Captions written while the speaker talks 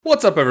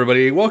What's up,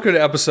 everybody? Welcome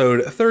to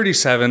episode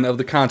 37 of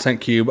the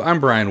Content Cube. I'm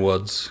Brian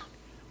Woods.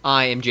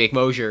 I am Jake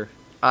Mosier.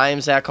 I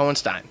am Zach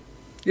Hohenstein.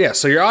 Yeah,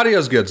 so your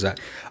audio's good, Zach.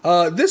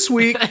 This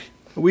week,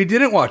 we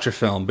didn't watch a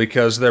film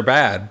because they're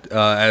bad,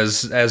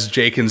 as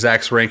Jake and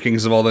Zach's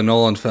rankings of all the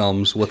Nolan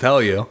films will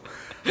tell you.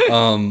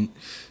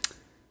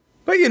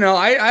 But, you know,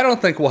 I don't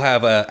think we'll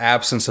have an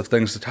absence of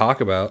things to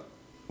talk about,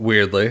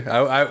 weirdly.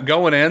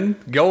 Going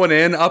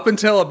in, up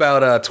until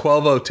about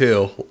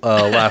 12:02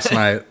 last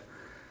night,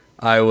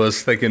 I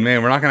was thinking,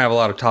 man, we're not going to have a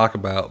lot to talk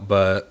about,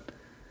 but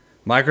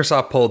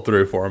Microsoft pulled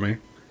through for me.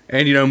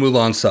 And, you know,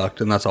 Mulan sucked,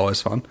 and that's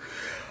always fun.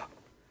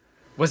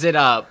 Was it,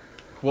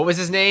 what was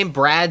his name?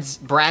 Brad's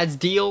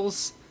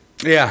Deals?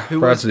 Yeah,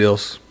 Brad's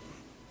Deals.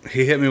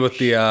 He hit me with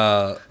the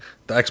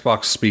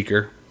Xbox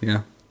speaker,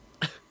 yeah.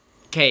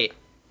 Okay,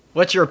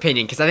 what's your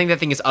opinion? Because I think that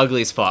thing is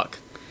ugly as fuck.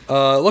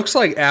 It looks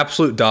like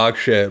absolute dog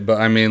shit,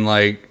 but I mean,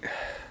 like,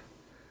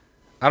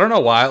 I don't know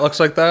why it looks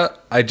like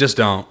that. I just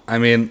don't. I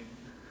mean...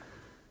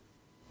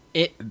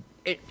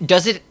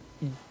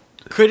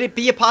 Could it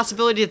be a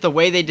possibility that the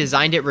way they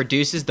designed it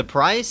reduces the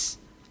price?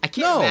 I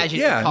can't imagine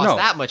it would cost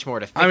that much more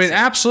to fix it. I mean,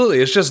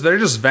 absolutely. It's just, they're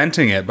just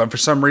venting it, but for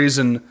some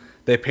reason,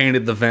 they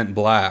painted the vent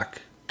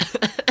black.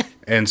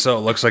 And so it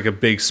looks like a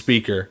big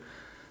speaker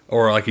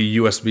or like a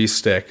USB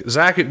stick.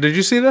 Zach, did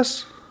you see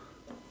this?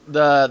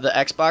 The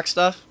Xbox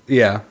stuff?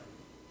 Yeah.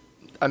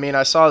 I mean,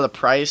 I saw the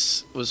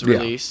price was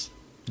released.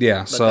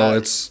 Yeah, so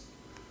it's...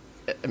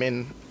 I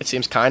mean, it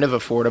seems kind of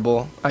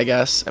affordable, I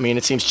guess. I mean,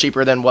 it seems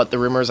cheaper than what the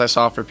rumors I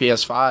saw for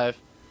PS5.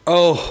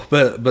 Oh,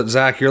 but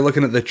Zach, you're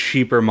looking at the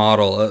cheaper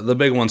model. The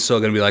big one's still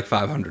going to be like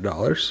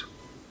 $500.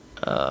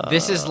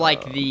 This is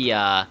like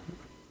the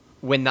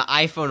when the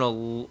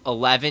iPhone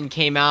 11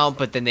 came out,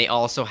 but then they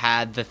also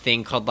had the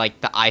thing called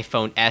like the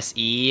iPhone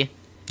SE.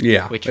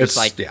 Yeah, which was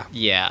like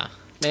yeah.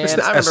 Man,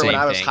 I remember when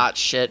I was hot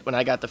shit when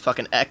I got the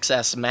fucking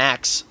XS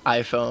Max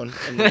iPhone,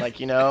 and like,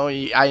 you know,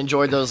 I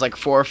enjoyed those like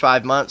 4 or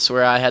 5 months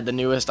where I had the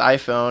newest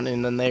iPhone,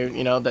 and then they,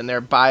 you know, then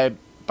their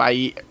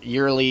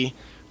yearly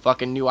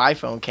fucking new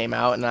iPhone came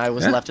out, and I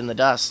was left in the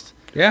dust.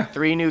 Yeah.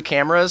 3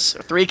 cameras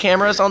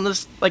on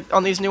this, like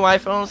on these new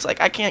iPhones.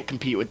 Like, I can't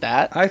compete with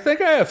that. I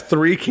think I have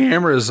 3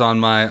 cameras on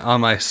my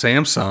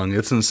Samsung.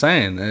 It's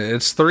insane.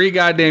 It's 3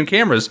 goddamn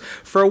cameras.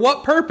 For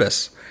what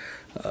purpose?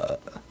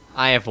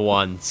 I have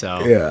 1,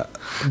 so yeah,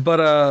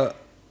 but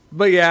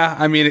yeah,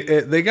 I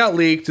mean, they got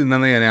leaked and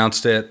then they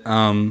announced it.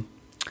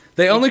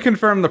 They only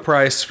confirmed the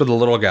price for the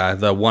little guy,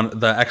 the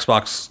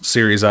Xbox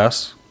Series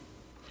S,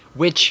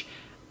 which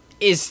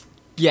is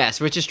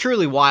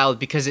truly wild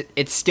because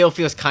it still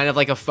feels kind of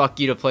like a fuck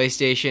you to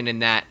PlayStation in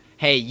that,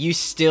 hey, you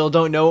still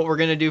don't know what we're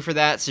gonna do for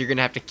that, so you're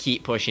gonna have to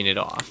keep pushing it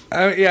off.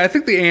 Yeah, I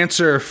think the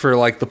answer for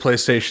like the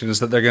PlayStation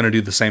is that they're gonna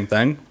do the same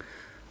thing.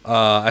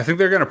 I think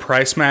they're going to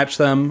price match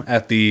them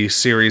at the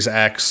Series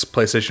X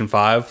PlayStation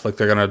 5. Like,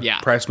 they're going to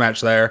price match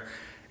there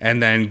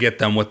and then get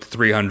them with the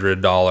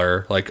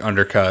 $300, like,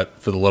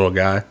 undercut for the little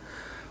guy.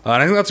 And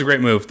I think that's a great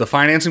move. The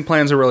financing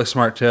plans are really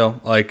smart, too.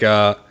 Like,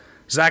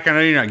 Zach, I know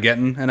you're not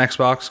getting an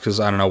Xbox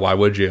because, I don't know, why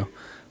would you?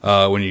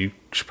 When you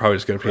should probably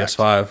just get a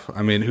PS5.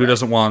 I mean, who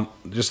doesn't want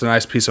just a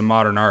nice piece of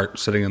modern art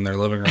sitting in their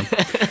living room?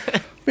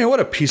 Man,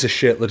 what a piece of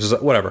shit.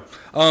 Whatever.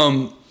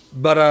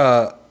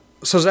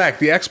 So, Zach,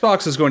 the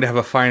Xbox is going to have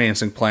a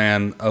financing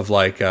plan of,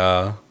 like,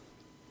 and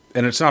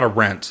it's not a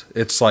rent.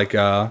 It's, like,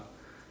 I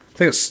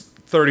think it's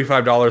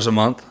 $35 a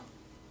month.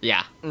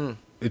 Yeah.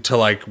 To,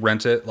 like,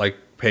 rent it, like,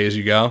 pay as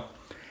you go.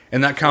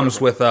 And that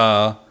comes with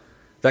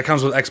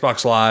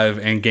Xbox Live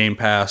and Game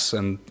Pass,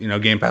 and, you know,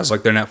 Game Pass is,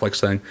 like, their Netflix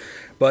thing.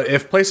 But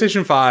if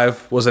PlayStation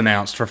 5 was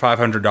announced for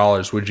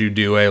 $500, would you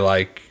do a,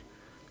 like,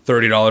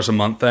 $30 a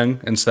month thing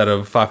instead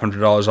of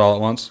 $500 all at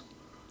once?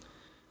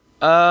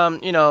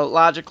 You know,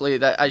 logically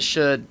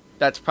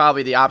that's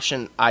probably the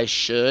option I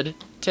should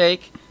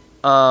take.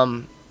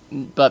 But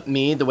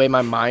the way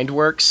my mind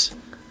works,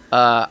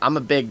 I'm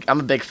a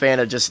big fan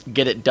of just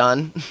get it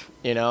done,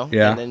 you know,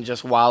 and then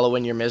just wallow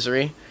in your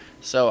misery.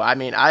 So, I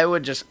mean,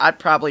 I'd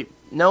probably,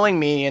 knowing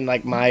me and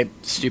like my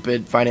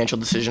stupid financial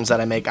decisions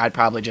that I make, I'd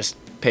probably just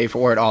pay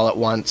for it all at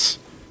once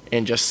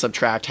and just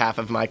subtract half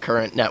of my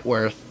current net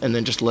worth and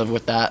then just live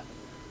with that.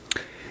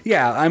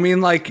 Yeah, I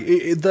mean, like,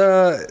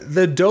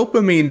 the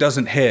dopamine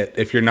doesn't hit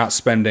if you're not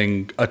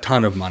spending a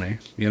ton of money,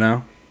 you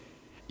know?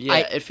 Yeah,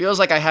 it feels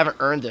like I haven't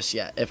earned this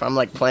yet. If I'm,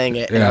 like, playing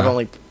it and I've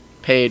only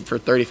paid for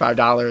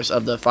 $35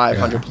 of the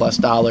 $500 plus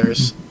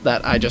dollars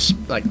that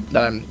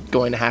that I'm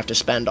going to have to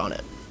spend on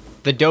it.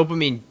 The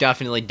dopamine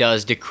definitely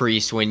does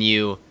decrease when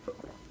you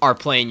are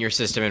playing your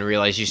system and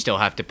realize you still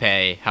have to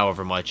pay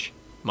however much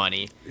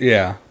money.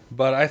 Yeah,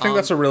 but I think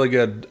that's a really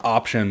good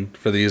option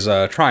for these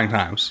trying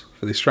times.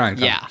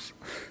 Yeah.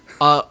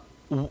 I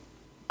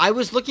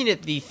was looking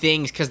at the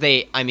things because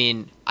I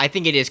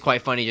think it is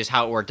quite funny just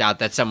how it worked out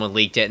that someone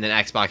leaked it and then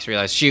Xbox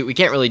realized, shoot, we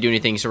can't really do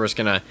anything, so we're just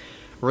going to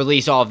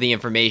release all of the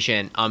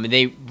information. And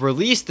they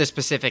released the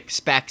specific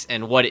specs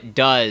and what it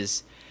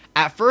does.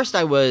 At first,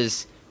 I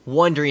was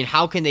wondering,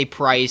 why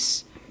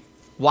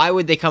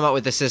would they come out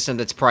with a system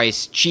that's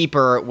priced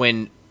cheaper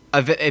when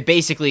it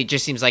basically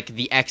just seems like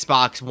the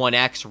Xbox One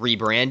X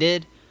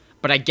rebranded,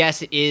 but I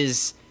guess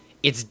it's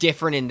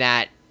different in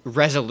that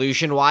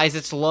resolution-wise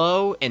it's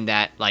low and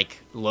that like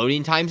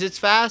loading times it's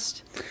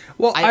fast.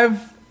 Well,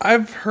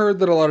 I've heard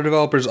that a lot of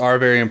developers are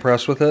very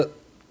impressed with it.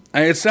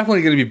 I mean, it's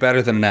definitely going to be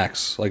better than an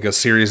X, like a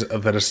series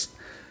that is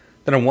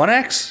than a One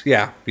X.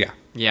 Yeah.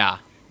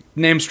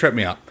 Names trip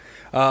me up,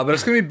 but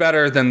it's going to be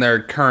better than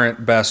their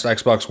current best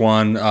Xbox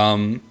One.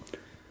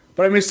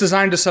 But I mean, it's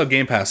designed to sell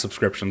Game Pass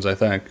subscriptions, I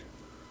think.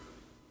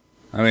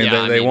 I mean,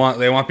 they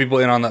want people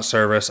in on that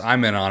service.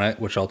 I'm in on it,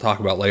 which I'll talk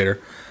about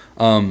later.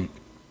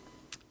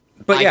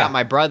 But I got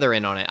my brother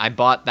in on it.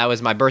 That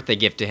was my birthday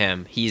gift to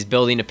him. He's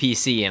building a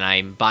PC, and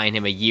I'm buying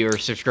him a year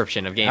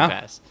subscription of Game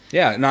Pass.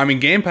 Yeah, no, I mean,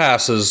 Game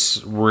Pass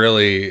is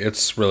really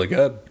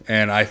good,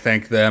 and I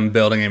think them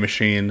building a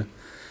machine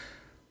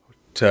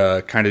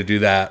to kind of do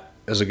that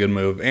is a good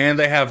move. And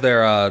they have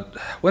their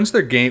when's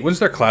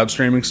their cloud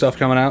streaming stuff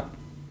coming out?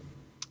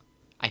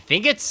 I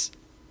think it's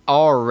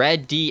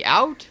already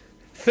out.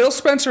 Phil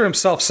Spencer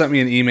himself sent me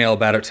an email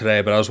about it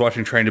today, but I was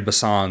watching Train to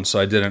Busan, so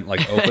I didn't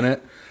open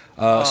it.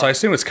 So I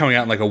assume it's coming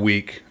out in like a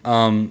week.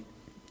 But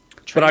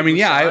I mean,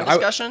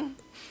 discussion.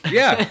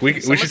 Yeah,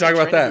 we should talk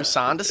about that.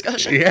 Busan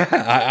discussion. Yeah,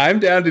 I'm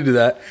down to do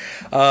that.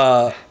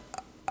 I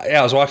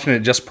was watching it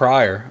just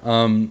prior.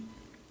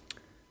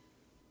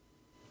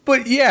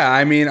 But yeah,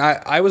 I mean,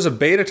 I was a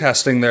beta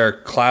testing their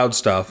cloud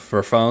stuff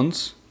for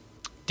phones.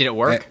 Did it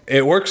work?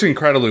 It works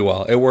incredibly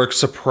well. It works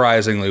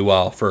surprisingly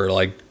well for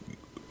like,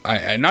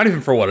 not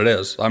even for what it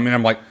is. I mean,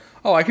 I'm like,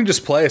 oh, I can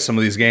just play some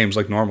of these games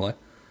like normally.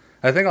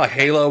 I think like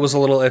Halo was a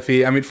little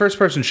iffy. I mean,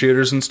 first-person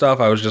shooters and stuff,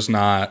 I was just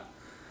not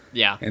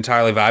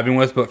entirely vibing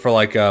with. But for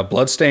like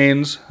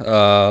Bloodstains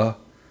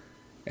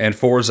and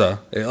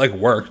Forza, it like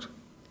worked.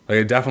 Like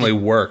it definitely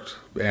worked,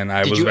 and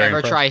I was very impressed. Did you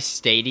ever try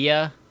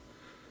Stadia?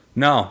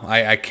 No,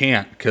 I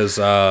can't, because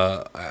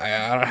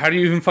how do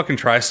you even fucking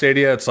try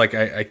Stadia? It's like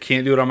I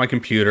can't do it on my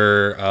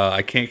computer.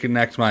 I can't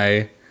connect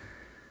my...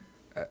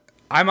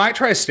 I might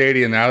try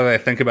Stadia now that I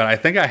think about it. I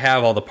think I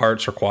have all the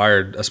parts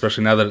required,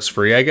 especially now that it's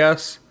free, I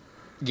guess.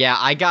 Yeah,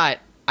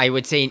 I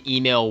would say an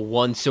email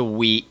once a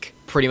week,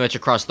 pretty much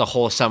across the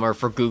whole summer,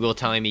 for Google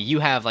telling me,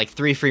 you have like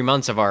 3 free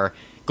months of our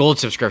gold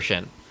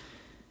subscription.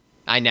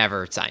 I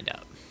never signed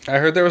up. I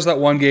heard there was that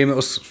one game that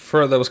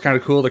was kind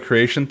of cool, the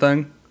Creation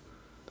thing.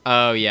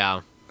 Oh,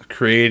 yeah.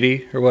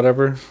 Creati or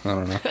whatever. I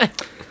don't know.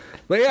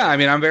 But yeah, I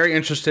mean, I'm very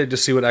interested to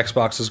see what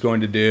Xbox is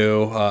going to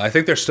do. I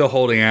think they're still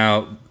holding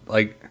out.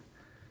 Like,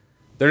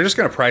 they're just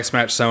going to price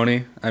match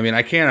Sony. I mean,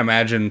 I can't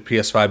imagine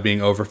PS5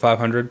 being over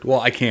 $500.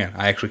 Well, I can.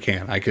 I actually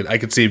can. I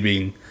could see it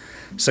being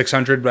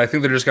 $600, but I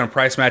think they're just going to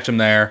price match them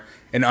there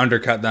and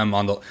undercut them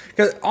on the...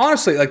 Because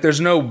honestly, like, there's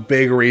no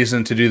big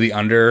reason to do the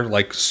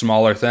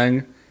smaller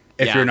thing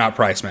if you're not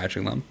price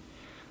matching them.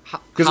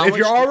 Because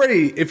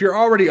if you're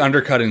already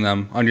undercutting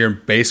them on your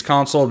base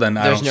console, then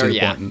I don't see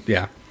the point.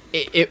 Yeah.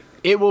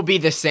 It will be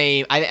the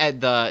same.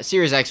 The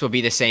Series X will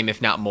be the same,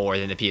 if not more,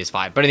 than the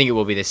PS5. But I think it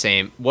will be the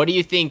same. What do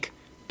you think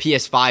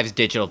PS5's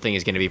digital thing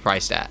is going to be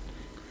priced at?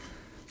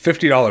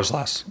 $50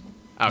 less.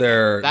 Okay.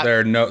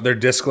 Their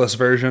discless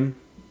version.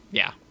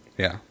 Yeah.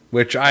 Yeah.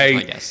 Which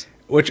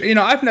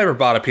I've never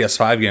bought a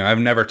PS5 game. I've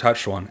never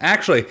touched one.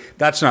 Actually,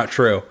 that's not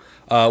true.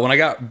 When I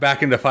got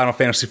back into Final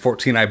Fantasy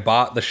XIV, I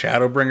bought the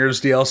Shadowbringers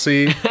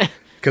DLC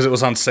because it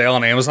was on sale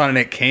on Amazon, and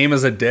it came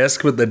as a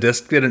disc, but the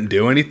disc didn't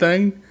do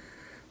anything.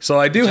 So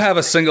I do have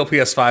a single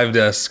PS5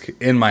 disc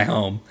in my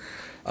home.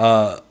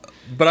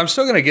 But I'm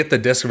still going to get the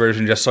disc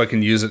version just so I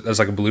can use it as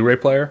like a Blu-ray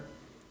player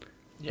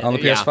on the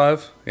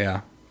PS5.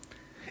 Yeah.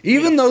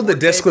 Even though the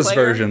discless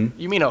version...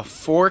 You mean a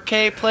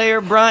 4K player,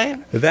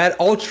 Brian? That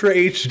Ultra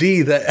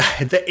HD, the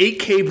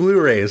 8K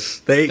Blu-rays.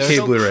 The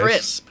 8K Blu-rays.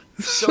 Crisp.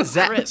 So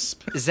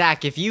crisp.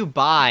 Zach, if you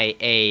buy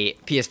a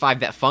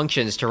PS5 that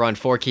functions to run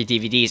 4K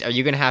DVDs, are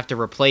you going to have to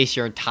replace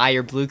your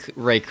entire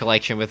Blu-ray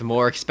collection with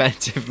more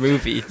expensive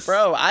movies?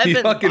 Bro,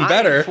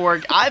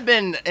 I've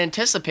been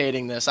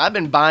anticipating this. I've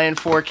been buying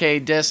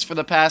 4K discs for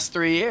the past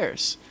 3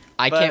 years.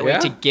 I can't wait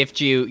to gift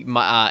you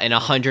an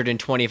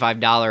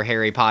 $125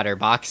 Harry Potter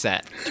box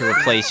set to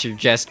replace your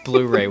just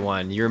Blu-ray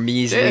one, your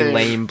measly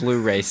lame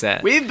Blu-ray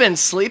set. We've been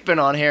sleeping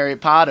on Harry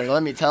Potter,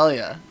 let me tell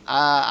you.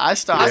 I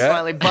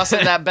finally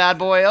busted that bad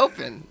boy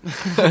open.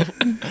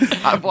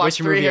 I've watched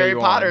 3 Harry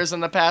Potters in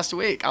the past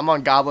week. I'm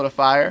on Goblet of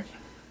Fire.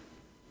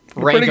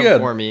 Rank them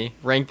for me.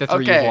 Rank the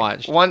 3 you've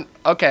watched.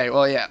 Okay.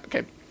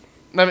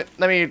 Let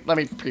me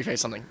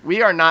preface something.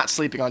 We are not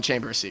sleeping on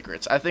Chamber of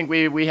Secrets. I think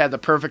we had the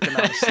perfect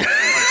amount of sleep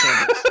on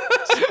Chamber of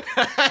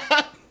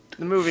Secrets.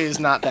 The movie is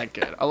not that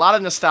good. A lot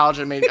of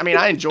nostalgia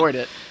I enjoyed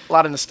it. A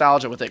lot of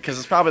nostalgia with it because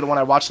it's probably the one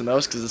I watched the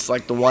most because it's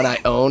like the one I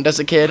owned as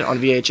a kid on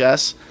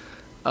VHS.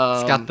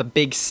 It's got the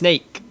big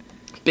snake.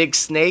 Big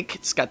snake.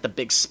 It's got the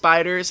big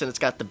spiders and it's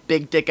got the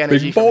big dick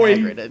energy from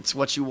Hagrid. It's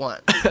what you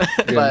want.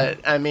 But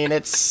I mean,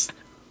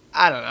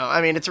 I don't know.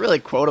 I mean, it's really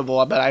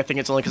quotable, but I think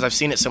it's only because I've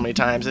seen it so many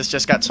times. It's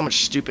just got so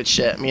much stupid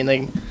shit. I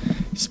mean,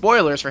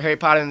 spoilers for Harry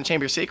Potter and the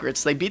Chamber of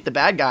Secrets, they beat the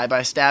bad guy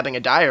by stabbing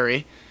a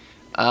diary.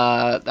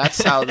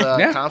 That's how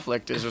the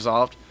conflict is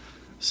resolved.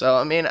 So,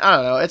 I mean, I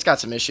don't know. It's got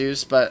some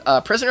issues,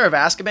 but Prisoner of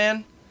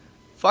Azkaban,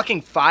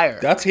 fucking fire.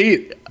 That's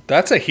heat.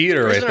 That's a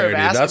heater right there, dude.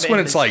 That's when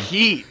it's like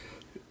heat.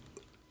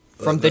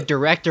 From the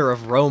director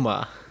of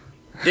Roma.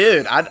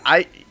 Dude,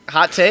 I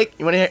hot take.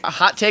 You want to hear a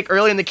hot take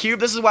early in the cube?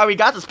 This is why we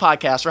got this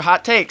podcast for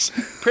hot takes.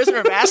 Prisoner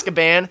of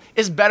Azkaban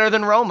is better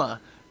than Roma.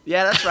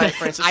 Yeah, that's right,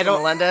 Francisco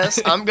Melendez.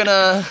 I'm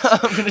gonna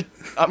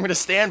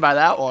stand by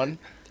that one.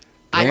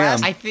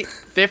 I think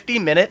 50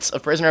 minutes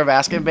of Prisoner of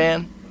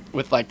Azkaban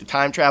with like the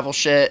time travel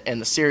shit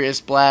and the Sirius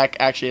Black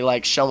actually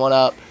like showing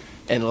up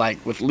and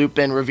like with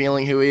Lupin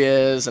revealing who he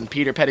is and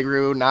Peter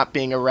Pettigrew not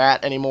being a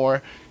rat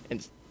anymore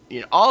and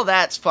all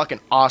that's fucking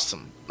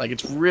awesome. Like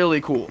it's really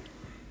cool.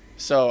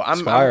 So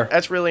I'm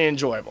that's really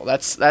enjoyable.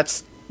 That's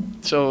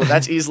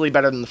easily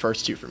better than the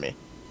first two for me.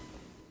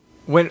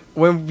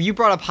 When you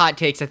brought up hot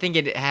takes, I think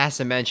it has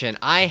to mention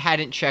I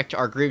hadn't checked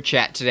our group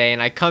chat today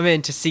and I come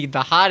in to see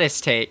the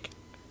hottest take.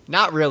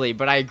 Not really,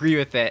 but I agree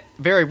with it.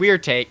 Very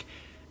weird take.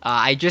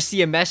 I just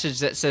see a message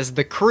that says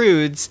the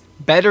Croods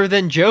better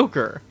than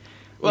Joker,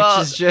 which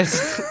is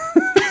just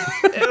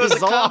it was a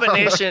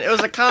combination. It was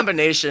a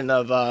combination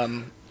of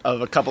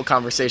a couple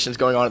conversations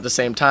going on at the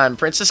same time.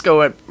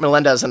 Francisco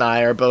Melendez and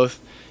I are both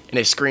in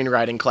a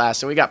screenwriting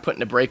class, and we got put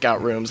into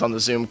breakout rooms on the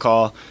Zoom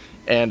call,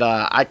 and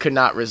I could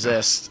not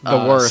resist the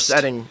worst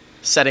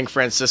setting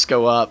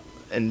Francisco up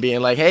and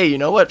being like, "Hey, you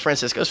know what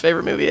Francisco's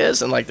favorite movie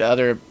is?" And like the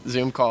other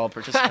Zoom call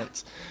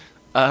participants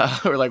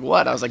were like,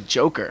 "What?" I was like,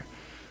 "Joker."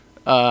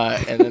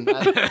 And then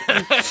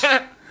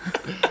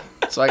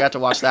so I got to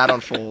watch that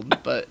unfold.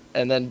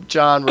 And then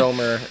John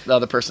Romer, the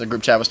other person in the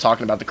group chat, was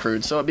talking about the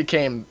Croods. So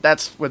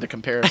that's where the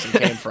comparison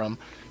came from.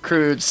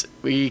 Croods,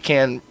 we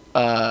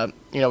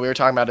were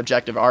talking about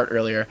objective art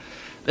earlier.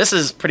 This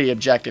is pretty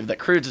objective that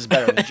Croods is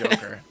better than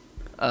Joker.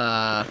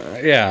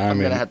 I'm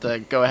going to have to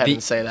go ahead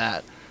and say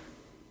that.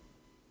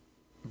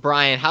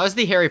 Brian, how's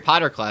the Harry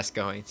Potter class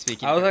going?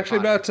 I was actually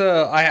about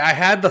to... I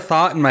had the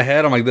thought in my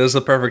head. I'm like, this is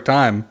the perfect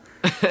time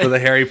for the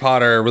Harry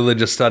Potter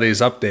religious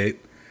studies update.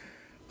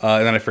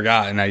 And then I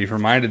forgot, and now you've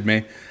reminded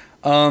me.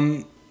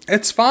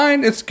 It's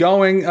fine. It's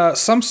going.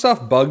 Some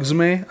stuff bugs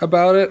me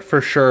about it,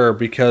 for sure,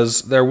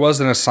 because there was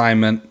an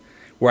assignment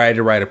where I had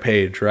to write a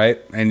page,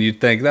 right? And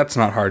you'd think, that's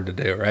not hard to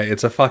do, right?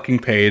 It's a fucking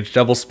page,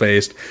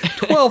 double-spaced,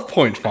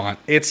 12-point font.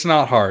 It's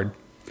not hard.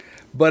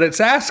 But it's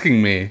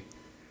asking me,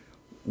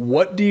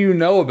 what do you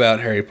know about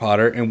Harry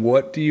Potter, and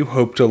what do you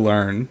hope to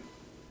learn?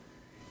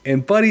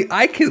 And buddy,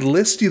 I could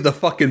list you the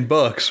fucking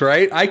books,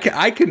 right? I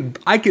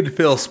can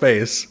fill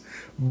space,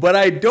 but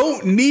I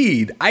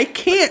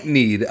can't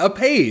need a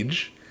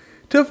page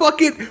to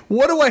fucking.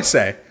 What do I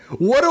say?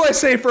 What do I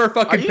say for a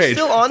fucking page?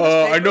 Still on this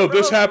paper, I know bro?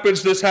 this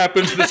happens.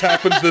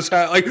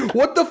 Like,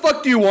 what the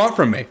fuck do you want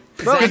from me?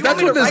 Because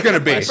that's what this is gonna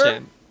be.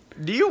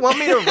 Do you want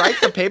me to write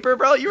the paper,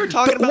 bro? You were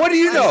talking about. What do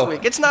you know?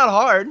 Week. It's not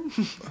hard.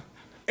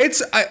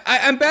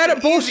 I'm bad at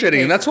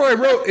bullshitting, and that's what I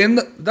wrote in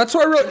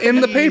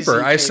the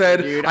paper. I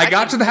said dude. I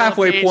got to the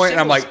halfway point, and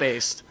I'm like,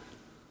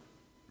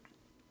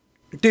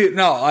 dude,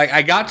 no,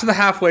 I got to the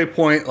halfway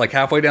point, like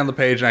halfway down the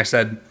page, and I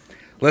said,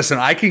 listen,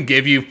 I can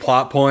give you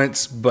plot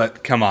points,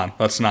 but come on,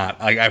 let's not.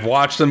 Like, I've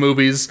watched the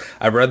movies,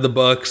 I've read the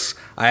books,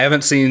 I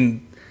haven't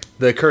seen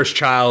The Cursed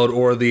Child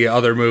or the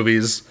other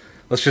movies.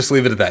 Let's just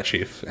leave it at that,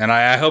 Chief. And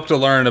I hope to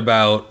learn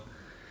about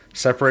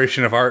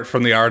separation of art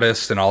from the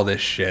artist and all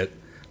this shit.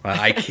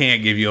 I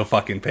can't give you a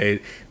fucking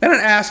page. Then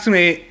it asked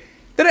me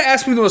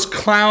the most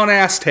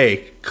clown-ass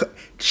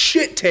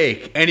shit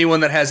take, anyone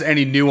that has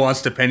any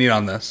nuanced opinion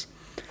on this.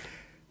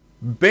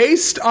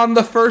 Based on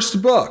the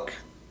first book,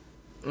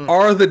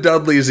 are the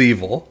Dudleys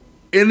evil?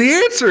 And the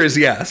answer is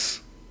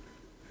yes.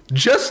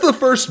 Just the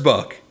first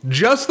book.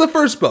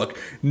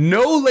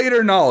 No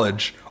later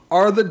knowledge.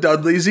 Are the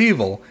Dudleys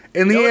evil?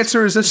 And the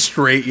answer is a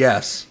straight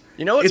yes.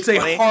 You know what's funny?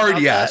 It's a hard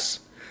yes.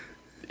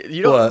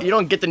 You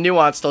don't get the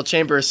nuance till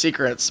Chamber of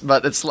Secrets,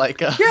 but it's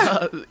like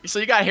so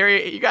you got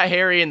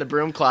Harry in the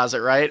broom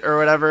closet, right, or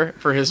whatever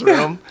for his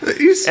room.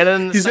 He's in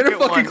a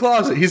fucking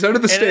closet. He's under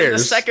the stairs. In the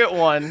second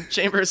one,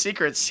 Chamber of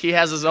Secrets, he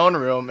has his own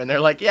room, and they're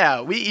like,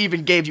 yeah, we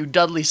even gave you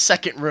Dudley's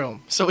second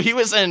room. So he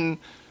was in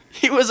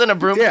a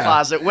broom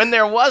closet when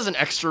there was an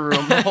extra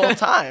room the whole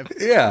time.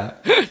 Yeah,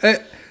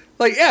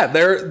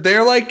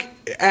 they're like.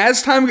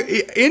 As time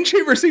in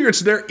Chamber of Secrets,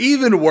 they're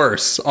even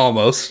worse,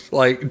 almost,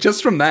 like,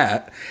 just from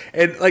that.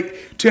 And,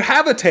 like, to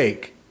have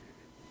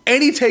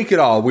any take at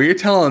all, where you're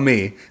telling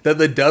me that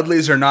the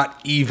Dudleys are not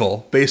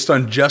evil based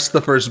on just the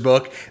first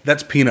book,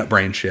 that's peanut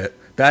brain shit.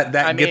 Get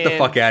the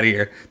fuck out of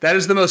here. That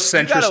is the most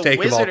centrist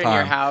take of all time. In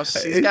your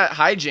house. He's got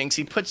hijinks.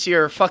 He puts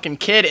your fucking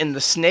kid in the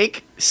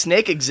snake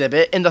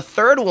exhibit. In the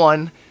third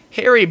one,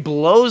 Harry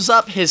blows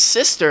up his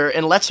sister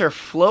and lets her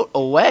float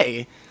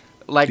away.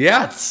 Like,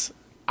 that's...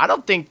 I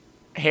don't think...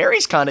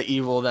 Harry's kind of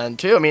evil then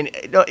too. I mean,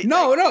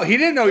 no, he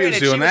didn't know he was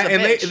doing that,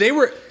 and they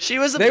were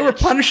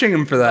punishing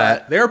him for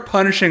that. They were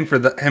punishing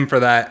him for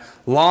that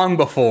long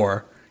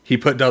before he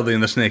put Dudley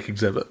in the snake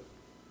exhibit.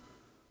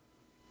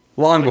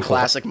 Long before,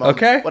 classic moment.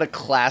 Okay, what a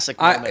classic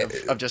moment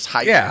of just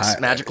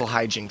hijinks, magical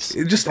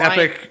hijinks, just Brian,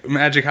 epic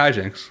magic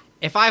hijinks.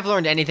 if I've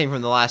learned anything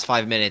from the last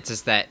 5 minutes,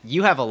 is that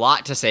you have a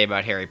lot to say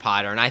about Harry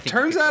Potter, and I think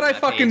turns out I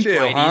fucking do,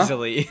 huh?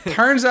 Easily.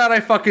 Turns out I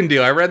fucking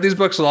do. I read these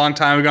books a long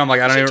time ago. I'm like,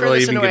 I don't even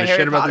really even give a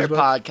shit about these books.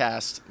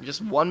 Podcast.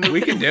 Just one movie.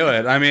 We can do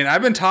it. I mean,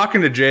 I've been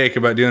talking to Jake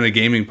about doing a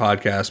gaming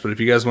podcast, but if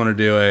you guys want to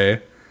do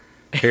a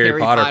Harry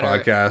Potter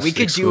podcast, we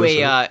could do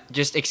a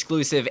just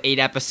exclusive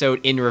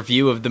 8-episode in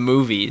review of the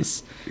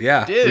movies.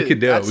 Yeah, dude, we could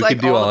do it. We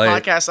could do all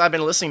 8. Podcasts I've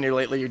been listening to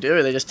lately. You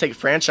do. They just take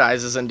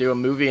franchises and do a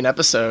movie and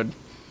episode,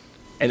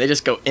 and they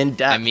just go in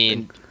depth. I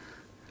mean.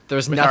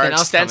 There's nothing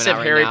else extensive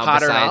coming out Harry right now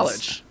Potter besides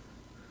knowledge.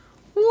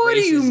 What do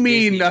you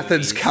mean Disney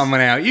nothing's movies.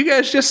 coming out? You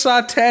guys just saw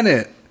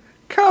Tenet.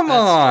 Come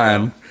That's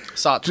on.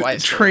 Saw it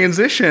twice.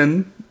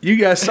 Transition. You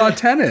guys saw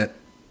Tenet.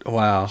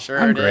 Wow. Sure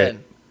I'm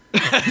did.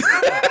 great.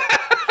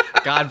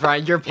 God,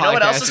 Brian, your podcast. You know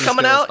what else is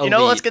coming out? You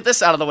know, let's get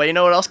this out of the way. You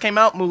know what else came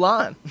out?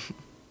 Mulan.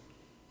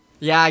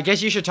 Yeah, I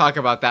guess you should talk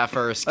about that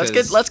first. Let's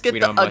get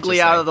the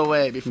ugly out of the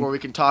way before we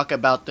can talk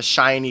about the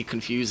shiny,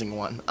 confusing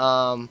one.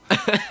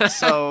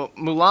 So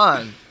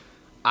Mulan.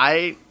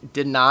 I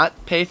did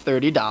not pay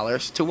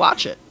 $30 to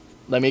watch it.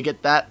 Let me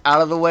get that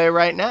out of the way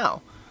right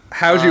now.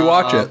 How'd you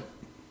watch it?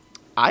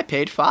 I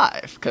paid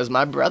 $5 because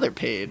my brother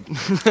paid.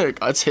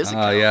 It's his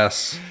account.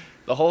 Yes.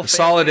 The whole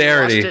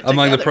solidarity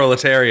among the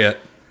proletariat.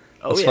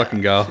 Let's fucking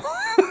go.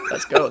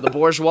 Let's go. The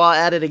bourgeois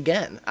at it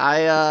again. So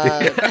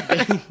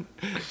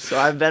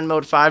I've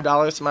Venmoed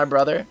 $5 to my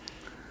brother,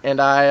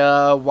 and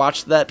I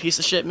watched that piece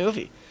of shit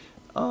movie.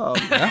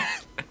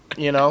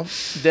 You know,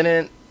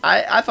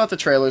 I thought the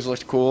trailers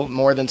looked cool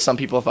more than some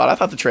people thought. I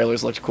thought the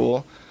trailers looked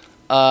cool.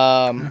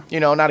 You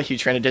know, not a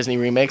huge fan of Disney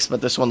remakes,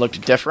 but this one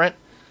looked different.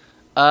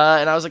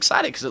 And I was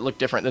excited because it looked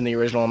different than the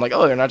original. I'm like,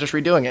 oh, they're not just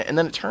redoing it. And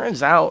then it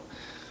turns out,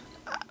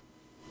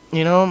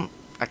 you know,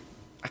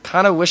 I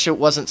kind of wish it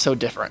wasn't so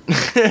different.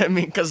 I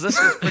mean, because this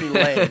was pretty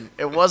lame.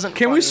 It wasn't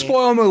Can funny. we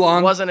spoil Mulan?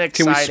 It wasn't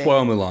exciting. Can we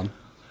spoil Mulan?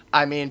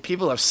 I mean,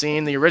 people have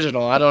seen the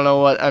original. I don't know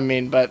what I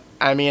mean, but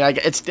I mean,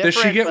 it's different.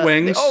 Does she get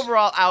wings? The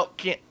overall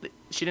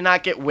she did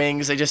not get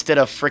wings. They just did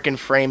a freaking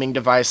framing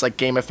device like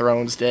Game of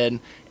Thrones did,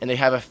 and they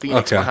have a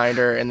phoenix behind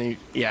her, and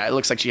it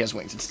looks like she has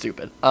wings. It's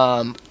stupid.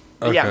 Yeah,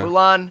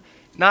 Mulan,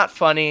 not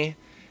funny.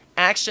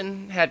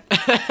 Action had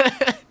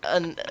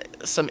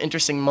some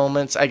interesting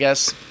moments, I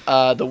guess.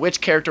 The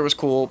witch character was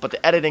cool, but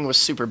the editing was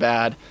super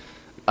bad.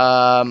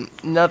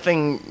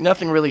 Nothing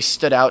really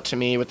stood out to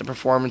me with the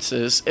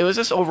performances. It was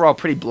just overall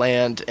pretty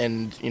bland,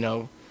 and you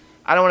know,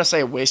 I don't want to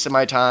say a waste of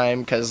my time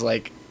because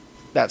like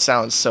that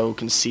sounds so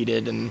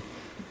conceited and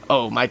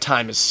oh, my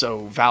time is so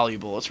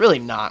valuable. It's really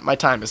not. My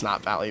time is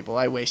not valuable.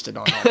 I wasted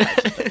on all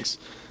types of things.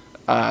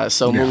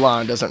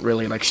 Mulan doesn't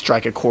really like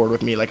strike a chord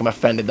with me. Like I'm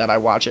offended that I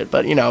watch it,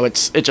 but you know, it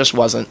just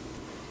wasn't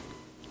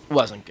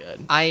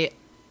good. I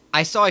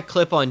saw a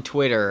clip on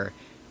Twitter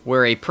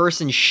where a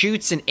person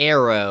shoots an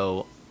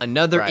arrow,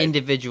 another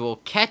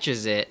individual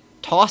catches it,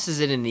 tosses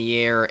it in the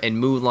air,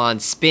 and Mulan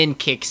spin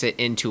kicks it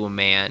into a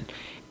man.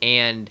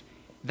 And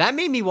that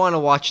made me want to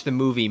watch the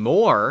movie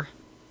more,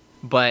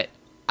 but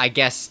I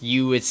guess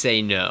you would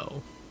say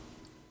no.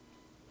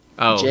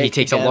 Oh, Jake, he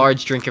takes a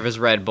large drink of his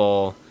Red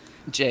Bull.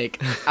 Jake,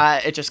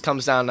 it just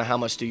comes down to how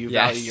much do you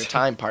value your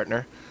time,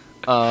 partner.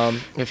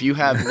 If you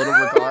have little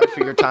regard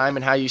for your time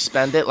and how you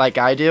spend it like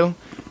I do,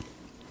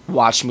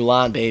 watch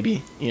Mulan,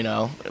 baby. You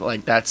know,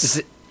 like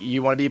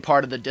you want to be a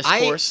part of the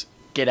discourse,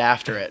 get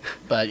after it.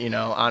 But, you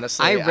know,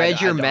 honestly, I read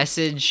your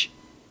message.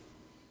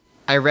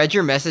 I read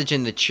your message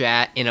in the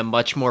chat in a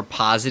much more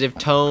positive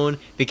tone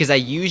because I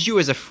used you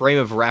as a frame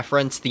of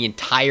reference the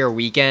entire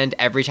weekend.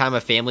 Every time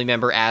a family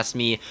member asked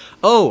me,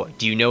 oh,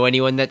 do you know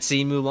anyone that's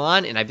seen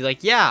Mulan? And I'd be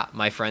like, yeah,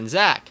 my friend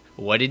Zach.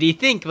 What did he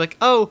think? Like,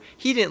 oh,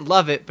 he didn't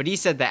love it, but he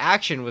said the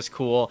action was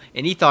cool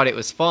and he thought it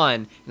was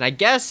fun. And I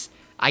guess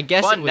fun it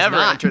was never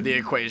not. entered the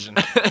equation.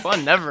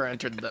 Fun never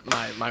entered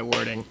my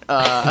wording.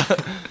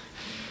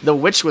 The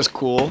witch was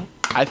cool.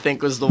 I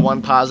think was the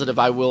one positive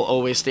I will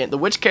always stand. The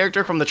witch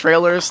character from the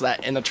trailers,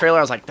 that in the trailer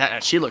I was like,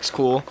 that she looks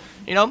cool.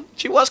 You know,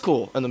 she was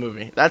cool in the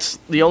movie. That's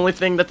the only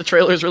thing that the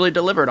trailers really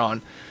delivered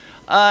on.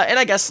 And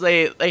I guess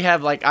they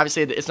have like,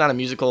 obviously it's not a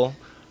musical.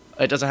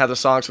 It doesn't have the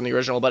songs from the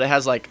original, but it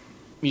has like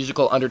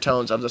musical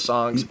undertones of the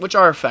songs, which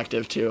are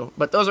effective too.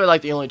 But those are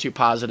like the only two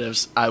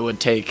positives I would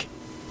take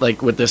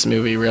like with this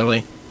movie,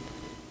 really.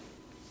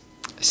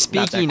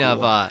 Speaking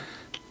of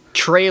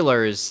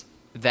trailers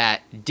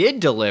that did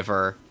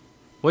deliver,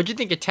 what'd you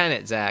think of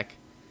Tenet, Zach?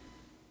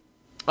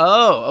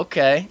 Oh,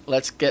 okay.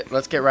 Let's get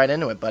right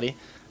into it, buddy.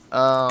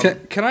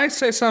 Can I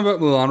say something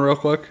about Mulan real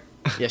quick?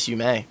 Yes, you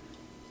may.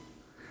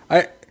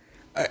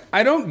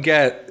 I don't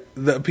get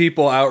the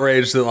people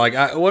outraged that like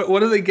what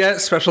do they get?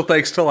 Special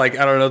thanks to like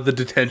I don't know the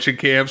detention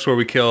camps where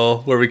we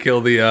kill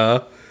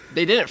the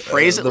they didn't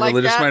phrase it the like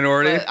religious that,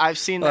 minority. But I've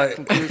seen that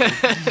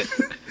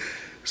conclusion.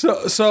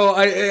 So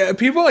I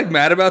people are, like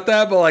mad about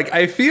that, but like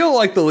I feel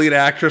like the lead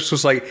actress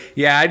was like,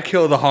 yeah, I'd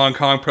kill the Hong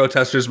Kong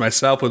protesters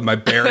myself with my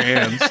bare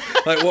hands.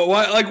 Like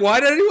why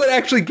did anyone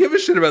actually give a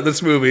shit about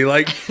this movie?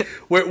 Like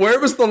where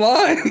was the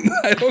line?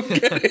 I don't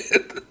get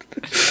it.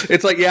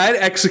 It's like, yeah, I'd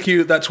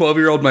execute that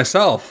 12-year-old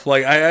myself.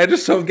 Like I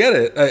just don't get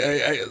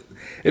it.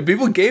 And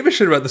people gave a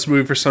shit about this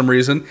movie for some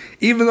reason,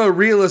 even though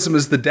realism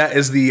is the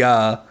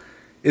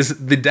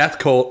death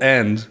cult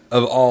end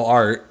of all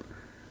art.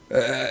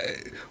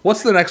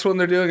 What's the next one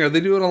they're doing? Are they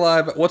doing a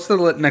live? What's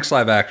the next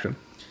live action?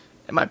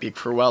 It might be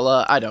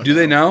Cruella. I don't know. Do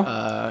they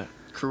know?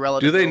 Cruella.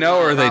 Do they know,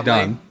 or are they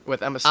done?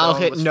 With Emma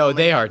Stone. No,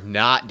 they are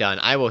not done.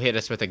 I will hit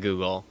us with a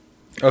Google.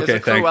 Okay,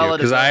 thank you.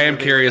 Because I am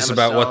curious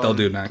about what they'll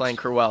do next. Playing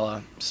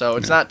Cruella. So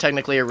it's not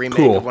technically a remake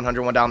of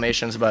 101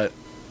 Dalmatians, but,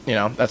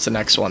 that's the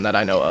next one that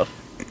I know of.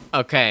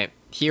 Okay,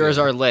 here is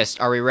our list.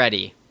 Are we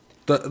ready?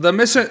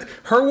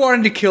 Her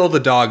wanting to kill the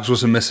dogs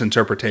was a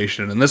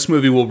misinterpretation, and this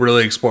movie will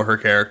really explore her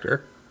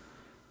character.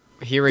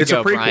 Here we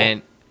go,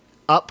 Brian.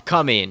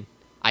 Upcoming.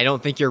 I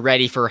don't think you're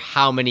ready for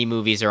how many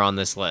movies are on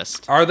this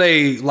list. Are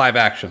they live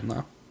action,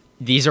 though?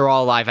 These are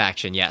all live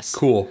action, yes.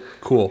 Cool.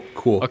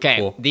 Okay,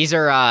 cool. These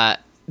are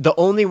the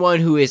only one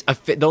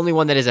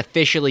that is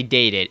officially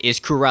dated is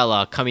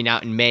Cruella, coming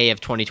out in May of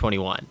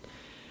 2021.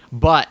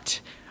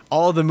 But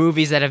all the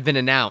movies that have been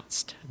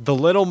announced: The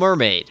Little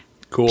Mermaid,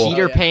 cool,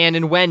 Peter Pan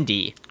and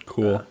Wendy,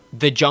 cool,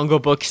 The Jungle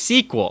Book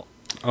sequel,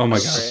 oh my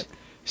god,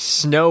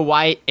 Snow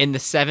White and the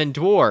Seven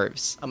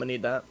Dwarves. I'm gonna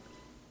need that.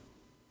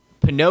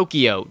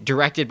 Pinocchio,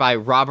 directed by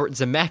Robert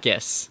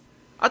Zemeckis.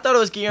 I thought it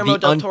was Guillermo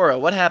del Toro.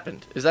 What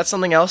happened? Is that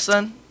something else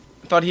then?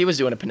 I thought he was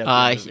doing a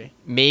Pinocchio movie.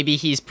 Maybe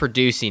he's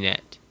producing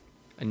it.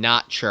 I'm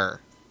not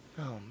sure.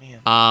 Oh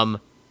man.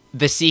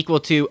 The sequel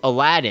to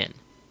Aladdin,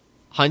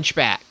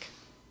 Hunchback.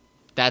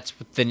 That's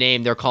the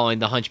name they're calling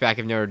the Hunchback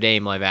of Notre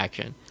Dame live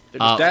action.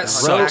 That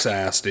sucks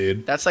ass,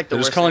 dude. That's like the They're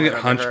worst just calling thing it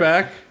I've ever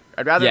Hunchback. heard.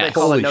 I'd rather they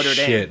call it Notre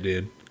Dame. Holy shit,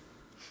 dude.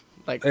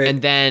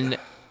 And then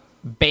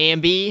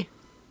Bambi,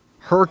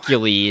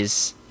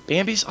 Hercules.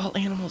 Bambi's all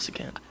animals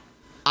again.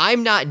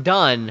 I'm not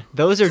done.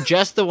 Those are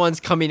just the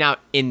ones coming out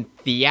in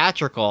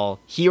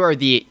theatrical. Here are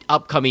the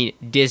upcoming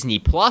Disney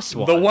Plus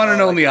ones. The one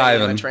and only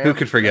Ivan. Who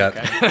could forget?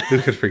 Okay. Who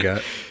could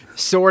forget?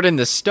 Sword in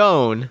the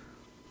Stone,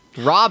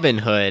 Robin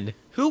Hood.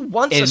 Who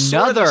wants a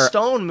Sword in the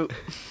Stone movie?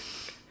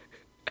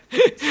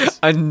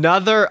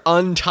 Another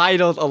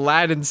untitled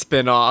Aladdin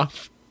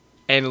spinoff,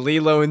 and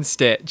Lilo and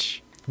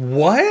Stitch.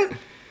 What?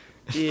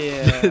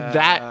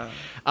 Yeah.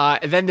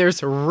 Then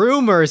there's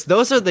rumors.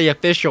 Those are the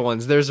official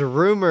ones. There's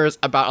rumors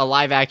about a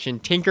live-action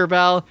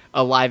Tinkerbell,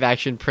 a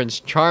live-action Prince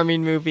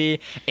Charming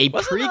movie, a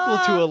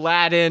prequel to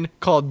Aladdin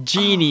called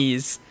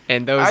Genies,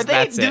 and those.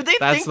 That's it. Do they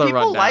That's think the people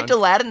rundown. liked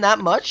Aladdin that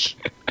much?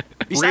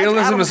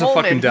 Realism is a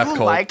fucking death cult.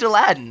 Who liked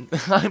Aladdin?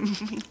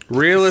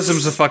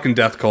 Realism's a fucking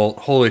death cult.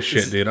 Holy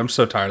shit, dude! I'm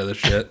so tired of this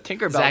shit.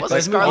 Tinkerbell. Exactly.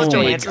 Was it Scarlett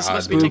Johansson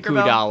supposed to be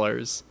Tinkerbell?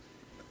 $2.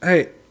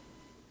 Hey.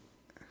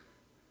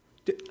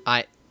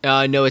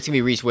 No, it's gonna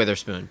be Reese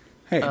Witherspoon.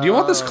 Hey, do you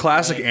want this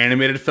classic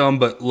animated film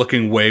but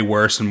looking way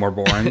worse and more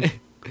boring?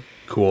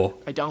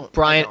 Cool. I don't.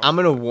 Brian, I'm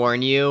going to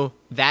warn you,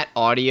 that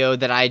audio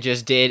that I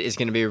just did is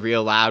going to be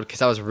real loud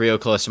because I was real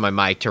close to my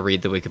mic to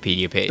read the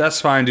Wikipedia page.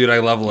 That's fine, dude. I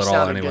level it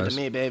all anyways. Good to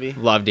me, baby.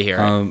 Love to hear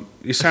it.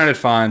 You sounded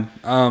fine.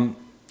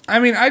 I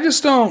mean, I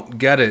just don't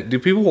get it. Do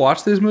people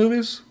watch these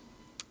movies?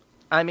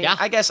 I mean, yeah.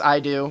 I guess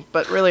I do,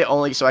 but really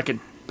only so I could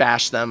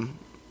bash them.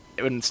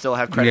 It would still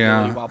have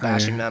credibility while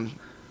bashing them.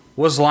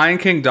 Was Lion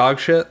King dog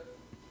shit?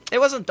 It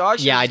wasn't dog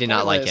shit. Yeah, I did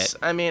not like it.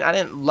 I mean, I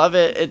didn't love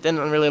it. It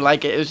didn't really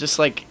like it. It was just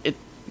like it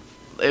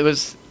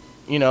was,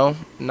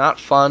 not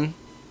fun.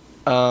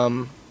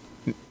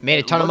 Made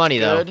a ton of money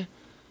though.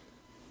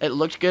 It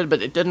looked good,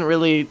 but it didn't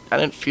really. I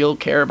didn't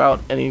care about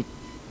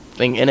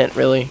anything in it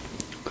really.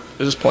 It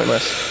was just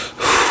pointless.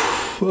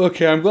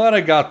 Okay, I'm glad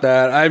I got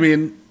that. I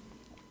mean,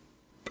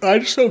 I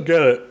just don't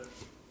get it.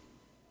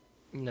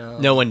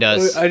 No one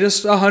does. I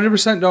just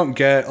 100% don't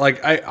get.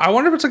 Like, I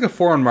wonder if it's like a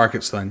foreign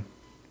markets thing.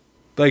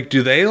 Like,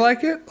 do they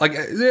like it? Like,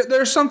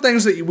 there's some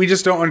things that we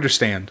just don't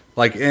understand.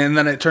 Like, and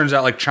then it turns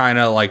out like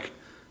China like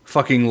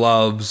fucking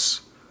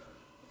loves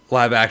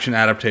live action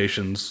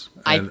adaptations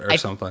or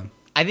something.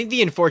 I think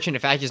the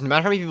unfortunate fact is no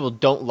matter how many people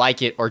don't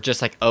like it or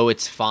just like, oh,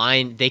 it's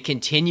fine, they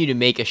continue to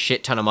make a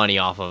shit ton of money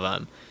off of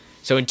them.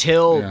 So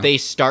until they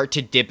start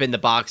to dip in the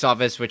box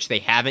office, which they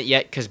haven't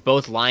yet, because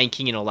both Lion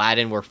King and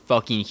Aladdin were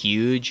fucking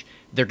huge,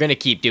 they're going to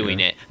keep doing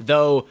it.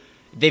 Though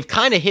they've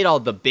kind of hit all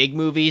the big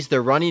movies.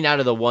 They're running out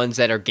of the ones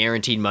that are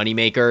guaranteed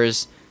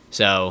moneymakers.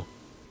 So,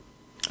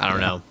 I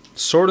don't know.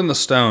 Sword in the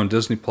Stone,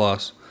 Disney+.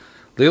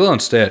 Lilo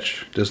and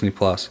Stitch, Disney+.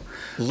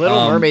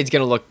 Little Mermaid's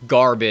going to look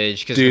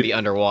garbage because it's going to be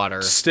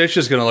underwater. Stitch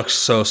is going to look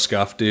so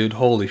scuffed, dude.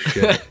 Holy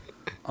shit.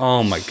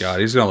 Oh my god,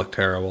 he's going to look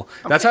terrible.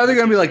 That's how they're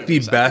going to be like the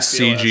best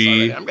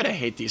CG. I'm going to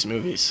hate these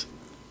movies.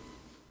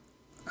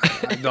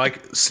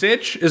 Like,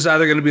 Stitch is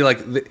either going to be like...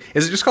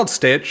 Is it just called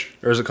Stitch,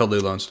 or is it called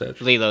Lilo and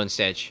Stitch? Lilo and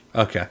Stitch.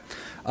 Okay.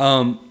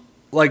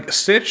 Like,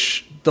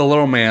 Stitch, the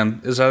little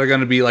man, is either going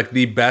to be like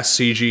the best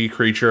CG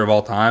creature of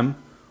all time,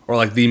 or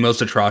like the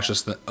most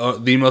atrocious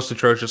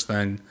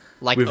thing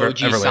like we've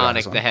OG ever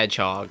Sonic the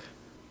Hedgehog.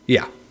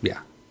 Yeah.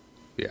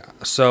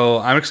 So,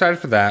 I'm excited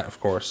for that, of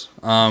course.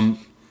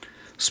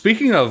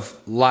 Speaking of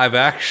live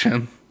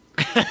action,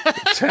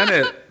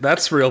 Tenet,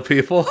 that's real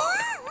people.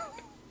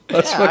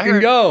 Let's fucking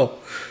go.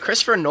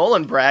 Christopher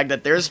Nolan bragged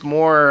that there's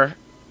more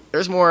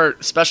there's more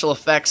special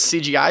effects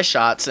CGI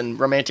shots and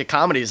romantic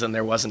comedies than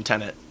there was in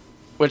Tenet,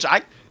 which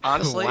I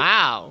honestly,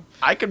 wow,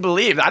 I could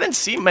believe. I didn't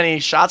see many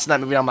shots in that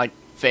movie. I'm like,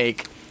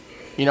 fake.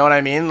 You know what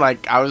I mean?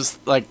 Like, I was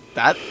like,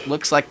 that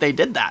looks like they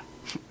did that.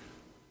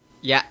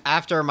 Yeah,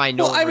 after my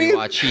Nolan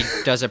rewatch, he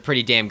does a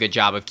pretty damn good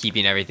job of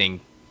keeping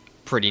everything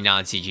pretty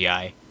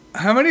non-CGI.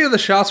 How many of the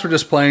shots were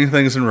just playing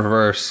things in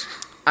reverse?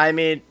 I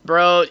mean,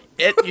 bro,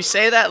 you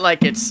say that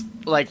like it's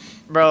like,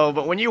 bro,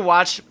 but when you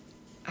watch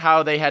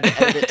how they had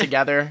to edit it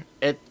together,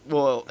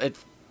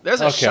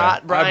 there's a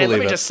shot, Brian, let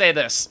me just say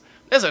this.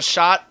 There's a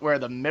shot where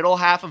the middle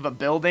half of a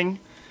building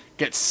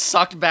gets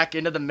sucked back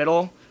into the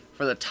middle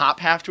for the top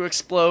half to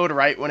explode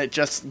right when it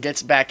just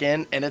gets back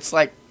in, and it's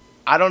like,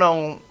 I don't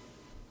know,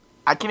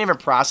 I can't even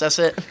process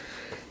it,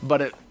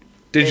 but it.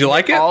 Did you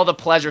like it? All the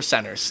pleasure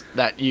centers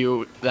that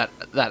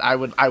I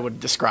would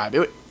describe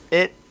it,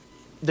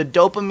 the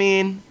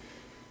dopamine,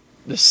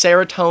 the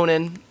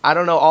serotonin. I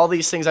don't know all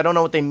these things. I don't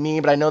know what they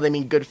mean, but I know they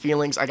mean good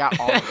feelings. I got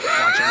all of it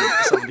watching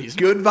some of these.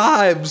 Good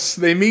vibes.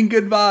 They mean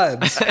good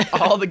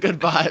vibes. All the good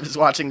vibes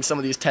watching some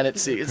of these Tenet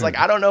scenes. It's like,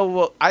 I don't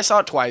know. I saw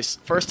it twice.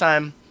 First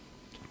time,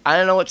 I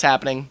didn't know what's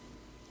happening,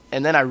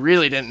 and then I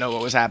really didn't know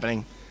what was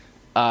happening,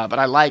 but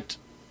I liked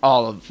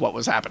all of what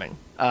was happening.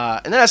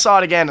 And then I saw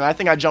it again, and I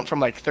think I jumped from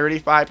like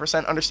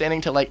 35% understanding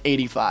to like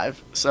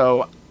 85.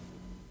 So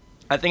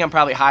I think I'm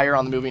probably higher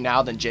on the movie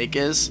now than Jake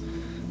is.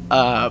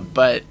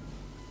 But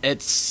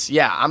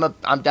I'm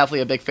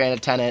definitely a big fan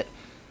of Tenet.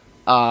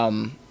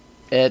 The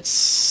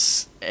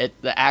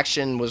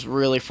action was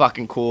really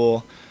fucking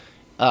cool.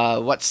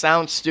 What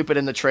sounds stupid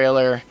in the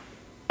trailer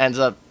ends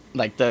up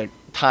like the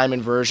time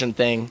inversion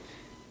thing.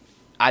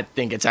 I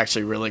think it's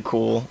actually really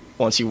cool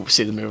once you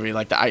see the movie,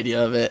 like the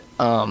idea of it.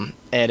 And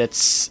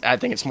I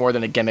think it's more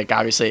than a gimmick.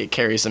 Obviously, it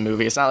carries the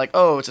movie. It's not like,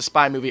 oh, it's a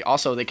spy movie.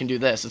 Also, they can do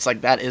this. It's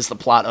like that is the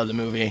plot of the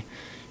movie,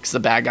 because the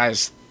bad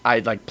guys'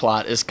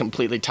 plot is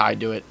completely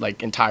tied to it,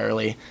 like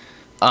entirely.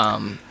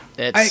 I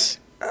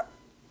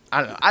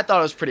don't know. I thought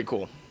it was pretty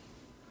cool.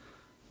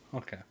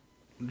 Okay,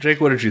 Jake,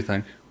 what did you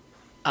think?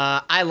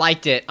 I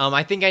liked it.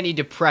 I think I need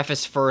to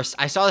preface first.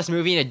 I saw this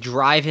movie in a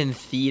drive-in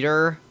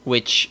theater,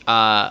 which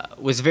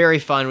was very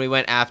fun. We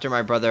went after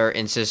my brother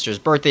and sister's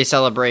birthday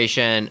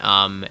celebration.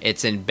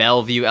 It's in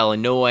Bellevue,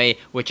 Illinois,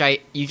 which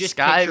you just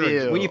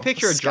Skyview. When you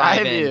picture a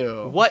drive-in,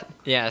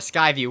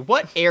 Skyview.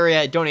 What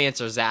area? Don't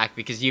answer, Zach,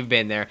 because you've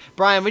been there.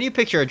 Brian, when you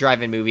picture a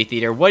drive-in movie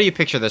theater, what do you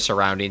picture the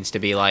surroundings to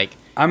be like?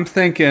 I'm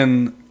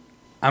thinking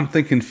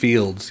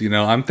fields. You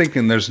know, I'm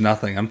thinking there's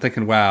nothing. I'm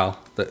thinking, wow,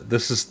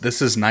 this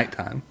is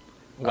nighttime.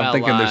 Well, I'm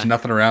thinking there's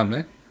nothing around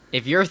me.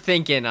 If you're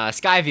thinking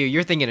Skyview,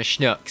 you're thinking of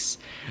Schnucks.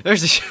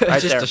 There's a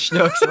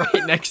Schnucks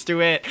right next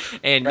to it,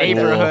 and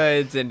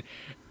neighborhoods, and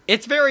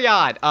it's very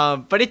odd.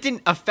 But it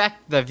didn't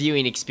affect the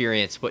viewing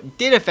experience. What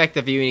did affect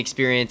the viewing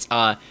experience,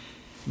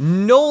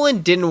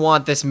 Nolan didn't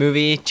want this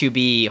movie to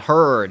be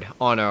heard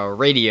on a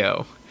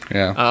radio.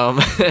 Yeah.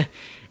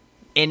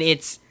 And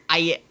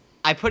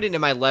I put it in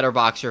my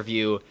Letterboxd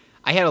review.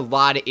 I had a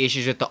lot of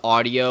issues with the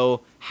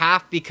audio,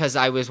 half because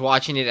I was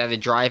watching it at a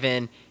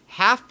drive-in,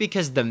 half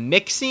because the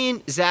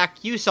mixing, Zach,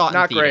 you saw it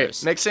in theaters. Not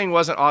great. Mixing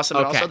wasn't awesome,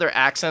 but also their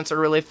accents are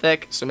really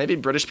thick, so maybe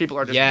British people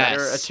are just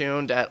better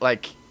attuned at,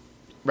 like,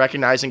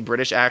 recognizing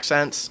British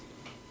accents.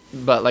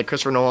 But, like,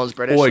 Christopher Nolan's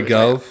British. Boy,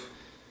 Gov.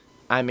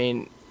 I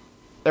mean,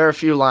 there are a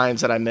few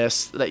lines that I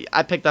missed that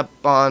I picked up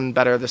on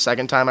better the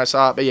second time I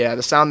saw it. But, yeah,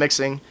 the sound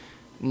mixing,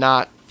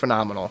 not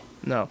phenomenal.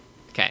 No.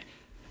 Okay.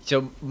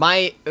 So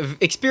my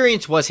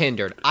experience was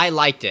hindered. I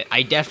liked it.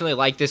 I definitely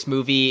liked this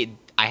movie.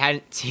 I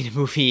hadn't seen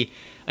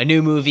a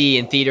new movie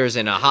in theaters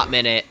in a hot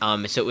minute.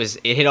 So it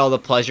hit all the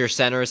pleasure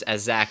centers,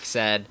 as Zach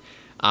said.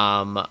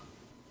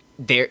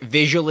 There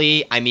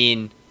visually, I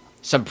mean,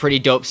 some pretty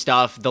dope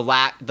stuff.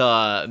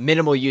 The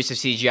minimal use of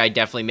CGI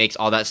definitely makes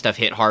all that stuff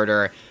hit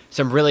harder.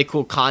 Some really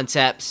cool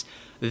concepts,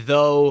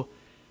 though.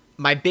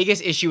 My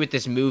biggest issue with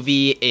this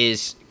movie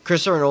is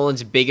Christopher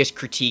Nolan's biggest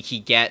critique he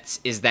gets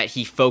is that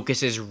he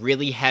focuses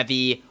really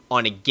heavy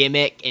on a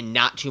gimmick and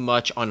not too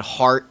much on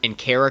heart and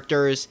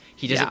characters.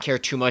 He doesn't care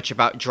too much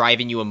about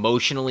driving you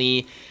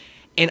emotionally.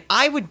 And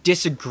I would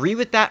disagree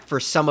with that for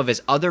some of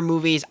his other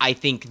movies. I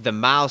think the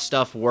Miles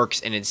stuff works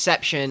in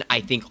Inception.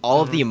 I think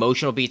all of the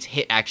emotional beats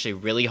hit actually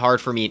really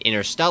hard for me in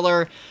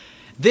Interstellar.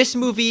 This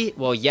movie,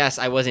 well, yes,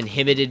 I was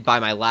inhibited by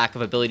my lack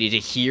of ability to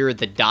hear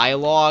the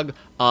dialogue.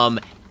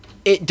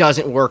 It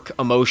doesn't work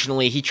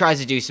emotionally. He tries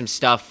to do some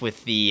stuff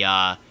with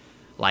the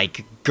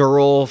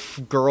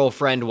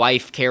girlfriend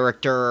wife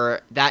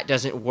character. That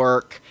doesn't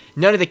work.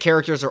 None of the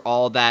characters are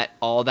all that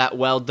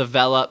well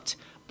developed.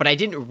 But I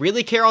didn't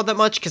really care all that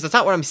much because that's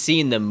not what I'm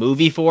seeing the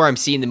movie for. I'm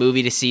seeing the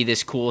movie to see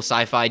this cool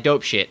sci-fi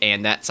dope shit,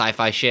 and that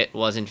sci-fi shit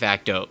was in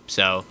fact dope.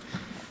 So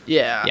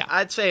yeah.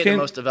 I'd say the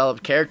most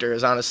developed character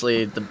is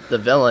honestly the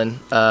villain,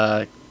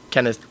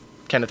 Kenneth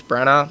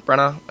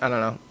Branagh? I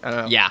don't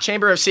know. Yeah.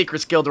 Chamber of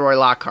Secrets Gilderoy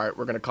Lockhart,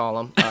 we're going to call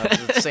him.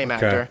 It's the same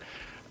actor.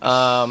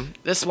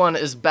 This one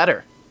is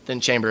better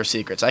than Chamber of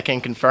Secrets, I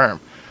can confirm.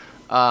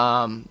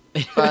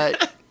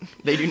 But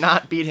they do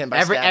not beat him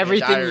by stabbing a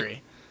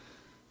diary.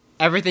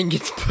 everything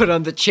gets put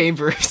on the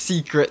Chamber of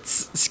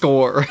Secrets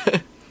score.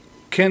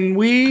 Can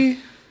we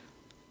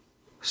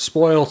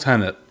spoil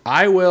Tenet?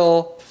 I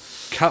will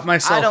cut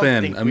myself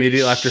in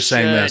immediately after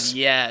saying this.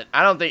 Yet.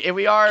 I don't think if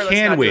we are. Let's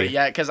not do it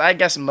yet, because I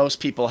guess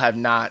most people have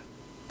not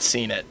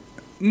seen it.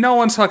 No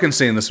one's fucking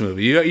seen this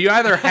movie. You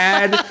either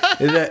had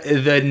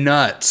the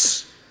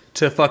nuts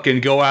to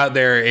fucking go out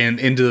there and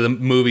into the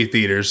movie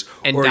theaters,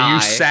 or die.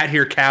 You sat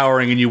here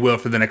cowering, and you will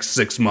for the next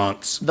 6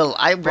 months.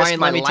 I risked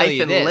my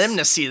life and limb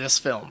to see this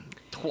film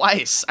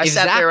twice. I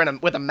sat there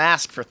with a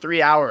mask for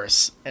 3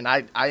 hours, and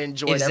I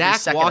enjoyed every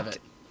second of it.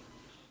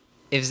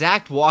 If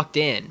Zach walked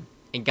in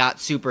and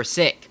got super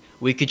sick,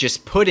 we could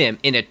just put him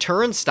in a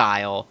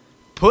turnstile,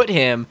 put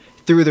him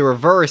through the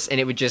reverse, and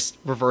it would just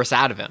reverse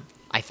out of him,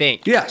 I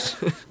think. Yes.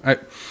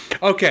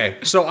 Okay,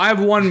 so I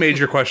have one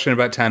major question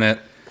about Tenet.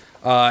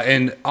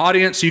 And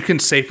audience, you can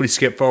safely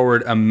skip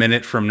forward a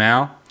minute from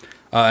now,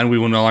 and we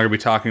will no longer be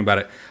talking about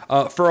it.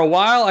 For a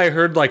while, I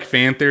heard like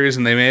fan theories,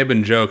 and they may have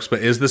been jokes,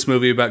 but is this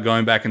movie about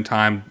going back in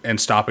time and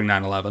stopping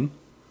 9/11?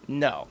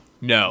 No.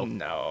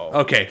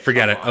 Okay,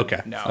 forget it.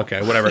 Okay, no.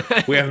 Okay, whatever.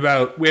 we have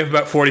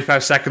about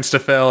 45 seconds to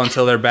fill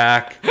until they're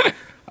back.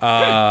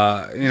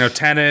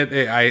 Tenet.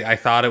 I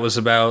thought it was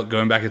about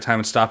going back in time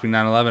and stopping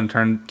 9/11.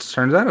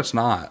 Turns out it's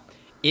not.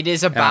 It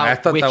is about. I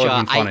thought that would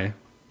have been funny.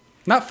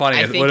 Not funny.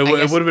 It would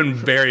have been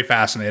very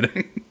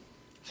fascinating.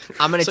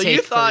 I'm gonna take.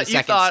 You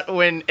thought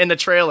when in the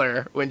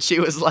trailer when she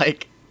was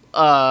like,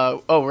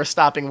 we're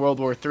stopping World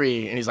War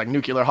III, and he's like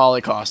nuclear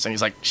holocaust,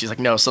 and she's like,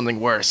 no,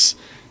 something worse.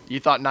 You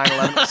thought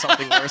 9/11 was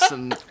something worse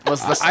than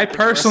was this? I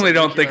personally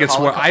don't think it's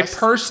worse. I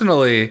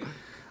personally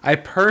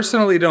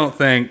don't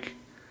think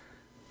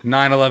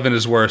 9/11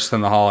 is worse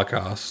than the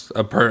Holocaust,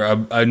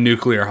 a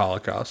nuclear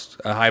Holocaust,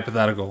 a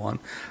hypothetical one.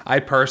 I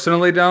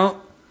personally don't.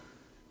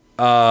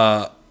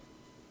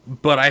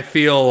 But I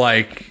feel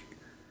like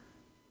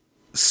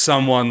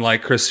someone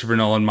like Christopher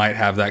Nolan might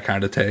have that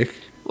kind of take.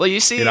 Well, you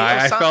see,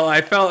 I felt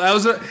like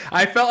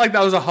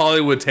that was a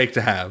Hollywood take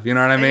to have. You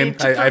know what I mean?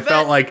 I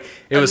felt like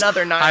it was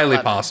highly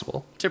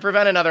possible. To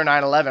prevent another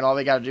 9/11, all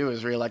we got to do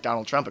is reelect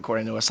Donald Trump,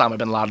 according to Osama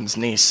bin Laden's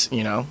niece.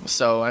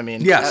 So I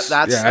mean, yes,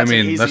 that's an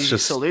easy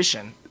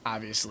solution,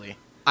 obviously.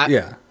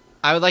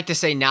 I would like to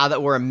say, now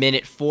that we're a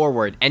minute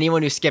forward,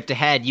 anyone who skipped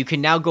ahead, you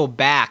can now go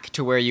back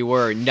to where you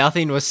were.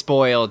 Nothing was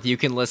spoiled. You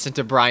can listen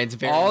to Brian's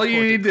very all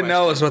you need to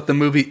know is what the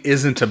movie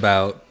isn't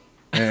about.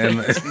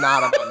 And it's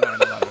not about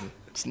 9/11.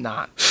 It's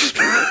not.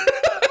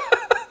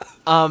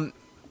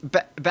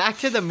 Back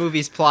to the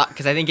movie's plot,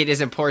 because I think it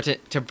is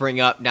important to bring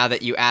up now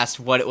that you asked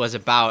what it was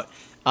about.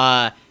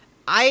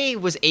 I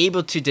was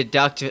able to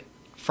deduct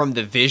from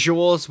the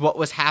visuals what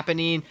was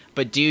happening,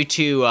 but due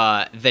to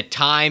the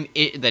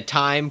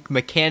time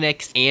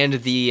mechanics and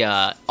the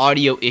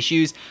audio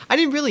issues, I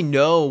didn't really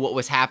know what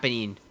was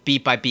happening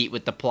beat by beat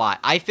with the plot.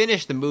 I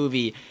finished the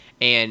movie,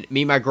 and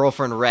me and my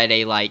girlfriend read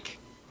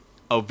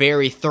a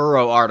very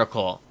thorough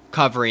article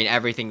covering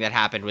everything that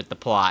happened with the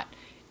plot,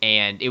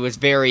 and it was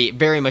very,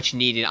 very much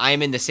needed. I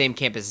am in the same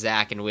camp as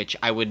Zach, in which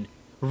I would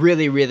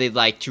really, really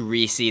like to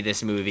re-see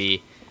this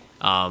movie,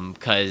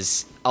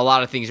 because a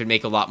lot of things would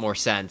make a lot more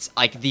sense.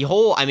 Like I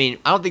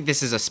don't think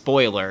this is a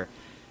spoiler.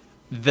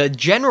 The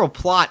general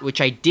plot,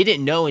 which I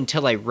didn't know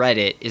until I read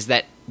it, is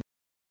that,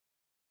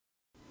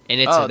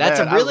 and that's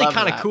a really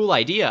kind of cool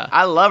idea.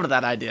 I loved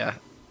that idea.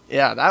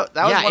 Yeah, that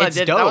was what I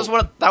did.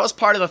 Dope. That was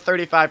part of the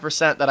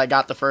 35% that I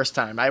got the first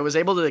time. I was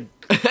able to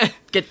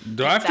get.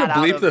 Do I have to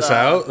bleep this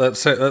out? That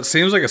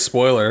seems like a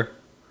spoiler.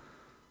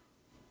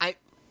 I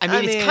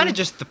mean, it's kind of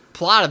just the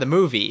plot of the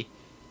movie.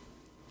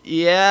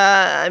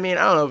 Yeah, I don't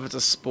know if it's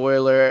a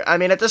spoiler.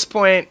 At this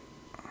point,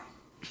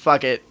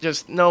 fuck it.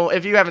 Just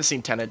if you haven't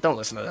seen Tenet, don't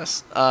listen to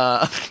this.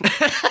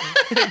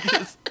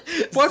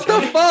 What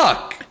the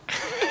fuck?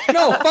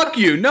 No, fuck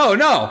you. No.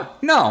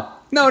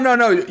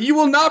 You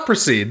will not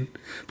proceed.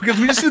 Because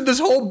we just did this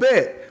whole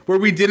bit where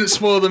we didn't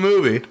spoil the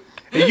movie.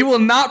 And you will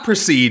not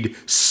proceed,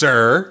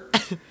 sir.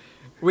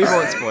 We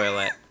won't spoil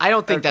it. I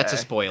don't think that's a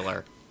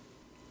spoiler.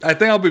 I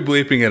think I'll be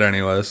bleeping it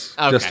anyways,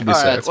 just to be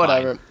safe. Right,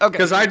 whatever. Okay.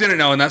 Because I didn't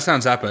know, and that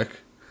sounds epic.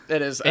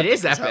 It is. It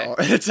is epic.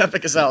 It's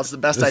epic as hell. It's the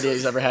best idea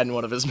he's ever had in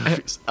one of his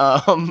movies.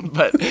 Yeah.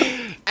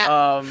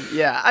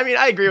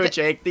 I agree with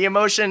Jake. The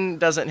emotion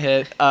doesn't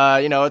hit.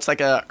 It's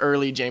like a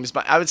early James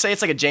Bond. I would say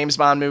it's like a James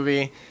Bond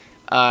movie,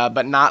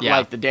 but not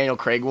like the Daniel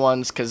Craig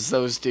ones, because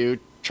those do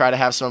try to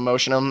have some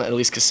emotion in them. At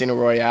least Casino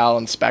Royale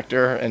and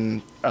Spectre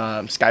and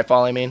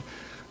Skyfall.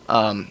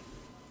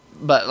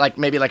 But like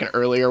maybe like an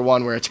earlier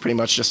one where it's pretty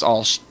much just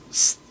all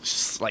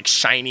like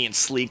shiny and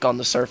sleek on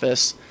the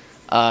surface,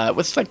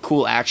 with like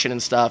cool action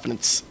and stuff, and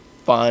it's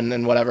fun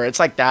and whatever. It's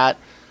like that.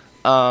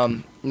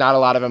 Not a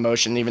lot of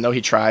emotion, even though he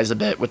tries a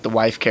bit with the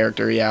wife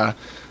character. Yeah.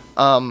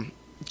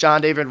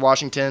 John David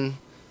Washington,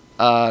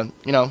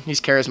 he's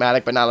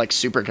charismatic, but not like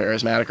super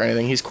charismatic or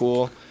anything. He's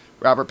cool.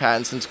 Robert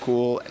Pattinson's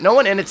cool. No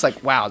one in it's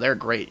like, wow, they're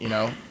great.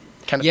 Kenneth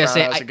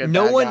Branagh's a good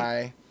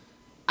guy.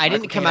 I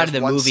didn't come out of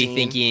the movie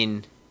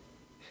thinking.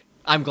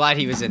 I'm glad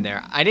he was in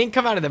there. I didn't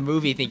come out of the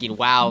movie thinking,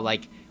 wow,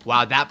 like,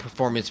 wow, that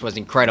performance was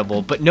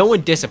incredible. But no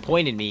one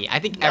disappointed me. I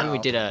think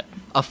everyone did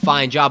a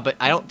fine job, but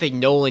I don't think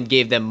Nolan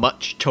gave them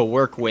much to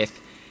work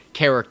with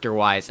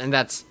character-wise, and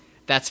that's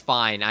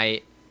fine.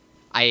 I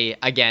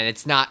again,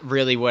 it's not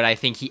really what I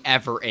think he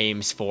ever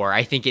aims for.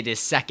 I think it is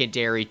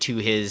secondary to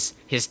his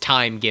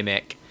time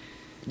gimmick.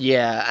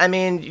 Yeah, I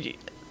mean,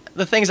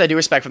 the things I do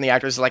respect from the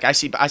actors, like I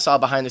saw a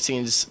behind the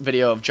scenes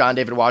video of John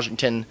David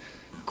Washington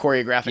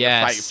choreographing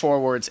a fight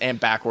forwards and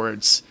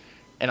backwards,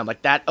 and I'm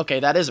like, that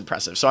is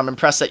impressive. So I'm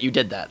impressed that you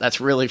did that. That's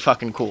really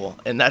fucking cool,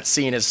 and that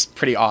scene is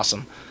pretty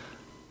awesome.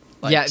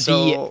 Like, yeah,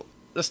 so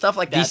the stuff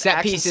like that, the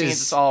set pieces, scenes,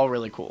 it's all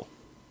really cool.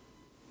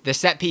 The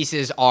set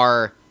pieces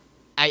are.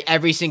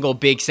 Every single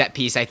big set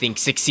piece, I think,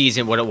 succeeds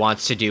in what it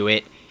wants to do.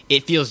 It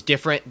feels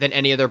different than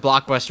any other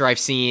blockbuster I've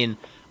seen.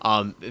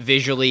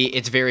 Visually,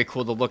 it's very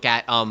cool to look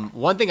at.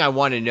 One thing I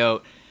want to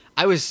note,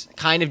 I was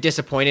kind of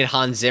disappointed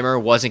Hans Zimmer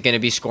wasn't going to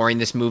be scoring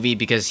this movie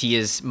because he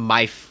is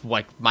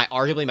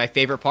arguably my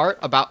favorite part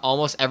about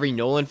almost every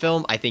Nolan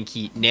film. I think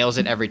he nails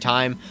it every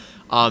time.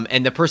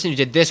 And the person who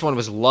did this one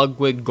was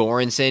Ludwig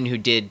Göransson, who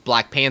did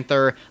Black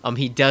Panther.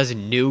 He does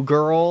New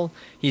Girl.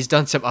 He's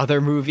done some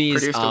other movies.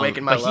 Produced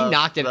Awaken My Love, he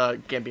knocked it.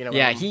 The Gambino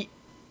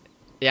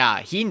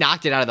album. He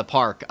knocked it out of the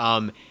park.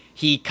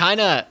 He kind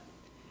of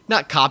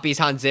not copies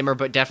Hans Zimmer,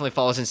 but definitely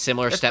follows in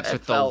similar steps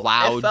with the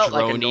loud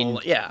droning.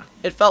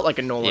 It felt like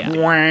a Nolan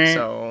movie.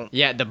 So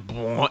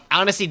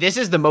honestly, this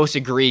is the most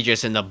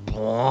egregious in the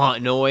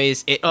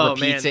noise. It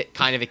repeats it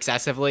kind of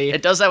excessively.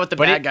 It does that with the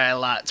bad guy a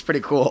lot. It's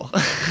pretty cool.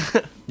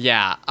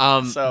 Yeah.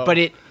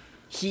 But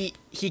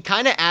he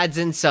kind of adds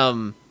in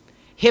some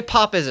hip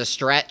hop as a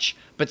stretch,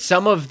 but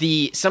some of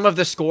the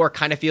score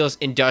kind of feels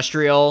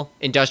industrial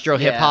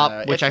hip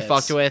hop, which I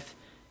fucked with.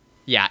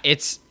 Yeah,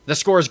 the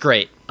score is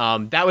great.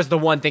 That was the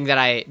one thing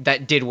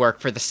that did work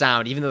for the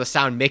sound. Even though the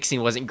sound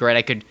mixing wasn't great,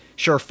 I could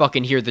sure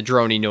fucking hear the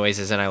droning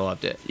noises, and I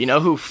loved it. You know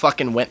who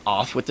fucking went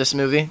off with this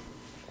movie?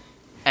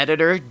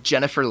 Editor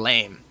Jennifer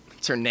Lame.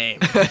 It's her name.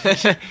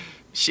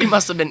 She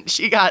must have been.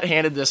 She got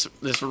handed this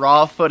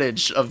raw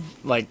footage of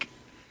like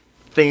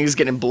things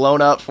getting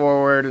blown up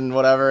forward and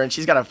whatever, and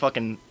she's got to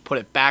fucking put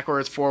it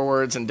backwards,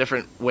 forwards, in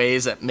different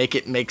ways that make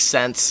it make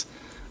sense.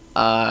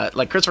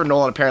 Like Christopher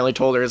Nolan apparently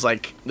told her, is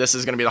like, this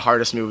is gonna be the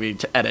hardest movie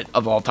to edit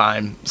of all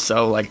time.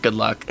 So like, good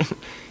luck.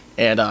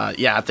 And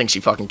I think she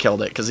fucking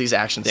killed it because these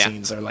action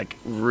scenes are like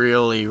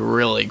really,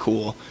 really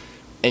cool.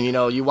 And you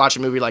know, you watch a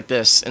movie like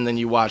this, and then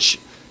you watch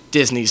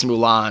Disney's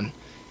Mulan,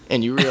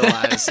 and you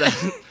realize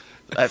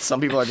that some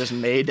people are just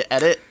made to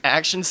edit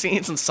action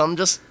scenes, and some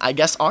just, I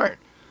guess, aren't.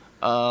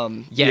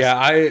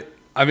 Yeah,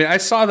 I mean, I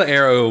saw the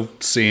arrow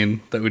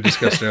scene that we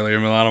discussed earlier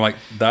in Mulan. I'm like,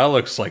 that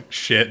looks like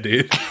shit,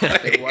 dude.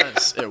 It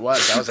was. That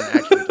was an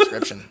accurate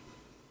description.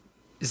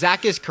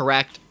 Zach is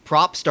correct.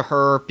 Props to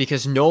her,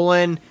 because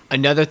Nolan,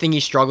 another thing he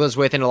struggles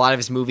with in a lot of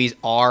his movies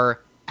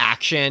are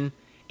action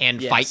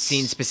and fight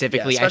scenes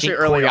specifically. I think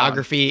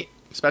choreography.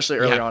 Especially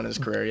early on in his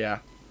career, yeah.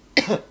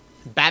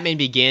 Batman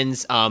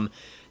Begins,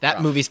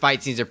 that movie's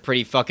fight scenes are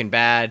pretty fucking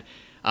bad.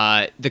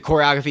 The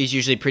choreography is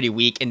usually pretty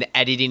weak, and the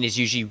editing is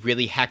usually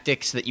really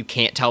hectic so that you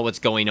can't tell what's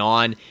going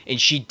on.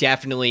 And she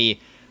definitely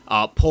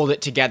pulled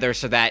it together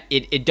so that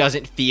it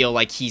doesn't feel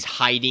like he's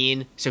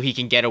hiding so he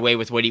can get away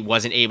with what he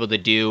wasn't able to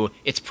do.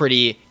 It's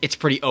pretty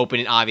open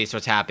and obvious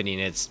what's happening.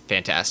 It's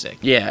fantastic.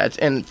 Yeah,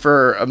 and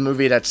for a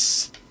movie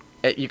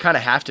you kind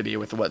of have to be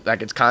with what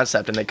like its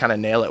concept, and they kind of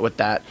nail it with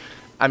that.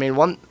 I mean,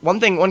 one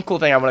cool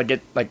thing I want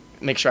to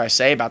make sure I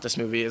say about this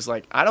movie is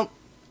like,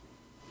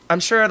 I'm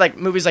sure like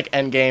movies like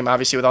Endgame,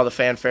 obviously with all the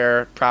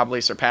fanfare,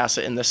 probably surpass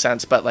it in this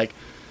sense. But like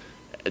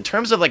in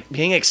terms of like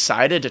being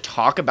excited to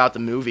talk about the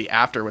movie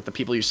after with the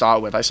people you saw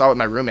it with, I saw it with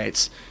my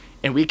roommates,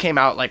 and we came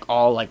out like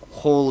all like,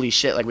 holy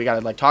shit, like we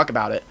gotta like talk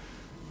about it.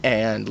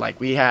 And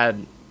like we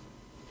had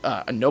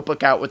a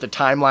notebook out with the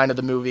timeline of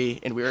the movie,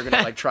 and we were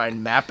gonna like try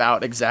and map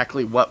out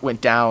exactly what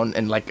went down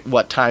and like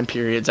what time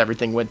periods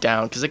everything went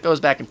down, because it goes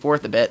back and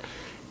forth a bit.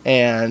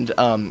 And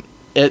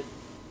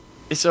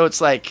so it's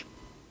like,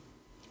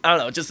 I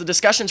don't know, just the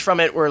discussions from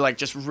it were like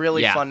just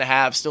really fun to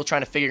have, still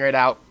trying to figure it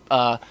out,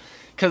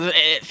 because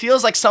it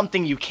feels like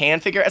something you can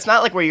figure. It's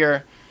not like where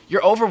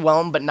you're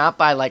overwhelmed, but not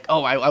by like,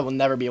 oh, I will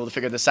never be able to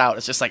figure this out.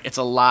 It's just like, it's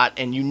a lot,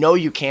 and you know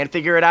you can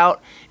figure it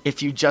out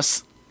if you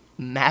just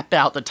map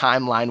out the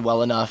timeline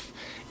well enough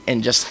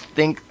and just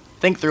think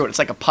through it. It's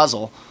like a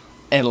puzzle,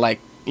 and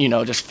like, you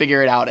know, just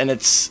figure it out. And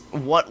it's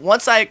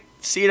once I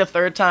see it a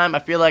third time, I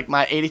feel like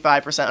my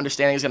 85%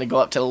 understanding is going to go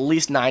up to at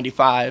least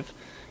 95,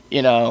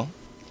 you know.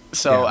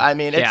 So I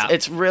mean,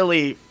 it's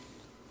really,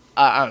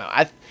 I don't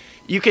know.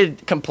 You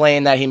could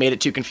complain that he made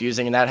it too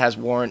confusing, and that has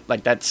warrant,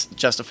 like that's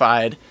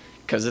justified,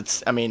 because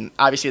it's, I mean,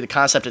 obviously the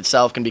concept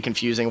itself can be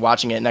confusing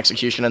watching it in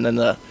execution, and then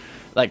the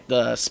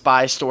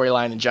spy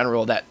storyline in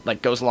general that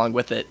like goes along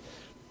with it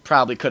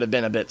probably could have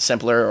been a bit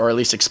simpler, or at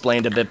least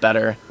explained a bit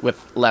better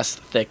with less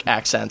thick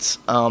accents.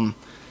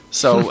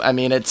 So I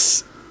mean,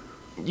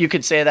 you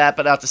could say that,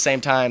 but at the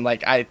same time,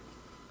 like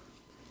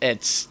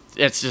it's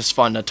just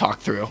fun to talk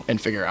through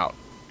and figure out.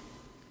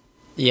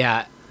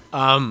 Yeah,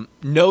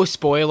 No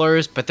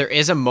spoilers, but there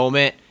is a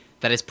moment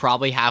that is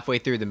probably halfway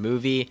through the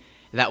movie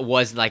that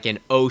was like an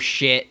oh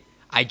shit,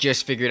 I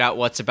just figured out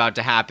what's about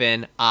to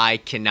happen. I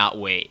cannot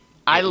wait.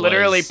 I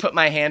literally put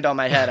my hand on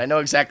my head. I know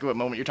exactly what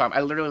moment you're talking about.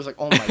 I literally was like,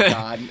 oh my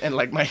God. And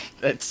like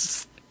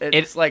it's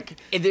like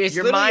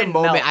your mind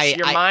melts.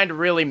 Your mind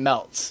really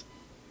melts.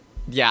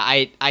 Yeah,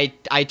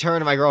 I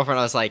turned to my girlfriend,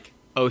 I was like,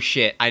 oh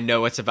shit, I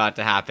know what's about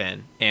to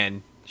happen.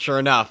 And sure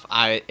enough,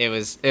 it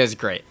was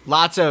great.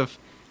 Lots of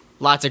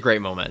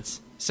great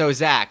moments. So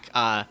Zach,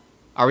 are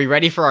we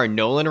ready for our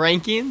Nolan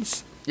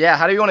rankings? Yeah,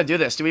 how do you want to do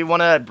this? Do we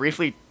want to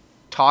briefly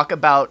talk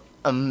about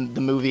the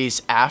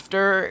movies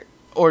after,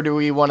 or do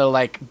we want to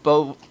like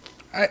both?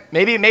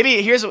 Maybe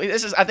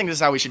this is. I think this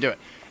is how we should do it.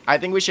 I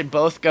think we should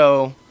both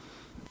go.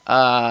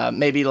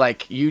 Maybe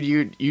like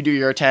you do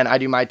your 10, I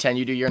do my 10,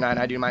 you do your 9,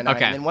 I do my 9.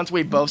 Okay. And then once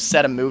we both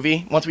set a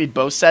movie,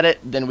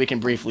 then we can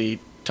briefly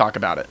talk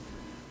about it.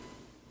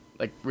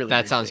 Like really.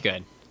 That briefly. Sounds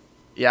good.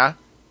 Yeah.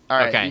 All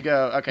right. Okay. You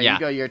go. Okay. Yeah. You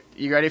go.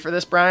 You ready for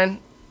this, Brian?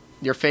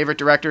 Your favorite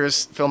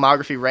director's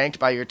filmography ranked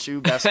by your two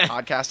best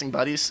podcasting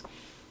buddies.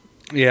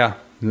 Yeah,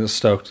 I'm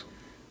stoked.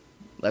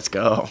 Let's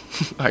go.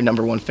 Our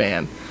number one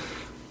fan.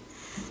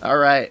 All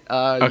right.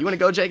 Okay. You want to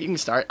go, Jake? You can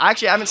start.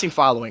 Actually, I haven't seen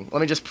Following. Let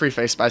me just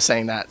preface by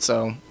saying that.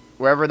 So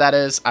wherever that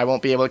is, I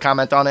won't be able to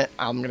comment on it.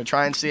 I'm going to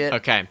try and see it.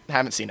 Okay. I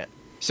haven't seen it.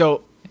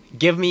 So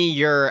give me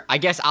your, I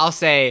guess I'll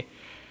say,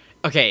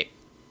 okay,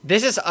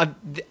 this is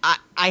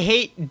I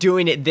hate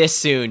doing it this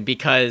soon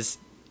because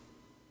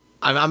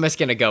I'm just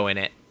going to go in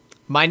it.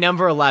 My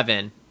number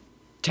 11,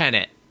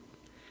 Tenet.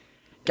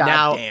 God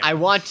now, damn. I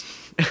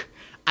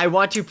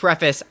want to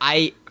preface,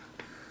 I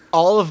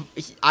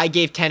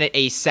gave Tenet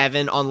a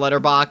 7 on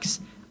Letterboxd.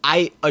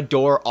 I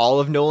adore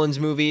all of Nolan's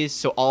movies,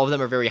 so all of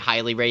them are very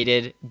highly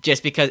rated,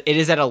 just because it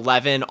is at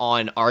 11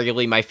 on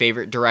arguably my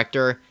favorite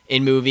director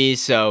in movies,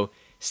 so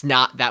it's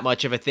not that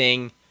much of a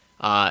thing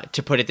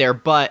to put it there.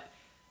 But,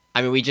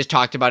 I mean, we just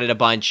talked about it a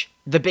bunch.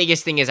 The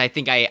biggest thing is I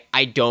think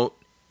I don't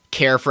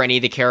care for any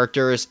of the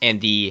characters, and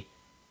the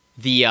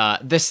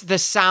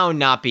sound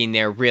not being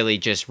there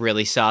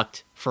really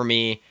sucked for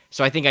me.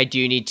 So I think I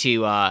do need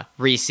to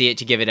re-see it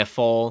to give it a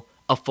full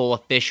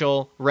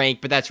official rank,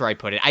 but that's where I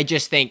put it.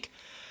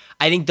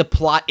 I think the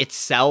plot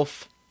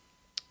itself,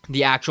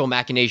 the actual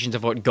machinations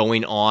of what's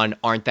going on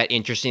aren't that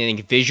interesting. I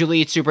think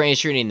visually it's super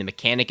interesting, and the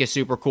mechanic is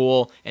super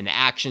cool, and the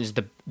action's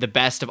the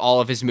best of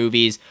all of his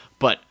movies,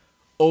 but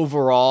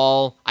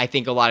overall, I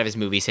think a lot of his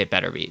movies hit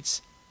better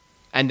beats.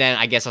 And then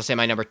I guess I'll say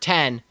my number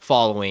 10,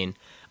 Following.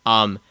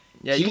 Yeah,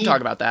 you can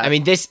talk about that. I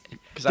mean, this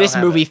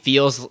movie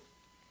feels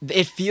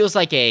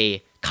like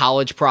a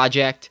college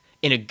project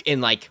in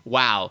like,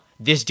 wow,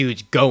 this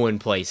dude's going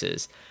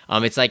places.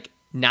 It's like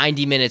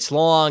 90 minutes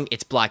long.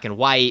 It's black and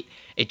white.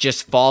 It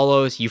just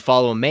you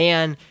follow a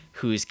man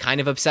who's kind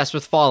of obsessed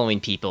with following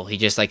people. He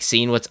just like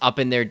seeing what's up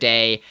in their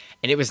day.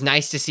 And it was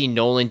nice to see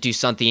Nolan do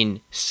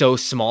something so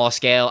small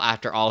scale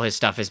after all his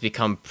stuff has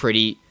become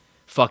pretty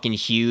fucking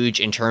huge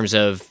in terms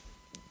of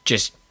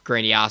just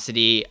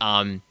grandiosity.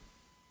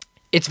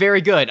 It's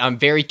very good.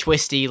 Very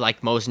twisty,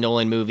 like most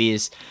Nolan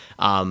movies.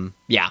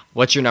 Yeah.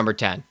 What's your number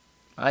 10?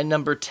 My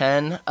number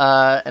 10,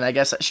 and I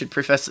guess I should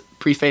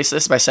preface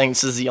this by saying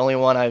this is the only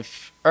one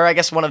I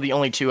guess one of the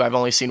only two I've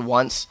only seen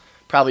once.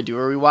 Probably do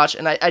a rewatch,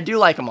 and I do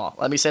like them all.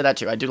 Let me say that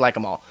too. I do like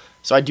them all.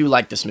 So I do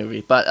like this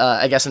movie. But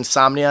I guess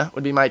Insomnia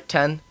would be my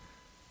 10.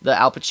 The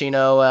Al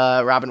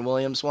Pacino, Robin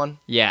Williams one.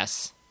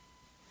 Yes.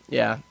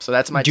 Yeah. So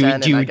that's my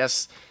 10, and I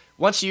guess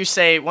once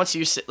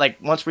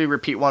we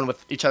repeat one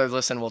with each other's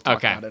listen, we'll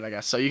talk about it, I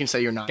guess. So you can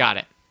say your 9. Got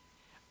it.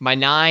 My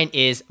 9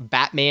 is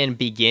Batman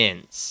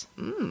Begins.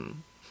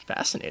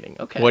 Fascinating.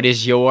 Okay. What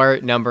is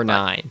your number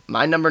 9?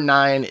 My number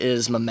 9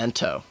 is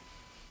Memento.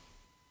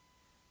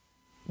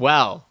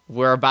 Well,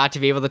 we're about to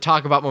be able to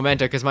talk about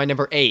Memento because my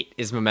number 8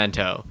 is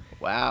Memento.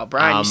 Wow.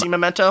 Brian, you see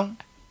Memento?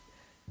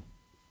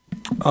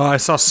 Oh, I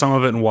saw some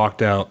of it and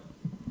walked out.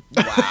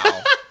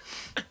 Wow.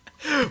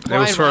 It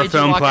was for a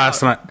film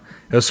class,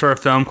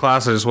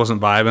 I just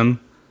wasn't vibing.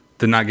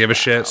 Did not give a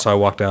shit, so I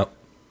walked out.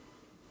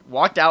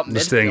 Walked out mid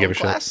Just didn't give a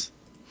class?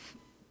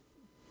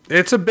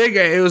 Shit.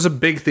 It was a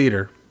big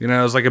theater. You know,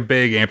 it was like a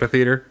big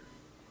amphitheater.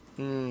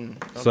 Okay.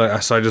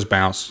 So I just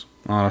bounced,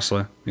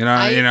 honestly. You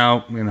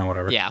know,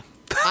 whatever. Yeah.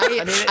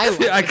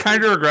 I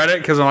kind of regret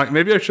it because I'm like,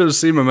 maybe I should have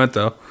seen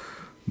Memento,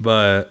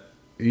 but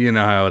you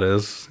know how it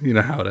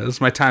is.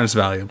 My time's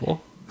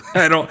valuable.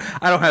 I don't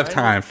have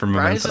time for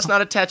Memento. Brian's just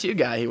not a tattoo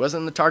guy. He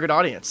wasn't in the target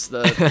audience.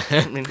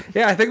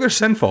 Yeah, I think they're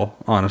sinful,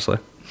 honestly.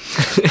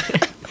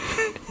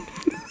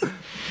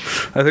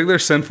 I think they're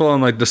sinful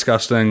and like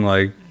disgusting.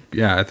 Like,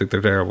 yeah, I think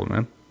they're terrible,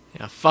 man.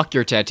 Yeah, fuck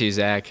your tattoo,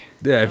 Zach.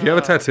 Yeah, if you have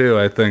a tattoo,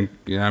 I think,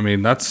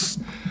 that's.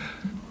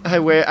 I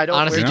don't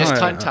honestly wear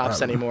just cunt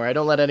tops anymore. I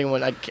don't let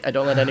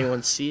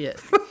anyone see it.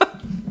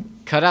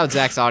 Cut out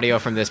Zach's audio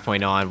from this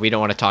point on. We don't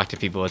want to talk to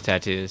people with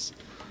tattoos.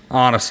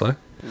 Honestly.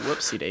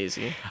 Whoopsie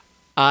daisy.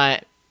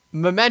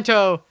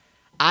 Memento,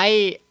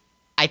 I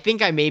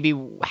think I maybe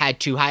had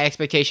too high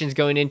expectations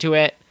going into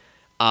it.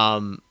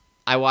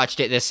 I watched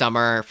it this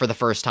summer for the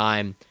first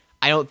time.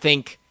 I don't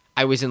think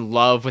I was in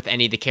love with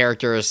any of the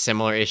characters.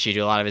 Similar issue to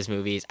a lot of his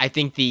movies. I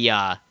think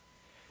the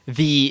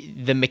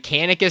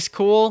mechanic is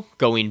cool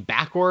going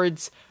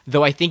backwards,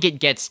 though I think it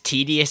gets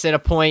tedious at a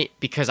point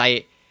because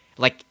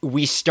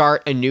we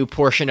start a new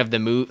portion of the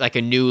movie, like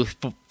a new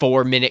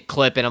 4-minute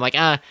clip, and I'm like,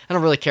 I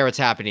don't really care what's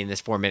happening in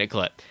this 4-minute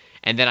clip,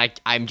 and then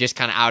I'm just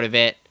kind of out of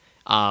it.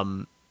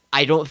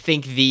 I don't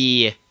think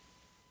the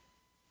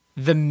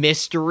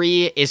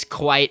mystery is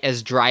quite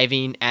as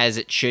driving as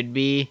it should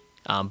be,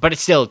 but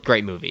it's still a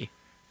great movie.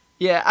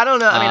 Yeah, I don't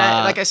know. I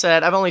mean, like I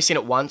said, I've only seen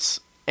it once,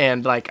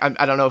 and like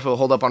I don't know if it'll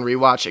hold up on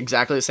rewatch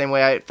exactly the same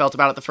way I felt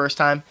about it the first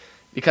time,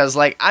 because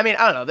like I mean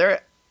I don't know,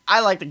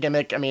 I like the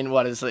gimmick. I mean,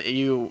 what is it?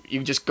 You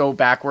just go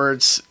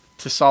backwards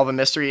to solve a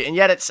mystery, and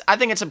yet I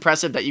think it's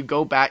impressive that you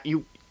go back.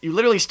 You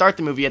literally start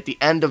the movie at the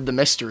end of the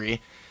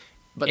mystery,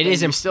 but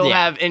you still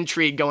have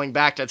intrigue going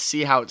back to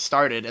see how it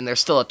started, and there's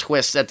still a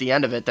twist at the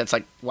end of it that's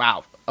like,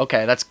 wow,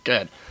 okay, that's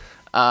good.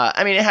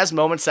 I mean, it has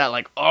moments that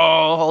like,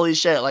 oh, holy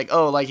shit, like,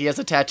 oh, like he has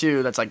a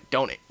tattoo that's like,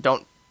 don't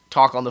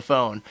talk on the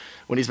phone,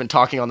 when he's been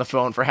talking on the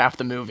phone for half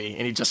the movie,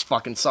 and he just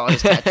fucking saw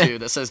his tattoo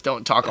that says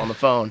don't talk on the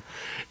phone.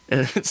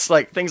 And it's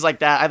like things like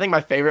that. I think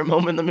my favorite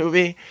moment in the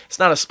movie, it's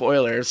not a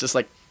spoiler, it's just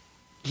like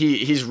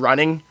he's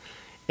running,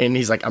 and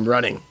he's like, I'm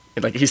running.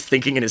 And like he's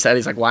thinking in his head,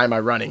 he's like, why am I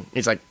running?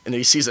 He's like, and then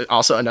he sees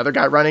also another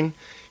guy running.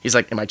 He's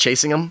like, am I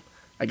chasing him?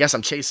 I guess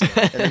I'm chasing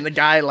him. And then the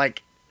guy,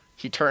 like,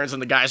 he turns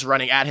and the guy's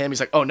running at him. He's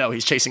like, oh no,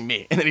 he's chasing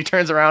me. And then he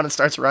turns around and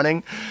starts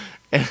running.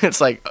 And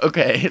it's like,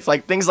 okay, it's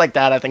like things like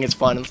that. I think it's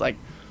fun. It's like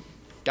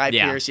Guy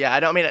Pearce. Yeah, I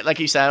don't mean, like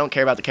you said, I don't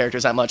care about the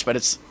characters that much, but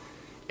it's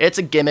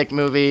a gimmick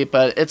movie,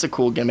 but it's a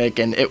cool gimmick,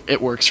 and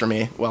it works for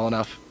me well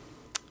enough.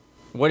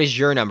 What is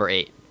your number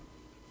 8?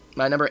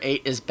 My number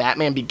 8 is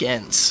Batman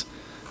Begins.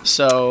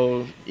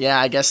 So yeah,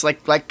 I guess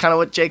like kind of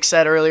what Jake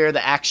said earlier,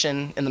 the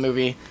action in the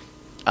movie,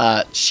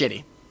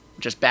 shitty,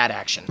 just bad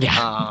action.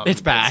 Yeah,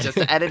 it's bad. It's just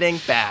the editing,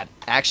 bad.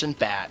 Action,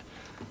 bad.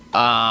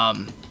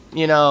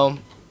 You know,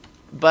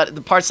 but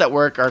the parts that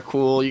work are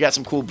cool. You got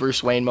some cool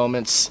Bruce Wayne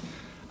moments.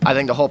 I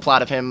think the whole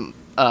plot of him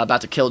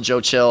about to kill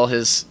Joe Chill,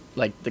 his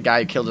like the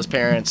guy who killed his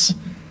parents,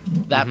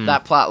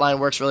 that plot line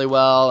works really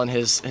well, and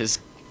his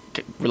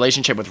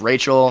relationship with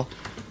Rachel,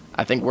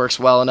 I think works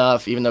well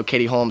enough. Even though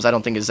Katie Holmes, I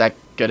don't think is that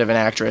good of an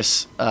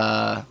actress.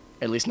 At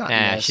least not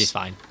in this. She's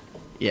fine.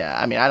 Yeah,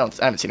 I mean, I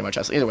haven't seen her much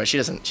else. Either way,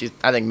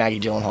 I think Maggie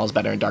Gyllenhaal is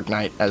better in Dark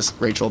Knight as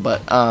Rachel,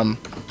 but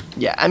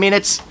yeah, I mean,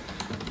 it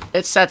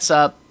sets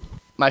up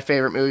my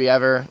favorite movie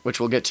ever, which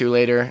we'll get to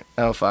later.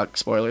 Oh fuck,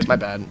 spoilers, my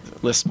bad.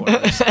 List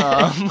spoilers.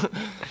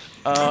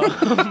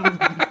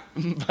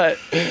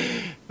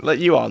 But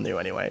you all knew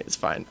anyway. It's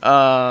fine.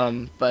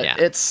 But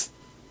yeah.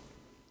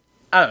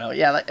 I don't know.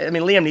 Yeah, I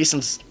mean, Liam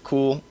Neeson's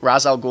cool.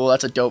 Ra's al Ghul,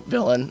 that's a dope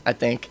villain, I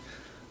think.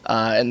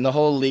 And the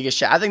whole League of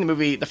Shadows. I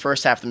think the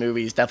first half of the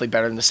movie is definitely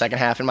better than the second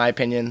half, in my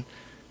opinion.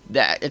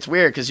 That it's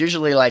weird because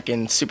usually, like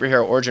in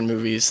superhero origin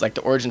movies, like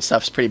the origin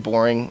stuff's pretty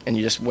boring, and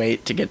you just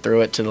wait to get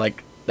through it to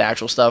like the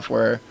actual stuff.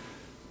 Where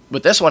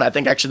with this one, I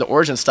think actually the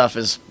origin stuff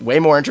is way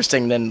more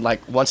interesting than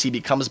like once he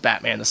becomes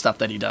Batman, the stuff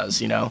that he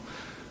does. You know,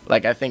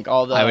 like I think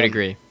all the I would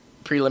agree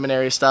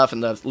preliminary stuff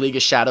and the League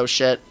of Shadows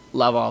shit.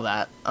 Love all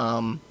that.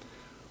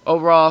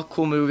 Overall,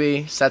 cool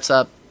movie. Sets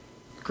up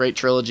great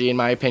trilogy in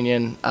my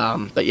opinion.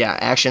 But yeah,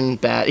 action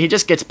bad. He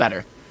just gets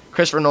better.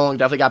 Christopher Nolan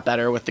definitely got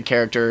better with the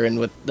character and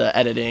with the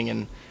editing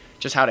and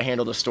just how to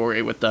handle the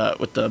story with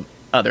the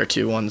other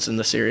two ones in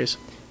the series.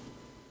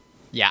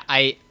 Yeah,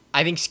 I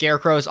think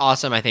Scarecrow is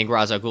awesome. I think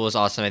Ra's al Ghul is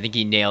awesome. I think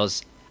he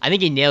nails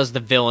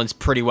the villains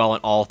pretty well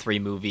in all three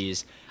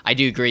movies. I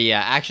do agree.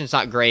 Yeah, action's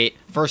not great.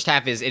 First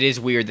half it is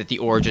weird that the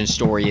origin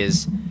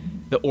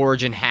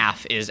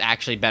half is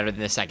actually better than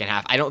the second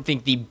half. I don't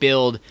think the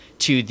build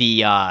to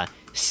the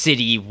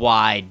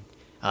city-wide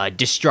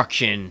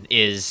destruction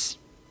is.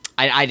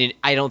 I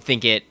don't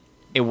think it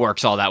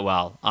works all that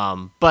well.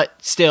 But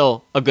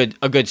still a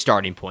good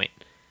starting point.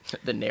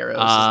 The Narrows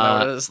is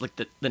known as like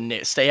the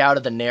stay out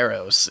of the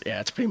Narrows.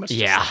 Yeah, it's pretty much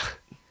just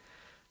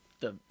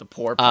like the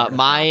poor part of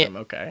Gotham.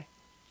 Okay.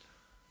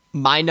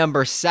 My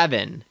number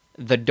 7,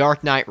 The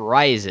Dark Knight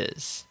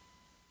Rises.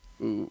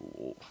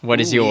 Ooh.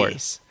 What is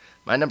yours?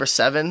 My number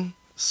 7.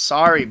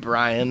 Sorry,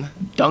 Brian.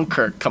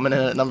 Dunkirk coming in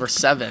at number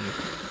 7.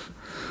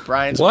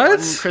 Brian's one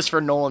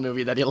Christopher Nolan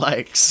movie that he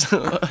likes.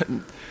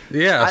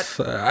 Yes.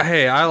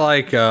 Hey, I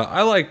like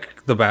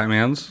the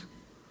Batmans.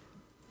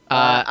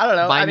 I don't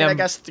know. I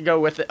guess to go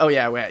with it. Oh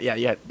yeah,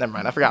 never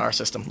mind. I forgot our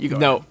system. You go.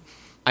 No, ahead.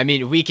 I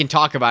mean we can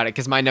talk about it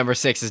because my number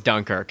 6 is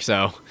Dunkirk.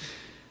 So.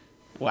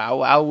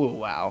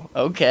 Wow.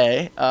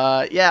 Okay.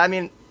 Yeah. I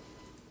mean,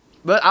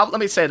 but let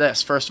me say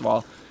this first of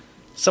all.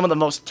 Some of the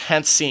most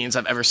tense scenes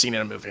I've ever seen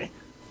in a movie.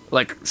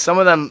 Like some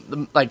of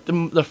them, like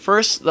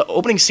the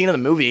opening scene of the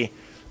movie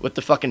with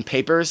the fucking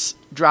papers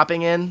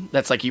dropping in.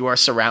 That's like you are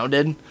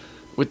surrounded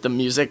with the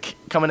music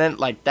coming in.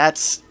 Like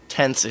that's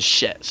tense as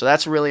shit. So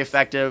that's really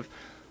effective.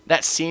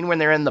 That scene when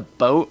they're in the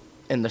boat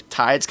and the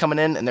tide's coming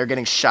in and they're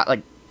getting shot,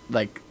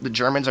 like the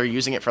Germans are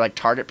using it for like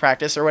target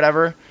practice or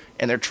whatever,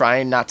 and they're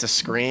trying not to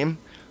scream.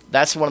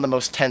 That's one of the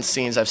most tense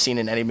scenes I've seen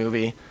in any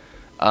movie.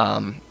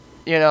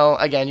 you know,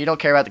 again, you don't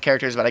care about the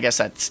characters, but I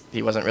guess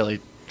he wasn't really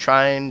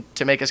trying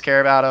to make us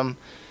care about them.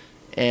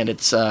 And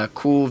it's a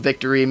cool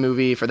victory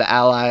movie for the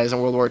Allies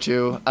in World War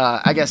II.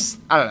 I guess,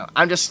 I don't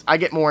know. I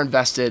get more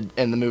invested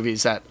in the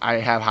movies that I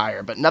have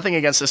higher. But nothing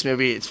against this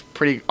movie. It's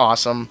pretty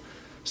awesome.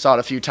 Saw it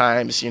a few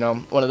times, you know.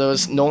 One of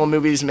those Nolan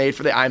movies made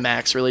for the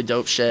IMAX, really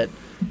dope shit.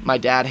 My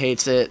dad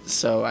hates it,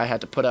 so I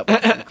had to put up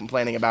with him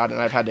complaining about it.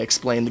 And I've had to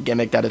explain the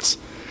gimmick that it's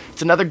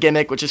another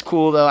gimmick, which is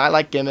cool, though. I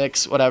like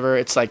gimmicks, whatever.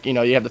 It's like, you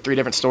know, you have the 3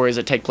 different stories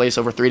that take place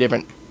over 3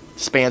 different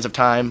spans of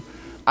time.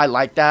 I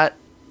like that.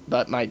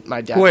 But my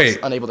dad was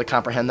unable to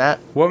comprehend that.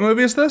 What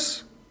movie is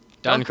this?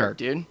 Dunkirk,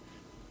 dude.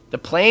 The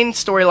plane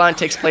storyline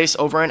takes place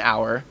over an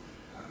hour.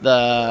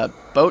 The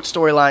boat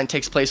storyline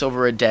takes place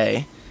over a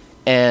day.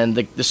 And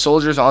the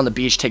soldiers on the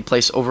beach take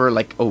place over,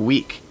 like, a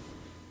week.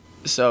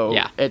 So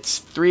it's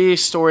 3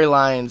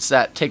 storylines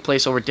that take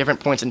place over different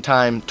points in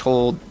time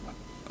told,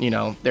 you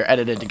know, they're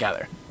edited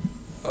together.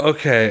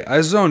 Okay,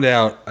 I zoned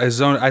out. I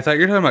thought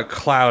you were talking about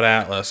Cloud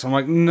Atlas. I'm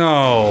like,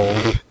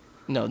 no.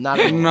 No, not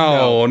at all.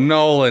 No,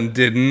 Nolan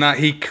did not.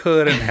 He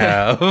couldn't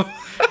have.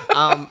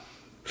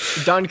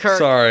 Dunkirk.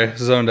 Sorry,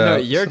 zoned out. No,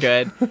 you're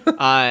good.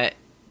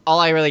 All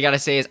I really gotta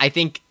say is I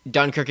think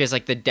Dunkirk is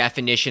like the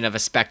definition of a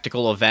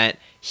spectacle event.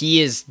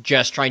 He is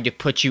just trying to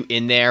put you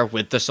in there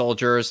with the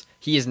soldiers.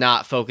 He is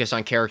not focused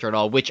on character at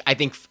all, which I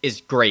think is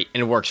great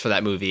and works for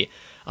that movie.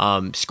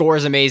 Score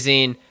is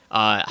amazing.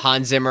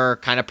 Hans Zimmer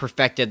kind of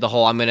perfected the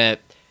whole I'm gonna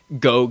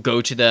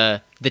go to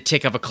the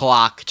tick of a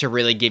clock to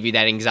really give you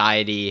that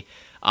anxiety.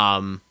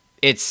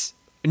 It's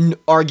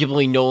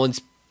arguably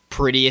Nolan's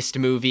prettiest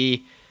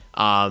movie.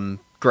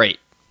 Great.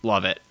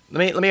 Love it.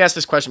 Let me ask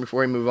this question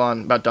before we move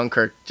on about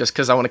Dunkirk, just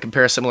because I want to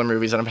compare similar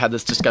movies, and I've had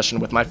this discussion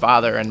with my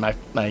father and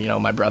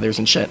my brothers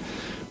and shit.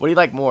 What do you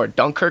like more,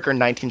 Dunkirk or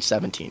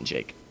 1917,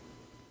 Jake?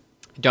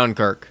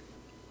 Dunkirk.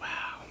 Wow.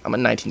 I'm a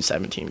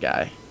 1917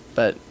 guy,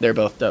 but they're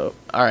both dope.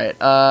 All right.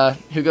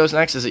 Who goes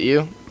next? Is it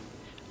you?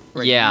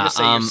 Or yeah.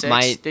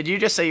 Did you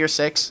just say you're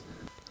 6?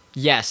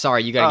 Yeah,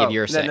 sorry, you gotta give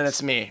your 6. Then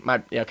it's me.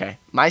 Okay.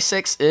 My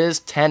 6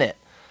 is Tenet.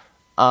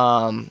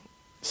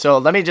 So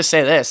let me just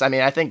say this. I mean,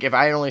 I think if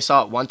I only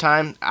saw it one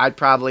time, I'd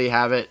probably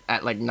have it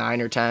at like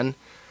 9 or 10.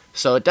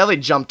 So it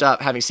definitely jumped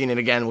up having seen it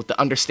again with the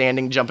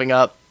understanding jumping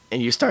up,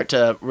 and you start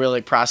to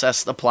really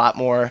process the plot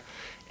more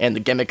and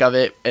the gimmick of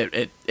it.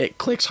 It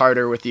clicks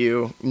harder with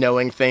you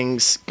knowing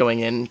things going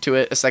into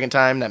it a second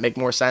time that make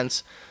more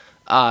sense.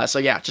 So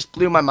yeah, just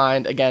blew my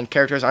mind. Again,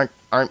 characters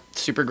aren't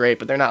super great,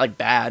 but they're not like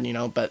bad, you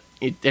know, but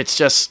it's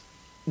just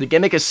the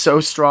gimmick is so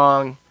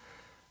strong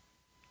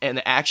and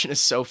the action is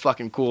so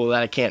fucking cool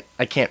that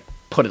I can't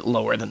put it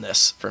lower than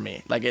this for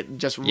me. Like it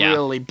just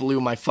really blew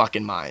my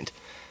fucking mind.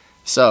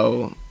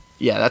 So,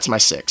 yeah, that's my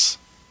 6.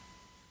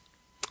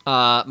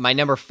 My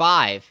number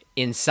 5,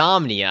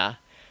 Insomnia.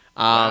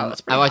 Wow,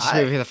 I watched this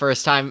movie for the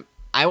first time.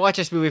 I watched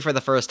this movie for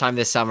the first time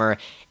this summer.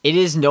 It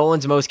is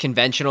Nolan's most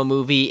conventional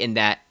movie in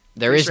that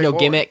there is no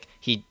gimmick.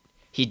 He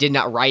did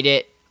not write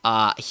it.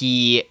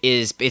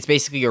 It's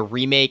basically a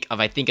remake of,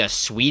 I think, a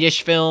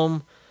Swedish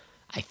film.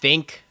 I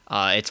think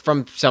it's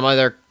from some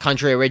other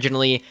country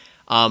originally.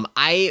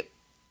 I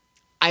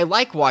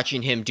like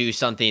watching him do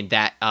something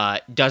that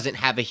doesn't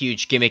have a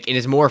huge gimmick and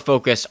is more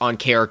focused on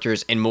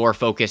characters and more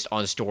focused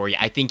on story.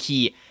 I think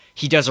he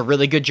does a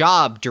really good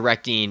job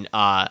directing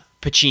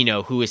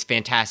Pacino, who is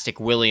fantastic,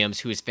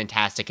 Williams, who is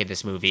fantastic in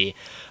this movie.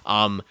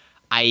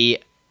 I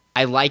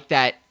like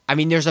that. I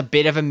mean, there's a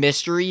bit of a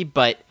mystery,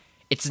 but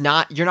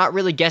you're not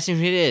really guessing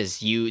who it is.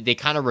 They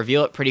kind of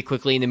reveal it pretty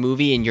quickly in the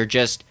movie, and you're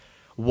just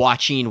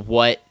watching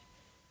what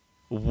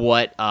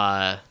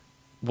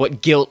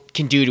guilt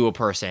can do to a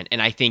person.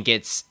 And I think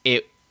it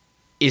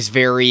is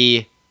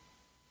very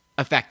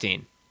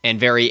affecting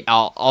and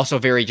also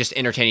very just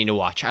entertaining to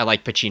watch. I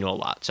like Pacino a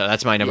lot. So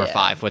that's my number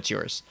 5. What's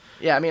yours?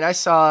 Yeah, I mean, I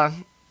saw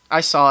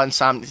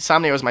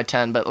Insomnia was my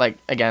 10, but like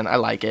again, I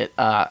like it.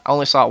 I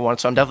only saw it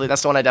once, so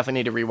that's the one I definitely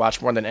need to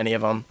rewatch more than any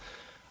of them.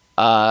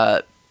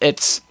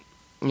 It's,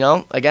 you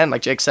know, again,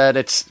 like Jake said,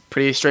 it's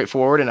pretty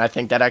straightforward, and I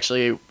think that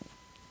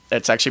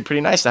it's actually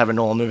pretty nice to have a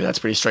Nolan movie that's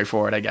pretty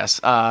straightforward, I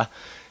guess.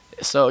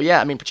 So yeah,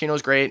 I mean,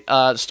 Pacino's great.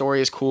 The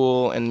story is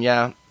cool, and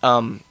I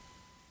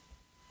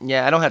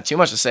don't have too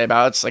much to say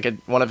about it. It's like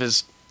one of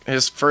his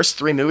first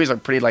 3 movies are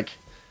pretty like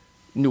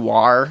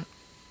noir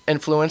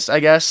influenced, I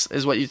guess,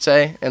 is what you'd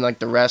say, and like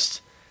the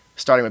rest,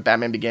 starting with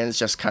Batman Begins,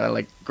 just kind of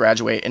like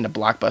graduate into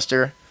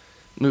blockbuster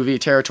movie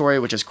territory,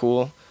 which is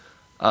cool.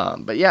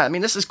 But yeah, I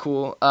mean, this is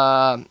cool.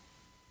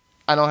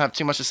 I don't have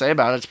too much to say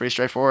about it. It's pretty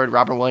straightforward.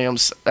 Robin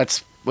Williams,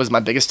 was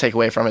my biggest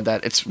takeaway from it,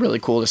 that it's really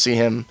cool to see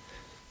him.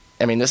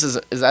 I mean, is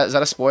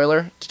that a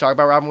spoiler to talk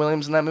about Robin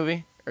Williams in that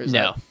movie? Or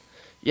no.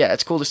 Yeah,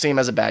 it's cool to see him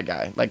as a bad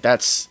guy. Like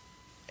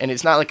and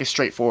it's not like a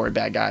straightforward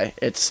bad guy.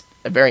 It's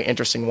a very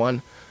interesting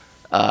one.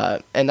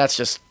 And that's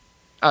just,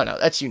 I don't know,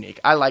 that's unique.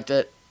 I liked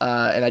it,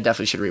 and I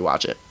definitely should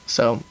rewatch it.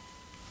 So,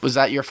 was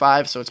that your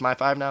 5? So it's my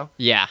 5 now?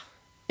 Yeah.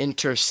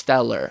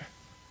 Interstellar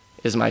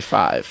is my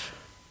 5.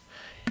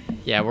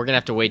 Yeah, we're going to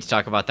have to wait to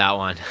talk about that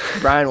one.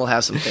 Brian will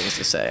have some things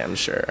to say, I'm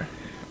sure.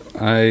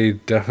 I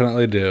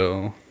definitely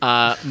do.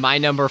 My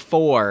number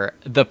 4,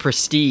 The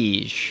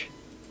Prestige.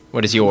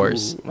 What is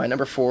yours? Ooh, my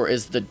number 4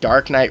 is The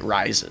Dark Knight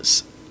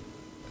Rises.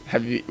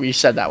 You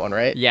said that one,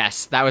 right?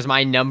 Yes, that was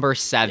my number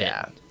 7.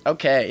 Yeah.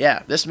 Okay,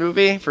 yeah. This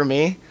movie, for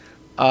me,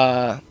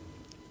 got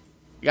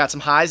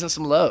some highs and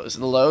some lows.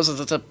 The lows is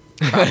it's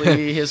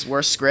probably his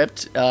worst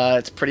script.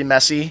 It's pretty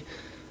messy.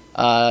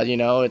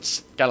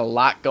 It's got a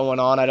lot going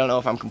on. I don't know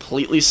if I'm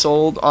completely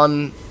sold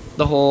on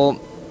the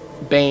whole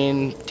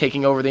Bane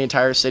taking over the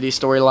entire city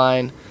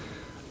storyline.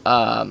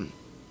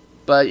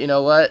 But you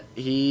know what?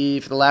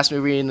 For the last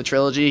movie in the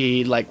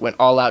trilogy, he went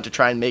all out to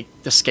try and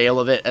make the scale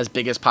of it as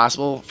big as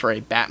possible for a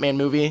Batman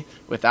movie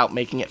without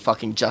making it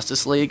fucking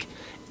Justice League.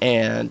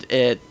 And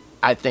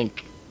I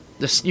think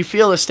you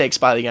feel the stakes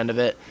by the end of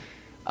it.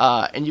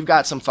 And you've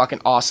got some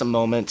fucking awesome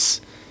moments,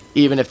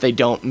 even if they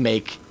don't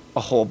make a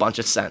whole bunch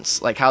of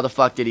sense. Like, how the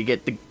fuck did he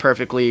get the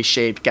perfectly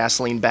shaped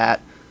gasoline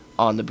bat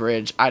on the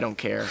bridge? I don't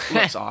care. It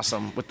looks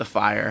awesome with the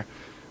fire.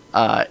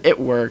 It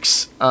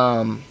works.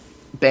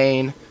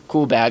 Bane,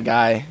 cool bad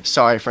guy.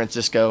 Sorry,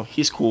 Francisco.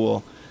 He's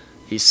cool.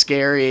 He's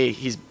scary.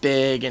 He's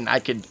big, and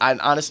I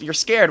honestly, you're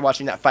scared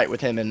watching that fight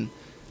with him and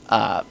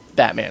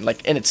Batman.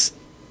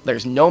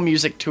 There's no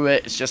music to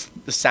it. It's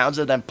just the sounds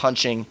of them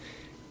punching.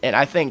 And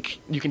I think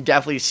you can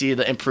definitely see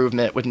the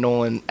improvement with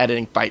Nolan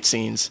editing fight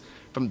scenes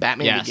from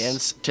Batman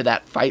Begins to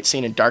that fight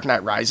scene in Dark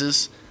Knight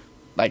Rises.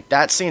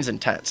 That scene's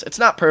intense. It's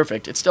not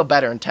perfect. It's still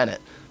better in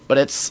Tenet, but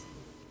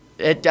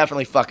it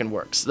definitely fucking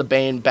works. The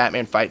Bane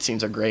Batman fight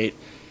scenes are great.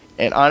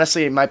 And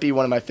honestly, it might be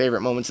one of my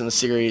favorite moments in the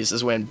series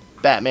is when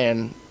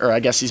Batman, or I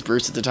guess he's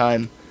Bruce at the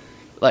time,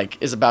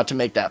 is about to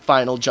make that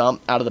final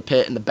jump out of the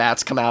pit and the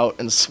bats come out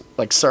and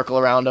circle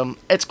around him.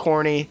 It's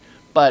corny,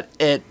 but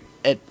it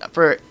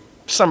for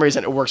some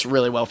reason it works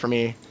really well for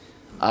me.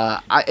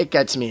 It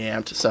gets me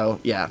amped, so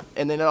yeah.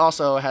 And then it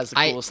also has the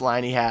coolest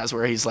line he has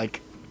where he's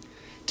like,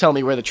 tell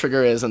me where the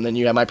trigger is and then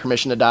you have my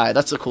permission to die.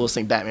 That's the coolest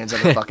thing Batman's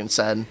ever fucking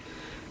said.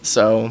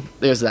 So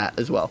there's that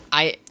as well.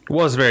 It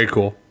was very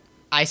cool.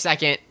 I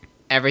second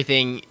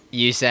everything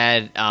you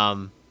said.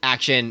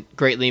 Action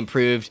greatly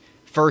improved.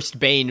 First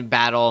Bane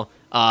battle,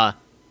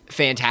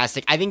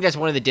 fantastic. I think that's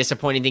one of the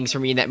disappointing things for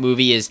me in that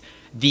movie is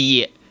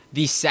the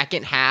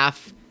second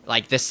half.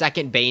 The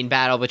second Bane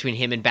battle between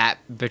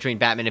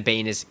Batman and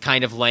Bane is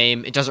kind of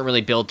lame. It doesn't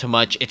really build too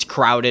much. It's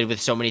crowded with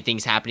so many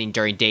things happening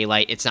during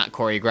daylight. It's not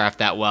choreographed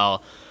that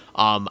well.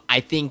 I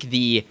think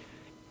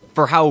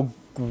for how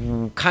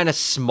kind of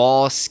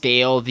small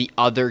scale the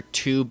other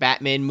two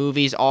Batman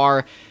movies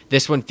are,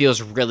 this one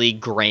feels really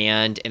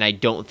grand, and I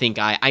don't think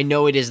I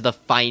know it is the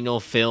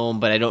final film,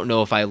 but I don't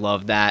know if I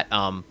love that.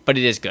 But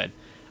it is good.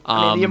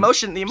 The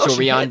emotion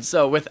hits.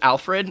 So with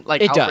Alfred,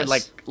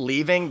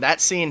 leaving,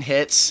 that scene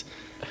hits.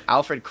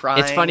 Alfred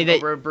crying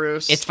over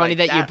Bruce. It's funny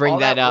that you bring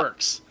that up.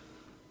 Works.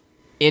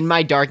 In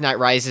my Dark Knight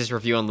Rises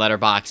review on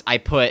Letterboxd, I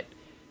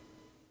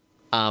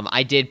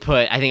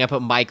think I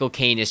put Michael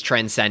Caine as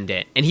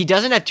transcendent, and he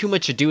doesn't have too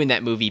much to do in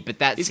that movie, but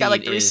he's got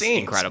 3 scenes,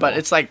 incredible. But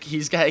it's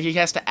he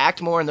has to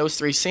act more in those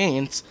 3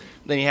 scenes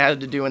than he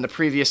had to do in the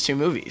previous 2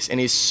 movies, and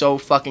he's so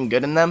fucking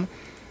good in them.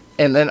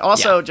 And then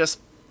also just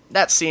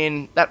that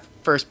scene, that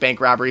first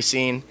bank robbery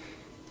scene,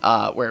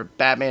 where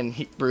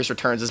Bruce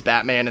returns as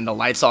Batman, and the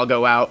lights all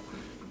go out.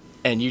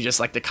 And you just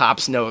the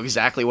cops know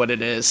exactly what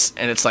it is,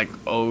 and it's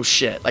oh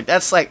shit,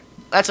 that's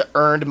an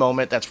earned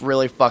moment. That's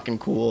really fucking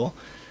cool.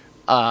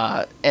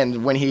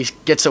 And when he's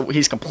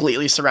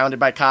completely surrounded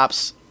by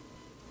cops,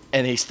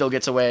 and he still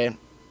gets away.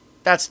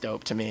 That's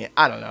dope to me.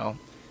 I don't know.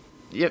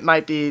 It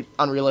might be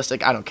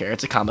unrealistic. I don't care.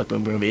 It's a comic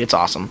book movie. It's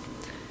awesome.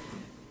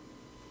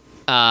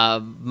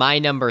 My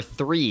number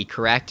 3,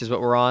 correct, is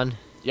what we're on.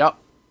 Yep.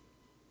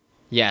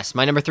 Yes,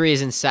 my number 3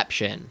 is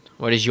Inception.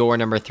 What is your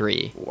number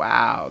 3?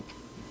 Wow.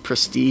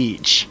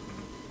 Prestige.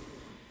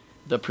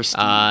 The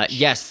Prestige.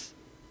 Yes.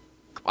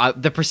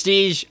 The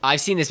Prestige, I've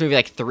seen this movie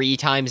 3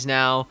 times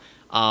now.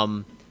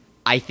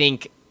 I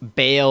think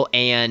Bale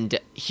and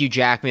Hugh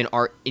Jackman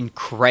are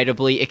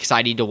incredibly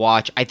exciting to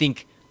watch. I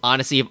think,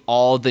 honestly, of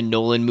all the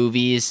Nolan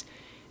movies,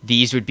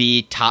 these would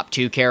be top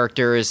 2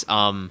 characters.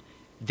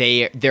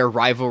 Their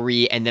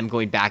rivalry and them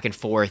going back and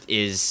forth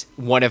is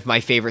one of my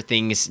favorite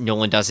things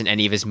Nolan does in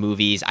any of his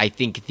movies. I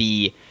think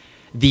the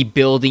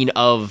building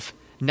of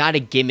not a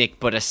gimmick,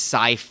 but a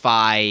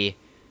sci-fi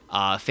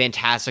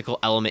fantastical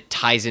element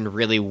ties in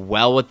really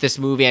well with this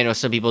movie. I know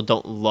some people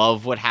don't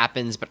love what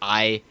happens, but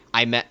I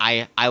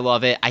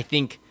love it. I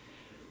think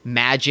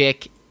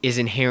magic is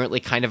inherently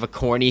kind of a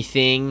corny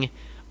thing,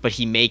 but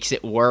he makes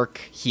it work.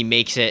 He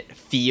makes it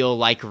feel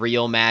like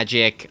real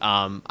magic.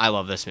 I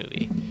love this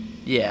movie.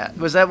 Yeah.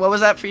 What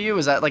was that for you?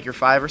 Was that your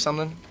 5 or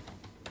something?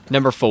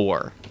 Number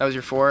 4. That was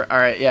your 4? All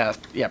right. Yeah.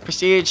 Yeah.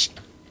 Prestige.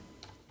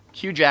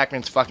 Hugh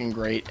Jackman's fucking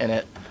great in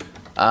it.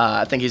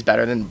 I think he's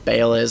better than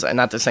Bale is. And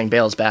not to saying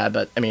Bale's bad,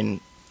 but I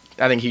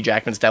think Hugh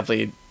Jackman's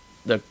definitely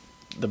the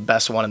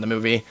best one in the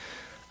movie.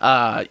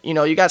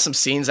 You got some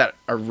scenes that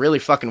are really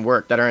fucking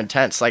work, that are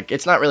intense.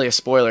 It's not really a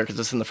spoiler because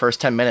it's in the first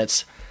 10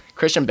 minutes.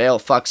 Christian Bale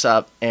fucks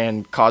up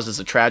and causes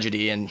a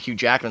tragedy in Hugh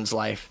Jackman's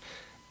life.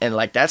 And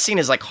like that scene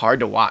is like hard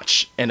to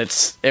watch, and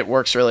it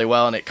works really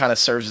well, and it kind of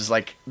serves as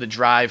like the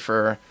drive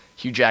for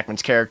Hugh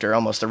Jackman's character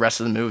almost the rest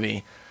of the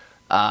movie.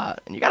 And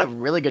you got a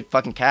really good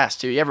fucking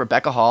cast too. You have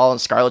Rebecca Hall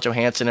and Scarlett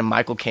Johansson and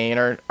Michael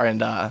Caine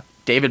and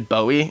David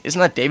Bowie.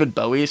 Isn't that David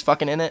Bowie's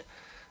fucking in it?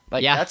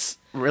 Like that's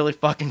really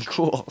fucking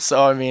cool.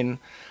 So I mean,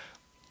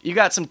 you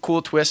got some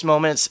cool twist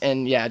moments,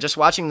 and yeah, just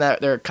watching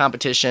their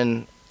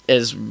competition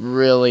is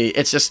really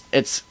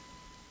it's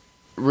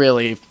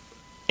really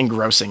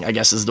engrossing, I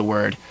guess is the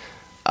word.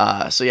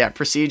 So yeah,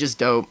 Prestige is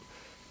dope.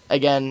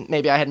 Again,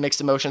 maybe I had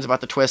mixed emotions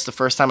about the twist the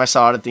first time I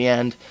saw it at the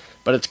end,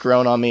 but it's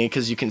grown on me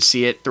because you can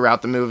see it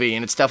throughout the movie,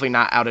 and it's definitely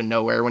not out of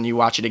nowhere when you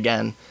watch it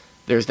again.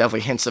 There's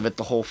definitely hints of it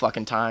the whole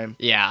fucking time.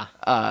 Yeah.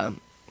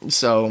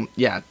 So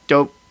yeah,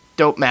 dope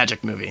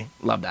magic movie.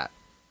 Love that.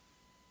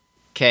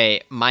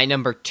 Okay, my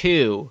number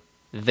 2,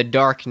 The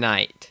Dark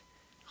Knight.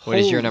 What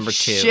is your number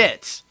 2?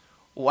 Shit.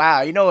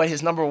 Wow, you know what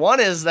his number 1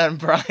 is then,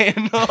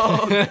 Brian.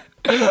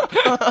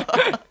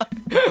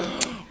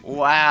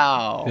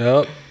 Wow.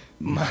 Yep.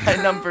 My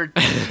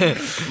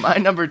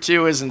number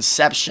 2 is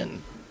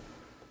Inception.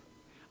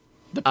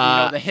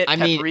 The hit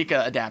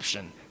Paprika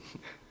adaptation.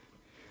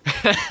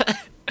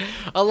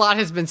 A lot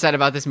has been said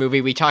about this movie.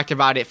 We talked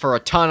about it for a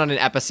ton on an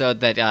episode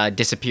that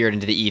disappeared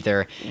into the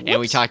ether, and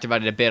we talked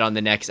about it a bit on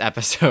the next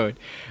episode.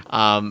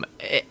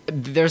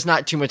 There's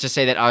not too much to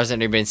say that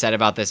hasn't already been said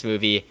about this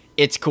movie.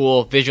 It's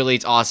cool. Visually,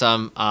 it's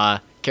awesome.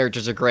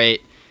 Characters are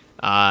great.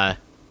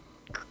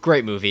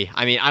 Great movie.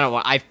 I mean,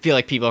 I feel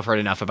like people have heard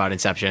enough about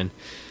Inception.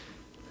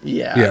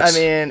 Yeah. Yes. I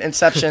mean,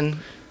 Inception,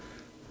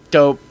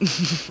 dope.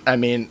 I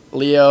mean,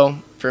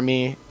 Leo, for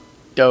me,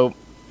 dope.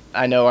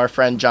 I know our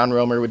friend John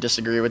Romer would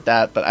disagree with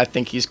that, but I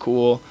think he's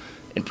cool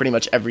in pretty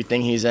much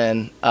everything he's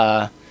in.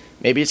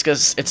 Maybe it's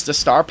because it's the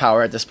star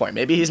power at this point.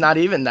 Maybe he's not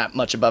even that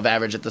much above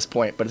average at this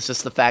point, but it's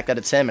just the fact that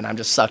it's him and I'm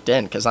just sucked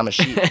in because I'm a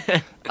sheep.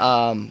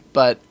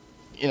 But,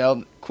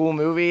 cool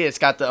movie. It's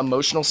got the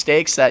emotional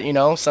stakes that,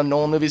 some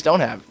Nolan movies don't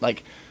have.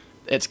 Like,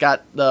 it's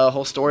got the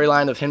whole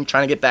storyline of him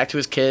trying to get back to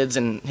his kids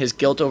and his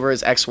guilt over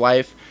his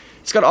ex-wife.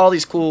 It's got all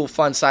these cool,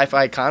 fun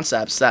sci-fi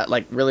concepts that,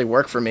 like, really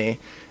work for me.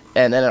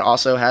 And then it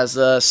also has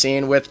a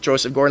scene with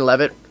Joseph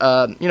Gordon-Levitt,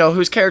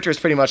 whose character is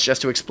pretty much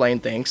just to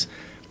explain things.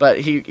 But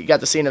he got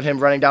the scene of him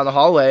running down the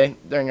hallway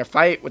during a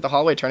fight with the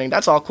hallway turning.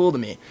 That's all cool to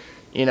me,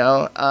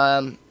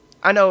 I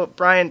know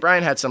Brian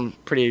had some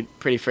pretty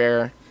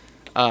fair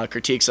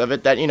critiques of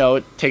it. That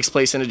it takes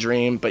place in a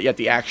dream, but yet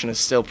the action is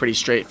still pretty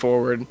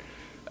straightforward.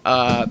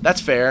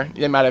 That's fair.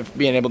 They might have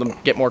been able to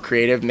get more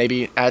creative,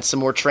 maybe add some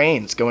more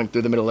trains going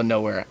through the middle of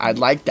nowhere. I'd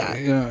like that.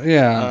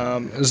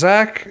 Yeah.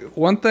 Zach,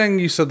 one thing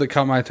you said that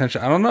caught my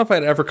attention, I don't know if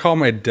I'd ever call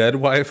my dead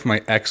wife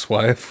my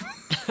ex-wife.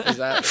 Is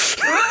that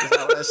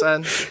what I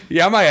said?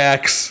 Yeah, my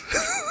ex.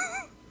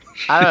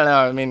 I don't know.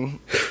 I mean,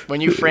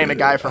 when you frame a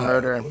guy for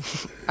murder,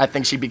 I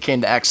think she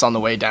became the ex on the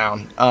way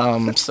down.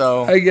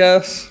 So I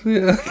guess,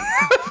 yeah.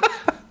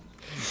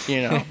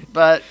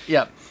 But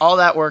yeah, all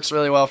that works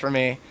really well for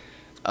me.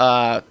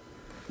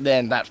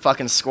 Then that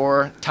fucking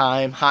score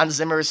time, Hans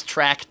Zimmer's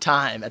track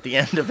time at the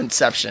end of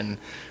Inception,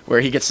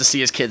 where he gets to see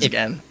his kids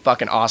again.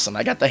 Fucking awesome.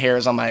 I got the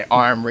hairs on my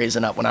arm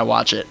raising up when I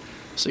watch it.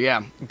 So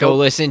yeah, go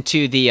listen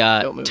to the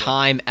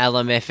Time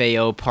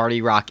LMFAO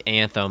Party Rock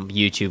Anthem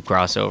YouTube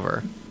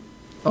crossover.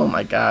 Oh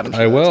my god, I'm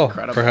sure I will.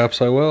 Incredible. Perhaps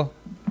I will.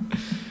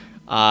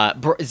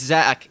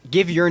 Zach,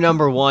 give your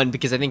number 1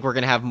 because I think we're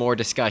gonna have more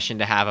discussion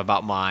to have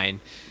about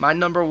mine. My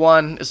number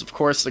 1 is of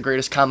course the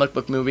greatest comic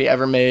book movie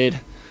ever made.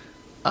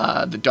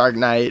 The Dark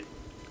Knight.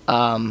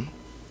 Sorry,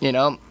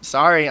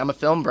 I'm a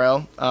film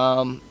bro.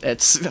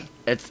 It's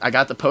I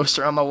got the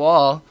poster on my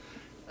wall.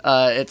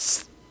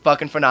 It's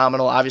fucking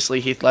phenomenal. Obviously,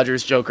 Heath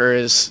Ledger's Joker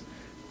is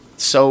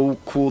so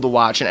cool to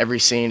watch in every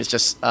scene. It's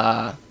just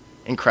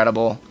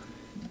incredible.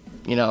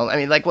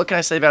 What can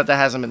I say about it that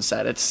hasn't been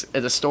said? It's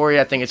a story.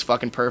 I think it's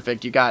fucking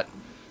perfect. You got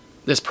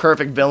this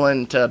perfect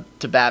villain to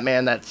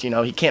Batman that's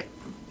he can't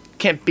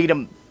beat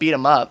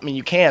him up. I mean,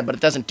 you can, but it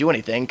doesn't do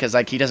anything because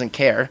he doesn't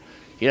care.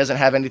 He doesn't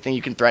have anything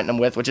you can threaten him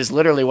with, which is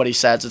literally what he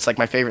says. It's like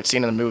my favorite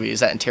scene in the movie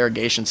is that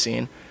interrogation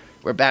scene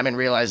where Batman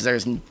realizes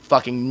there's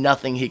fucking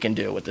nothing he can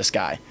do with this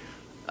guy.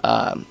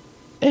 And,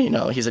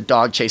 he's a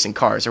dog chasing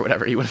cars or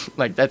whatever. He would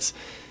it's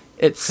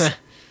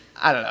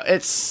I don't know.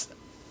 It's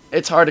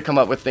hard to come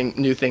up with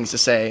new things to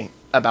say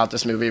about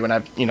this movie when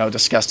I've,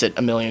 discussed it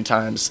a million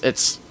times.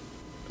 It's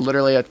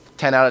literally a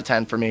 10 out of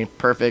 10 for me.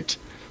 Perfect.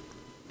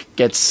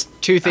 Gets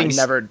two things.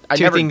 I never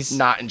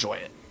not enjoy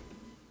it.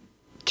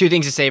 2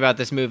 things to say about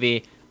this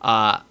movie.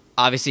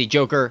 Obviously,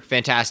 Joker,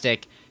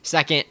 fantastic.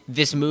 Second,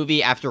 this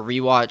movie after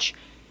rewatch,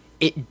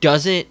 it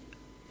doesn't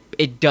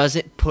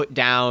put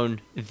down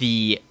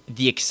the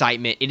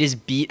excitement. It is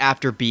beat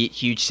after beat,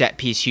 huge set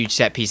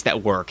piece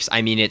that works.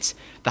 I mean, it's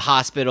the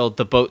hospital,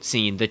 the boat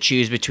scene, the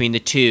choose between the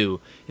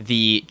two,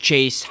 the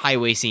chase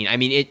highway scene. I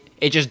mean,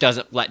 it just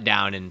doesn't let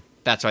down, and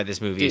that's why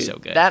this movie is so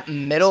good. That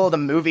middle of the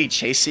movie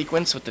chase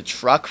sequence with the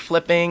truck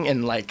flipping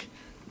and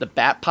the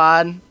bat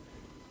pod.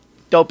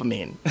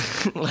 Dopamine.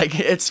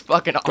 It's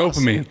fucking awesome.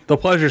 Dopamine. The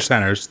pleasure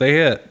centers, they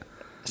hit.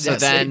 So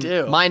yes, then they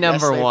do. my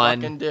number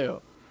one, fucking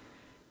do.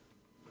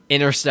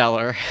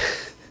 Interstellar.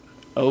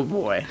 Oh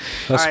boy!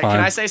 That's All right, fine.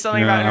 can I say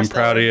something Yeah, about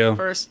Interstellar? I'm proud of you.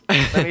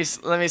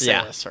 First, let me say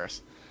Yeah. this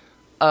first.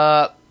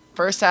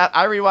 First half,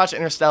 I rewatched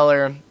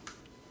Interstellar.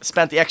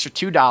 Spent the extra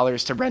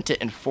 $2 to rent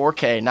it in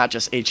 4K, not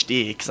just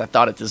HD, because I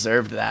thought it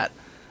deserved that.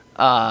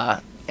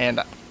 And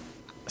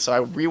so I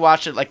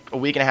rewatched it like a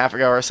week and a half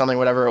ago or something,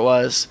 whatever it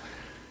was.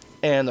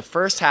 And the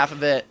first half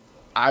of it,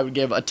 I would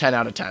give a 10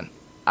 out of 10.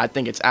 I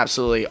think it's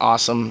absolutely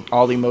awesome.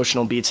 All the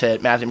emotional beats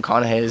hit. Matthew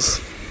McConaughey's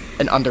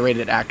an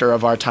underrated actor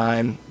of our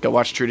time. Go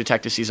watch True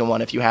Detective Season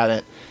 1 if you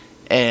haven't.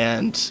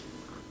 And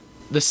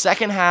the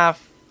second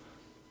half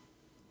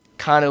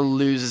kind of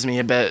loses me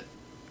a bit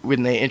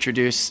when they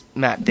introduce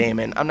Matt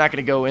Damon. I'm not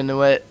going to go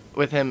into it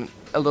with him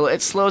a little.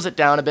 It slows it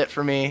down a bit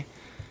for me.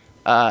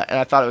 And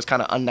I thought it was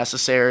kind of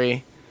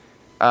unnecessary.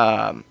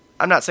 I'm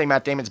not saying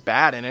Matt Damon's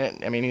bad in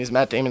it. I mean,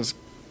 Matt Damon's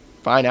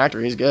fine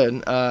actor. He's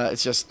good.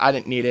 It's just I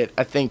didn't need it.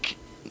 I think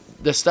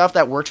the stuff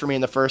that worked for me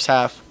in the first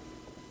half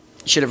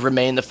should have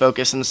remained the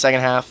focus in the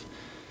second half.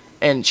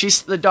 And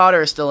the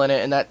daughter is still in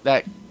it, and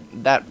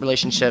that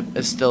relationship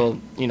is still,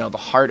 the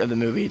heart of the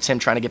movie. It's him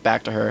trying to get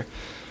back to her.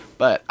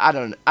 But I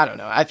don't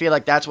know. I feel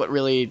like that's what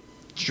really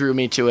drew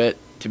me to it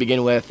to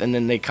begin with, and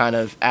then they kind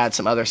of add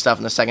some other stuff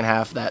in the second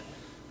half that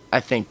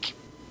I think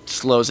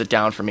slows it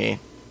down for me,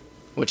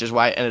 which is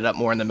why it ended up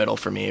more in the middle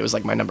for me. It was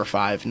like my number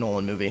 5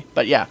 Nolan movie.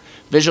 But yeah,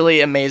 visually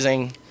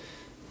amazing,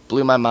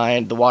 blew my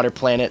mind. The Water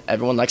Planet,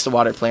 everyone likes the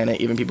Water Planet,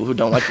 even people who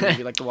don't like the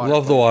movie like the Water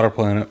Love Planet. the Water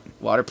Planet.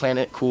 Water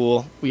Planet,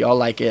 cool. We all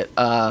like it.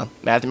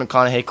 Matthew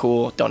McConaughey,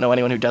 cool. Don't know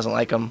anyone who doesn't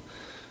like him.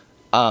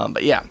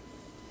 But yeah,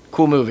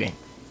 cool movie.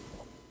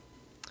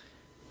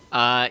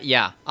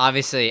 Yeah,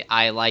 obviously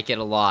I like it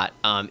a lot.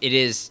 It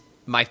is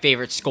my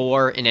favorite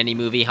score in any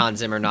movie. Hans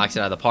Zimmer knocks it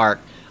out of the park.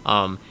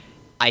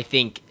 I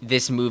think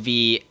this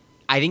movie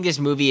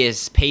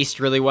is paced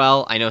really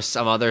well. I know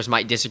some others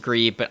might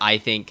disagree, but I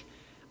think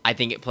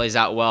it plays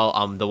out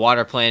well. The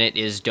Water Planet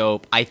is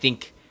dope. I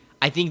think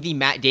the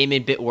Matt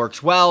Damon bit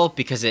works well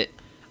because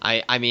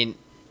I mean,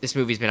 this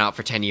movie's been out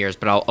for 10 years,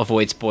 but I'll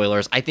avoid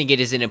spoilers. I think it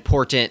is an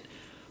important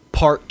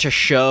part to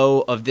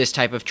show of this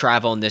type of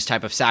travel and this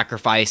type of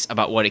sacrifice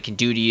about what it can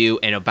do to you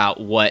and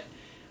about what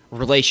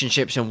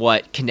relationships and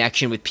what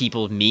connection with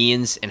people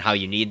means and how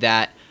you need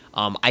that.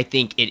 I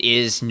think it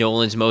is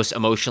Nolan's most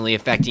emotionally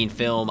affecting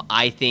film.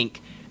 I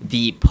think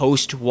the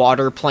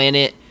post-Water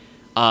Planet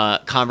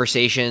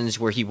conversations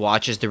where he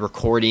watches the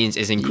recordings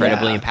is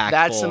incredibly impactful.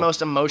 That's the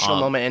most emotional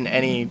moment in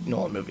any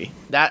Nolan movie.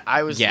 That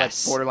I was like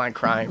borderline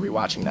crying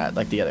rewatching that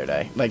like the other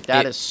day. Like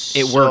that is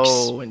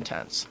so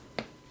intense.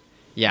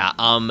 Yeah,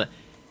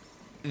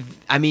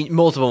 I mean,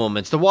 multiple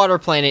moments. The Water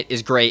Planet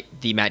is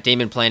great. The Matt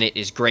Damon planet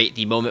is great.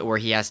 The moment where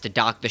he has to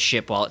dock the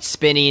ship while it's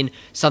spinning,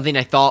 something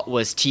I thought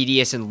was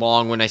tedious and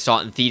long when I saw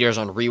it in theaters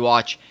on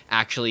rewatch,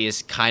 actually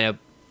is kind of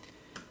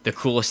the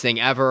coolest thing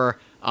ever.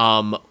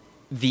 I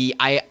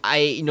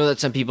know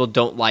that some people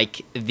don't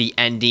like the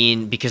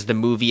ending because the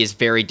movie is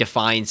very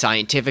defined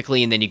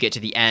scientifically, and then you get to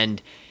the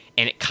end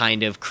and it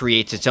kind of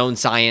creates its own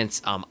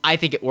science. I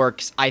think it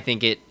works. I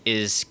think it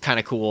is kind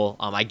of cool.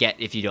 I get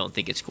if you don't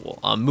think it's cool.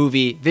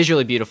 Movie,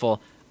 visually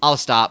beautiful. I'll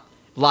stop.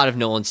 A lot of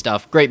Nolan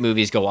stuff. Great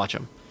movies. Go watch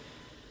them.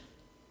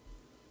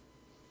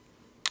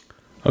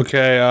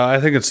 Okay, I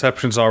think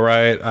Inception's all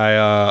right.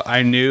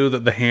 I knew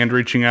that the hand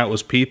reaching out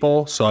was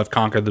people, so I've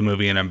conquered the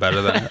movie and I'm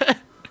better than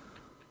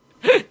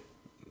it.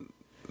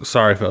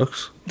 Sorry,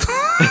 folks.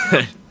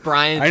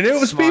 Brian, I knew it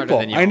was people.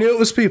 I knew it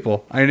was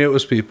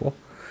people.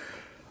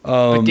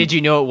 But did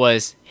you know it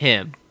was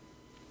him?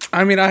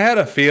 I mean, I had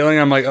a feeling.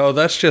 I'm like, oh,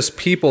 that's just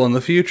people in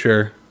the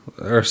future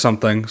or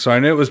something. So I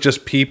knew it was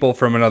just people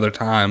from another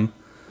time.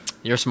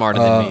 You're smarter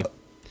than me.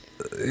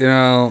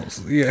 Yeah.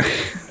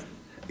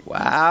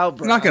 Wow,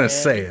 Brian. I'm not going to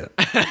say it.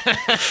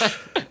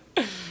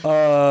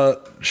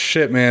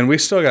 Shit, man. We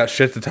still got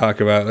shit to talk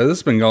about. This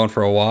has been going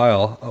for a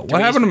while. What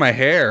happened to my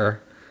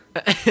hair?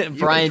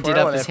 Brian did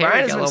up his hair.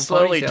 Brian has been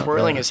slowly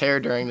twirling his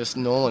hair during this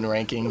Nolan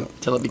ranking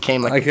until it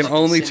became like. I can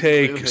only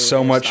take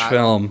so much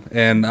film,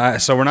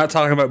 and so we're not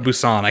talking about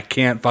Busan. I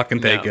can't fucking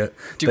take it.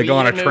 They go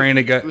on a train.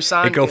 It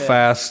go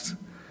fast.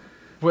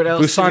 What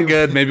else? Busan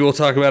good. Maybe we'll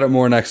talk about it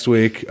more next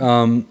week.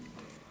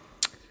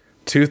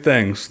 2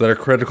 things that are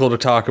critical to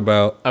talk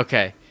about.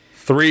 Okay.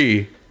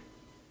 3.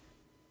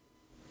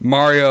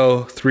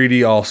 Mario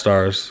 3D All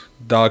Stars.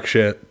 Dog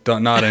shit.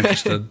 Not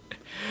interested.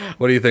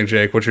 What do you think,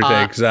 Jake? What's your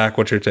take? Zach,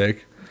 what's your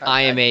take?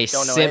 I am a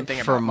simp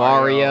for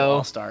Mario.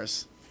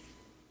 All-Stars.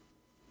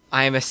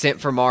 I am a simp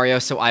for Mario,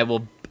 so I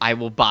will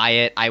buy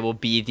it. I will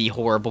be the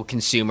horrible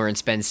consumer and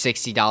spend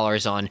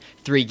 $60 on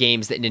 3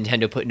 games that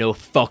Nintendo put no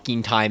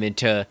fucking time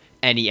into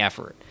any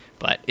effort.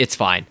 But it's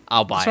fine.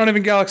 I'll buy it. It's not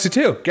even Galaxy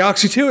 2.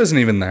 Galaxy 2 isn't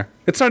even there.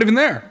 It's not even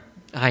there.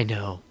 I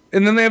know.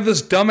 And then they have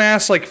this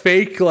dumbass,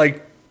 fake,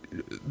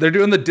 they're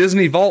doing the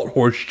Disney Vault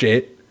horse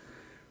shit.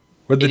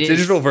 Where the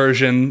digital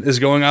version is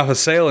going off a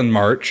sale in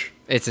March.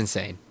 It's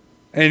insane.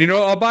 And you know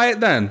what? I'll buy it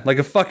then. Like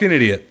a fucking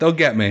idiot. They'll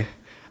get me.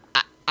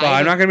 Well,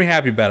 I'm not going to be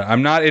happy about it.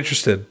 I'm not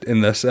interested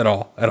in this at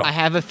all. I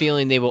have a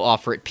feeling they will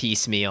offer it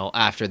piecemeal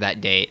after that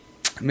date.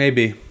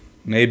 Maybe.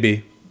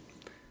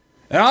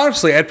 And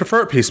honestly, I'd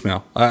prefer it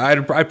piecemeal.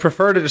 I'd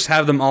prefer to just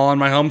have them all on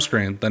my home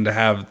screen than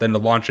to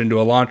launch into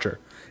a launcher,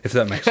 if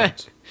that makes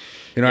sense.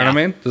 You know what I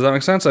mean? Does that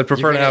make sense? I'd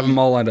prefer to have them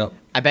all lined up.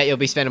 I bet you'll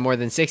be spending more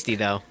than $60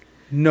 though.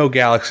 No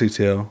Galaxy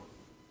 2.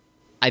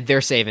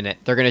 They're saving it.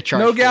 They're going to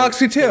charge no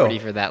Galaxy 2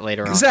 $40 for that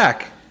later on.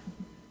 Zach,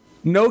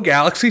 no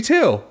Galaxy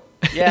 2.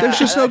 Yeah, there's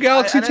just no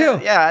Galaxy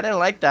 2. Yeah, I didn't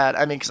like that.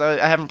 I mean, because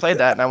I haven't played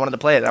that, and I wanted to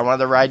play it. I wanted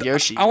to ride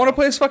Yoshi. I want to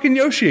play as fucking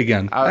Yoshi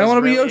again. I want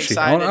to be Yoshi.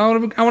 Excited. I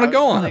want to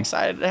go on. I'm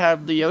excited to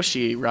have the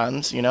Yoshi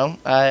runs. You know,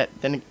 I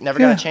never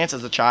got a chance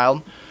as a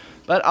child,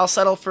 but I'll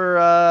settle for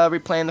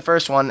replaying the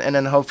first one, and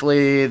then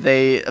hopefully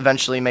they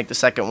eventually make the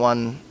second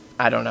one.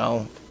 I don't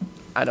know.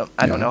 I don't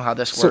know how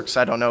this works.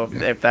 I don't know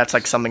if that's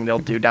like something they'll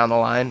do down the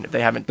line. If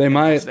they haven't, they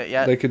might. It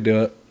yet. They could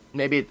do it.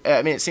 Maybe.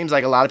 I mean, it seems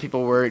like a lot of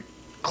people were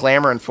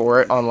clamoring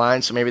for it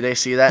online, so maybe they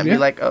see that and be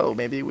like, oh,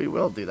 maybe we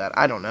will do that.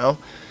 I don't know.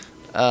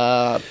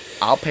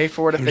 I'll pay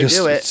for it if they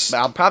do it, but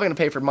I'm probably going to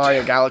pay for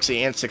Mario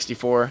Galaxy and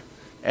 64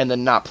 and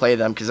then not play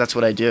them, because that's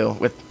what I do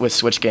with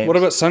Switch games. What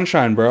about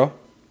Sunshine, bro?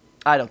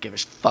 I don't give a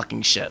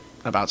fucking shit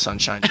about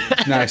Sunshine.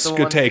 Nice.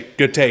 Good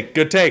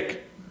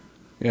take.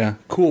 Yeah.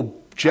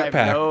 Cool. Jetpack.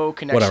 I have no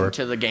connection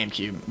to the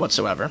GameCube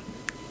whatsoever.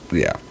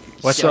 Yeah.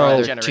 What's the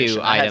other two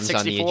items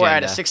on the agenda? I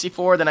had a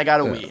 64, then I got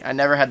a Wii. I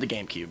never had the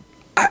GameCube.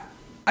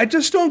 I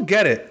just don't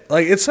get it.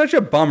 Like, it's such a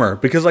bummer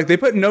because, like, they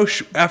put no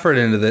effort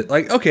into it.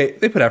 Like, okay,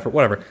 they put effort,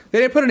 whatever. They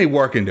didn't put any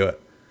work into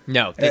it.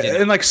 No, they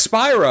didn't. And like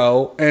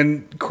Spyro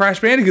and Crash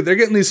Bandicoot, they're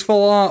getting these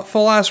full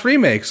ass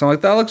remakes. I'm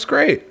like, that looks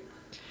great.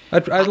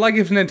 I'd like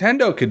if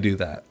Nintendo could do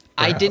that.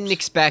 Perhaps. I didn't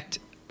expect.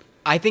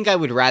 I think I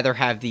would rather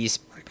have these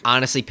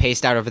honestly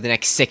paced out over the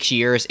next 6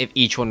 years if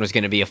each one was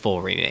going to be a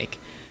full remake.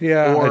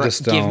 Yeah, or I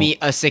just don't. Give me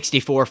a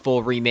 64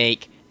 full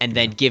remake and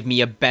then give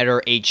me a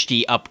better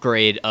HD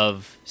upgrade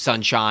of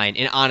Sunshine.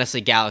 And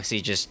honestly,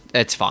 Galaxy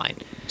that's fine.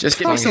 Just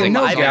give me some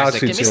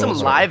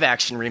live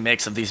action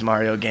remakes of these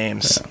Mario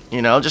games. Yeah.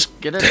 You know,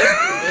 just get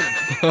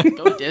it.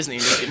 Go Disney.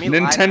 Just give me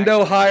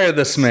Nintendo, hire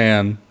this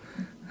man.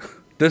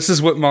 This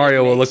is what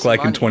Mario will look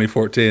like in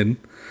 2014.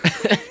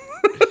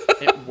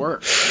 It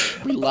works.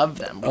 We love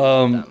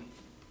them.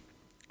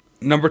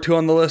 Number 2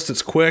 on the list,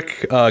 it's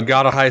quick.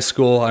 God of High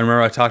School. I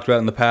remember I talked about it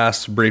in the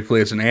past briefly.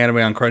 It's an anime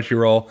on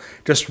Crunchyroll.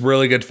 Just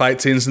really good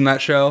fight scenes in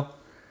that show.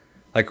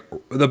 Like,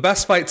 the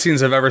best fight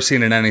scenes I've ever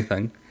seen in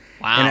anything.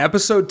 Wow. And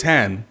episode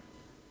 10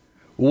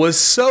 was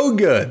so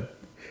good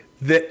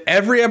that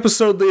every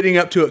episode leading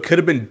up to it could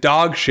have been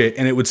dog shit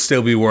and it would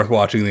still be worth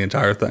watching the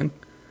entire thing.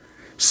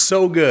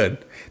 So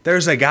good.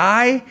 There's a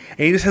guy, and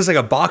he just has like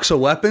a box of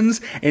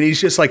weapons, and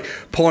he's just like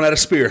pulling out a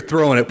spear,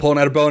 throwing it, pulling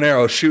out a bow and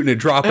arrow, shooting it,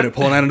 dropping it,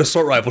 pulling out an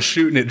assault rifle,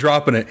 shooting it,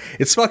 dropping it.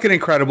 It's fucking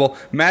incredible.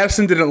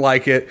 Madison didn't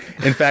like it.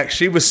 In fact,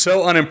 she was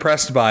so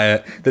unimpressed by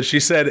it that she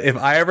said if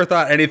I ever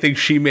thought anything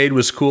she made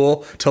was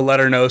cool, to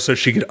let her know so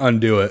she could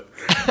undo it.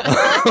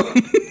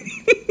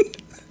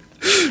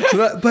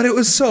 But it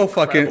was so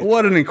fucking,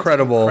 what an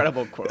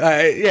incredible quote.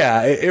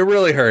 Yeah, it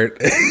really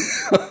hurt.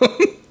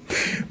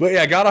 But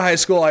yeah, God of High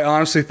School, I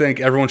honestly think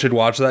everyone should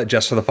watch that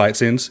just for the fight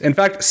scenes. In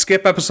fact,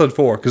 skip episode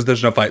 4 because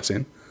there's no fight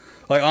scene.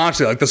 Like,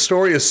 honestly, like the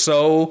story is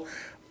so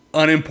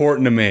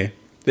unimportant to me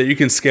that you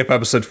can skip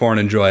episode 4 and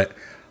enjoy it.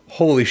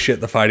 Holy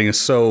shit, the fighting is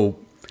so...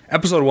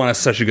 Episode 1 has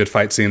such a good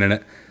fight scene in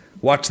it.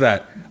 Watch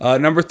that.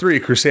 Number 3,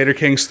 Crusader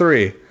Kings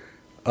 3.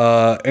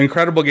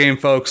 Incredible game,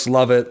 folks.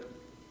 Love it.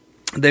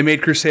 They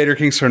made Crusader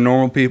Kings for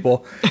normal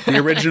people. The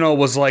original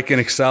was like an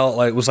Excel,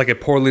 like was like a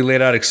poorly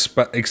laid out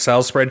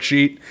Excel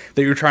spreadsheet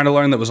that you were trying to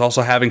learn that was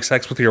also having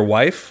sex with your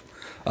wife.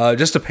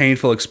 Just a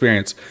painful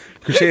experience.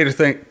 Crusader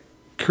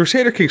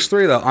Kings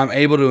 3 though, I'm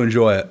able to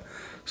enjoy it.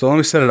 So let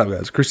me set it up,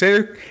 guys.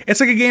 Crusader, it's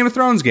like a Game of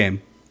Thrones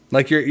game.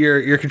 Like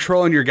you're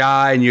controlling your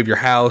guy and you have your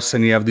house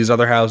and you have these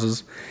other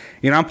houses.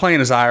 You know, I'm playing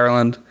as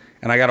Ireland.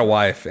 And I got a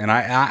wife, and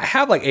I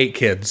have like 8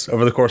 kids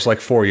over the course of like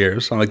 4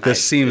 years. I'm like,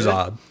 this seems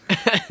odd.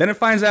 Then it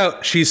finds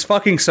out she's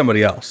fucking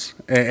somebody else,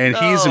 and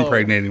he's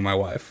impregnating my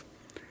wife.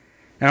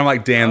 And I'm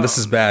like, damn, this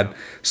is bad.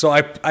 So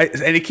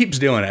and he keeps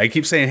doing it. I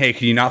keep saying, hey,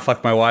 can you not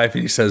fuck my wife?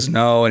 And he says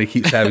no, and he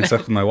keeps having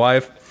sex with my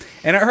wife.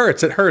 And it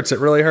hurts. It hurts. It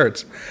really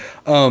hurts.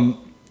 And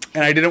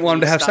I didn't want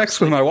him to have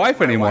sex with my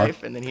wife anymore.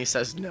 And then he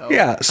says no.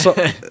 Yeah. So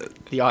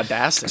the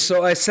audacity.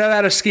 So I set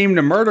out a scheme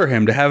to murder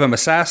him, to have him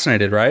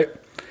assassinated, right?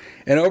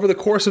 And over the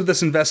course of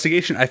this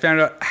investigation, I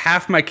found out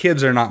half my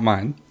kids are not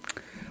mine.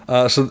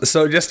 So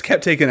it just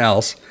kept taking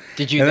L's.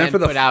 Did you then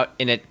put out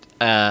in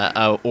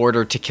a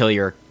order to kill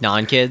your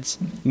non-kids?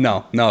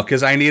 No,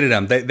 because I needed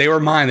them. They were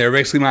mine. They were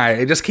basically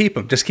mine. Just keep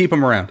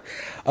them around.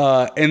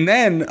 And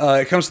then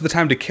it comes to the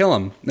time to kill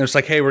him. And it's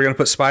like, hey, we're going to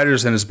put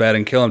spiders in his bed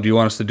and kill him. Do you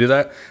want us to do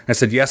that? And I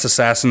said, yes,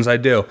 assassins, I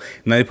do.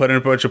 And then they put in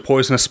a bunch of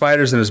poisonous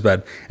spiders in his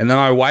bed. And then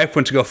my wife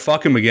went to go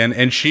fuck him again,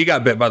 and she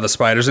got bit by the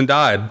spiders and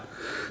died.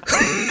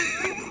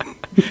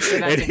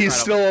 And he's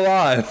still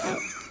alive.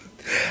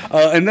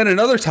 And then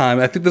another time,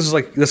 I think this is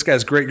like this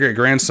guy's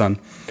great-great-grandson.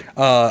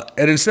 But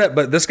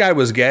this guy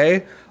was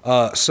gay,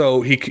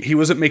 so he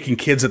wasn't making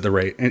kids at the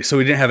rate, and so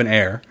he didn't have an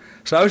heir.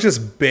 So I was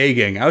just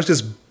begging. I was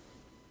just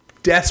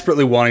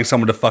desperately wanting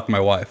someone to fuck my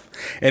wife.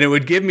 And it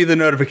would give me the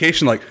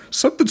notification like,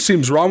 something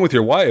seems wrong with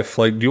your wife.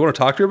 Like, do you want to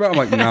talk to her about it? I'm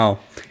like, no.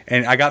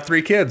 And I got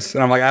 3 kids.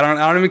 And I'm like, I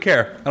don't even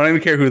care. I don't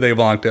even care who they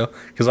belong to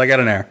because I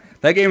got an heir.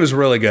 That game is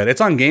really good.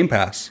 It's on Game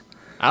Pass.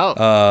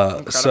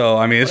 Oh. So,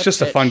 I mean, it's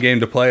just a fun game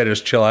to play to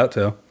just chill out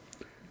to.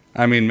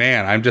 I mean,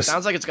 man, I'm just...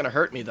 Sounds like it's going to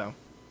hurt me, though.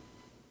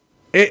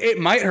 It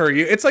might hurt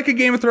you. It's like a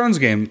Game of Thrones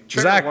game.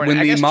 Trigger Zach, warning.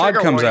 when the mod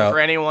comes out... For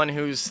anyone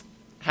who's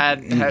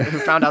who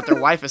found out their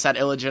wife has had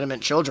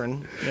illegitimate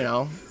children,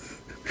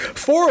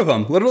 4 of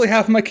them. Literally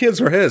half of my kids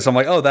were his. I'm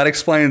like, oh, that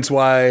explains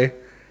why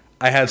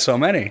I had so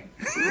many.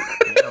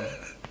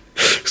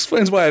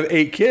 Explains why I have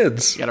 8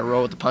 kids. You got to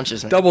roll with the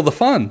punches, man. Double the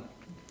fun.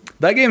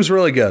 That game's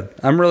really good.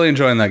 I'm really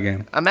enjoying that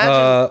game.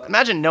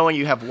 Imagine knowing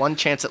you have one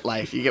chance at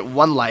life. You get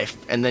one life,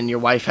 and then your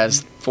wife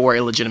has 4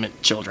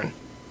 illegitimate children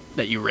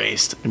that you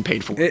raised and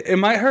paid for. It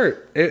might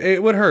hurt.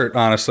 It would hurt,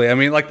 honestly. I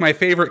mean, like, my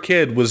favorite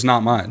kid was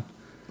not mine.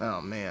 Oh,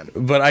 man.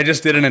 But I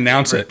just didn't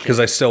announce it because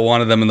I still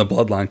wanted them in the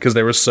bloodline because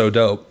they were so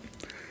dope.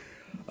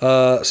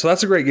 So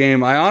that's a great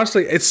game.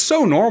 It's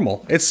so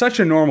normal. It's such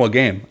a normal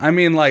game. I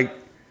mean, like,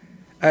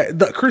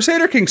 the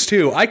Crusader Kings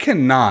 2, I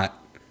cannot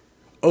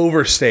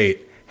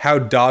overstate how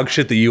dog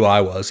shit the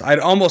UI was. I'd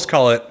almost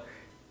call it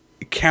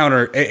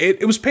counter.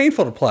 It was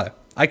painful to play.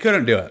 I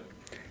couldn't do it.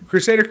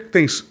 Crusader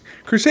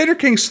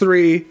Kings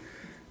 3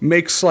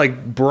 makes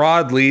like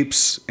broad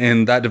leaps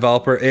in that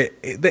developer.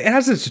 It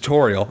has a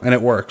tutorial and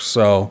it works.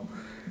 So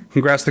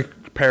congrats to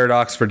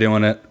Paradox for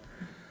doing it.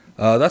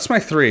 That's my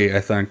 3,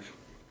 I think.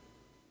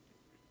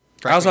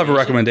 I also have a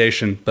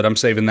recommendation, but I'm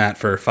saving that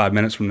for 5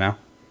 minutes from now.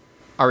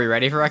 Are we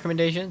ready for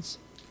recommendations?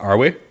 Are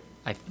we?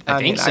 I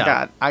think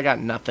so. I got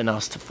nothing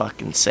else to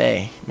fucking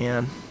say,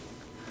 man.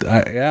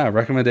 Yeah,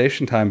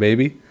 recommendation time,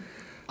 baby.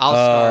 I'll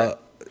start.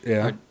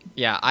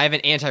 Yeah. I have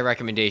an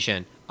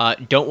anti-recommendation.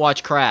 Don't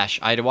watch Crash.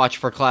 I had to watch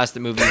for class. The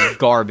movie is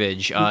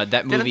garbage.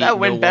 That movie. Didn't that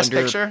win Best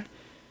Picture?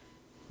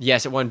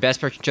 Yes, it won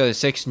Best Picture in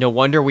 2006. No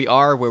wonder we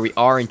are where we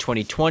are in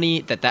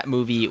 2020. That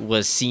movie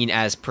was seen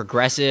as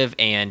progressive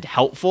and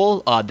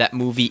helpful. That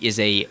movie is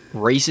a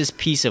racist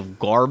piece of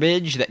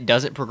garbage that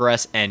doesn't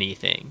progress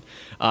anything.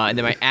 And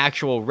then my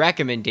actual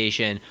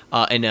recommendation,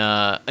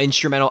 an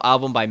instrumental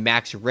album by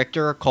Max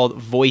Richter called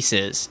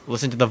Voices.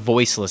 Listen to the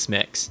Voiceless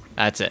mix.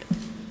 That's it.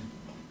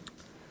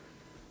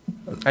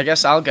 I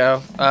guess I'll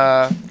go.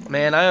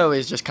 Man, I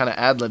always just kind of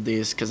ad-lib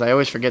these because I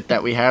always forget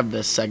that we have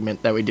this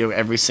segment that we do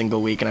every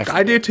single week. And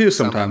I do too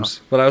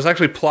sometimes, but I was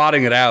actually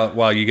plotting it out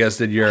while you guys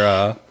did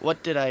your...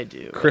 what did I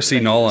do?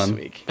 Chrissy Nolan. This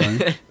week,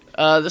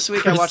 this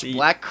week I watched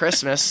Black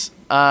Christmas,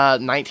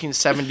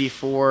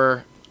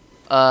 1974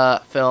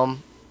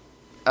 film.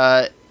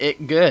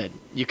 It good.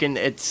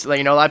 It's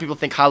like, a lot of people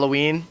think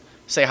Halloween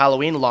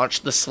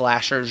launched the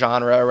slasher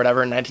genre or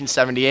whatever in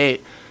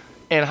 1978.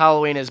 And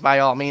Halloween is by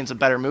all means a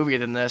better movie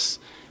than this,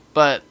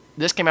 but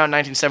this came out in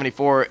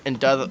 1974 and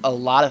does a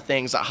lot of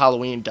things that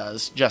Halloween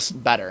does,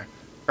 just better.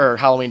 Or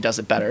Halloween does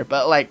it better.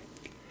 But, like,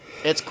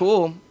 it's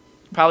cool.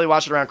 Probably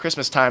watch it around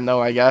Christmas time,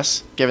 though, I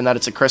guess, given that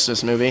it's a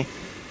Christmas movie.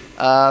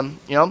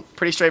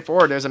 Pretty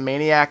straightforward. There's a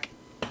maniac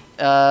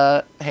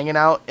hanging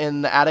out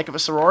in the attic of a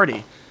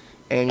sorority.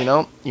 And,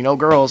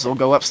 girls will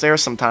go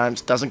upstairs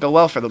sometimes. Doesn't go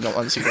well for the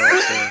ones who go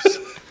upstairs.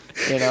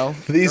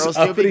 These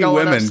uppity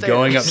women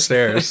going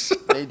upstairs.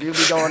 They do be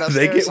going upstairs.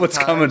 They get what's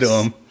sometimes. coming to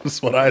them.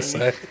 That's what I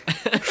say.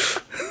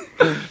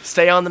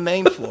 Stay on the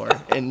main floor,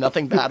 and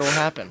nothing bad will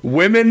happen.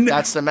 Women.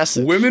 That's the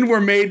message. Women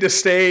were made to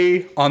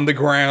stay on the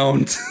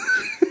ground.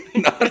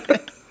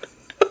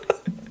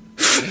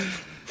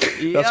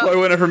 That's why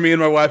whenever me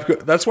and my wife go,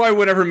 that's why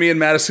whenever me and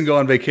Madison go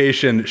on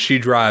vacation, she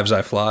drives,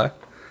 I fly.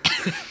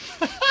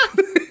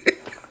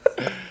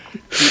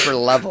 Deeper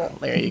level.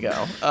 There you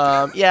go.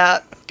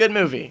 Good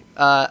movie.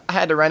 I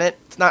had to rent it.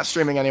 It's not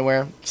streaming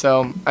anywhere,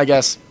 so I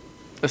guess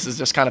this is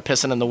just kind of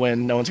pissing in the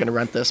wind. No one's gonna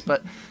rent this,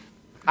 but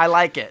I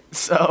like it.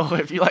 So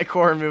if you like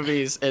horror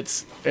movies,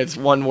 it's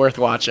one worth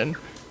watching.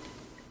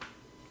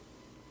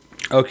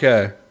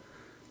 Okay.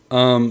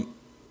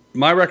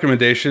 My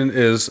recommendation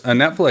is a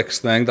Netflix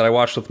thing that I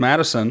watched with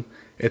Madison.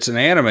 It's an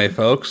anime,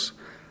 folks.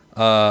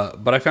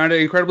 But I found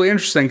it incredibly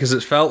interesting because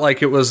it felt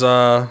like it was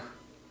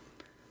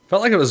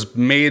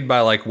made by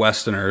like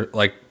Westerner,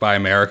 like by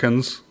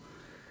Americans.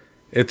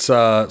 It's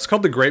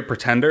called The Great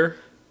Pretender.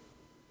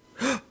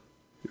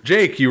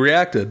 Jake, you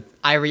reacted.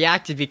 I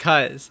reacted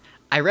because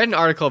I read an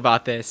article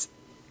about this,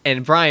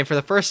 and Brian, for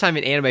the first time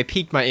in anime,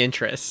 piqued my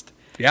interest.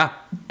 Yeah.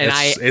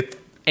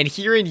 And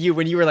hearing you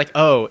when you were like,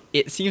 oh,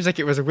 it seems like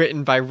it was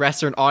written by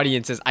Western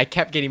audiences, I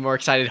kept getting more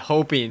excited,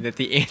 hoping that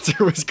the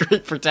answer was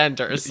Great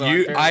Pretender. So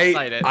I'm very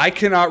excited. I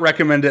cannot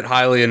recommend it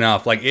highly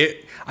enough. Like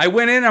I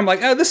went in, I'm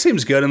like, oh, this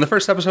seems good. And the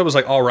first episode was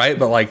like, all right,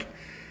 but like,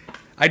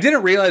 I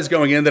didn't realize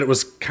going in that it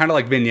was kind of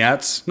like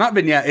vignettes. Not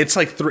vignette. It's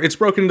like it's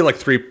broken into like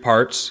 3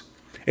 parts.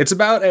 It's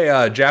about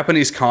a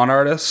Japanese con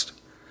artist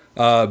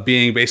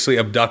being basically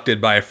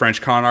abducted by a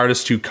French con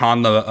artist to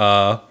con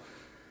the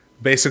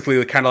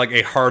basically kind of like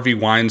a Harvey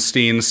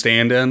Weinstein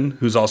stand-in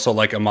who's also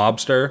like a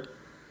mobster.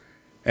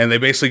 And they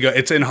basically go,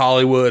 it's in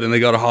Hollywood, and they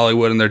go to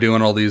Hollywood and they're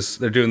doing these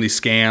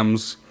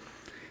scams.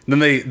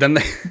 And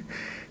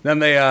then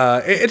they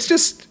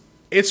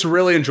it's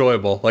really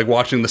enjoyable, like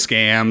watching the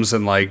scams,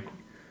 and like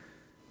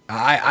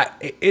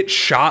it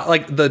shot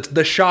like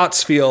the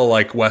shots feel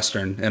like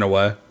Western in a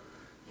way.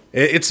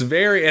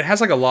 It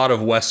has like a lot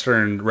of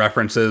Western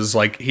references.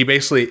 Like he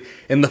basically,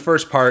 in the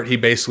first part, he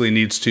basically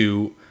needs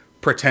to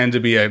pretend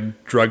to be a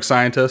drug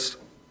scientist.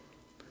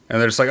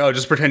 And they're just like, oh,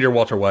 just pretend you're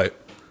Walter White.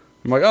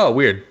 I'm like, oh,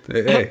 weird.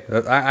 Hey,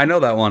 I know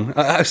that one.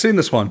 I've seen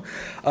this one.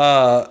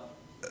 But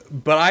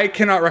I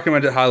cannot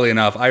recommend it highly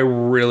enough. I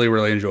really,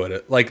 really enjoyed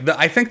it. Like,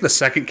 I think the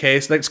second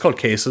case, it's called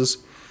Cases.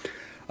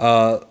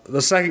 The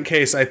second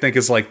case, I think,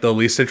 is like the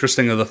least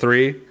interesting of the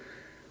three.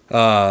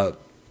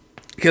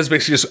 Because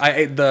basically just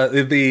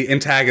the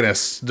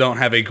antagonists don't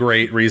have a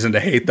great reason to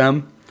hate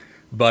them.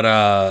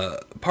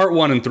 But part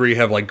 1 and 3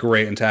 have like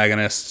great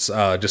antagonists.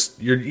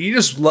 You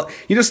just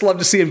love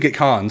to see them get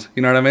conned.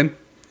 You know what I mean?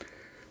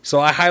 So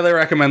I highly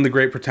recommend The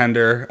Great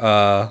Pretender.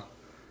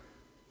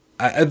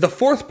 The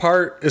fourth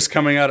part is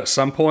coming out at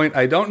some point.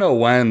 I don't know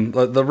when.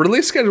 The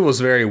release schedule was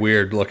very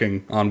weird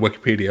looking on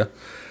Wikipedia.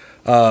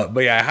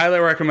 But yeah, I highly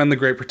recommend The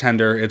Great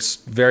Pretender. It's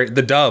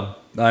the dub.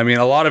 I mean,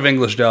 a lot of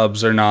English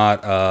dubs are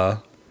not.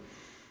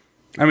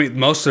 I mean,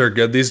 most are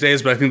good these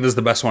days, but I think this is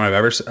the best one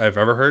I've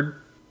ever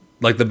heard.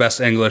 Like the best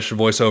English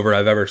voiceover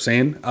I've ever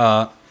seen.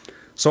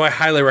 So I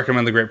highly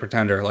recommend The Great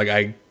Pretender. Like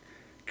I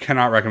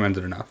cannot recommend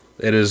it enough.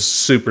 It is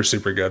super,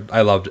 super good.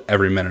 I loved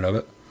every minute of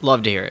it.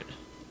 Love to hear it.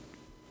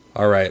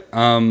 All right.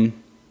 All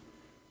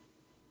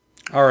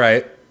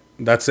right.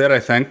 That's it, I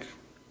think.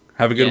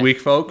 Have a good week,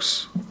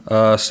 folks.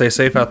 Stay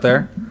safe out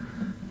there.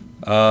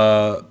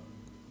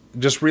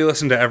 Just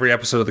re-listen to every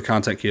episode of the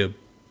Content Cube.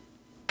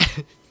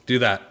 Do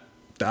that.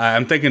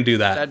 I'm thinking do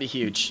that. That'd be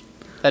huge.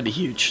 That'd be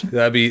huge.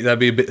 That'd be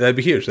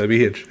huge. That'd be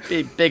huge.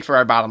 Be big for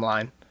our bottom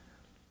line.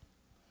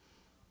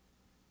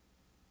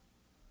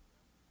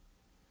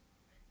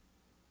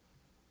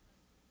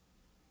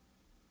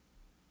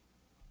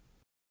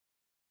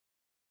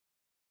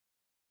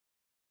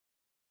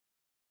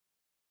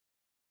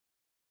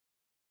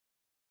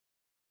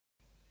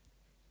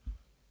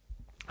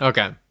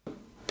 Okay.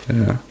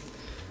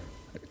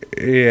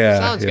 Yeah.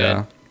 Sounds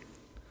good.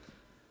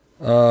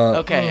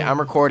 Okay, I'm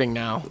recording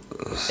now.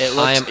 It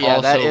looks,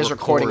 that is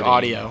recording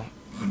audio.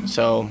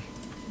 So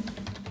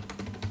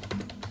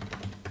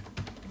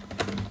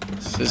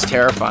this is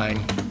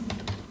terrifying.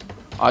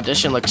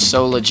 Audition looks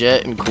so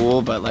legit and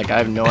cool, but like I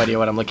have no idea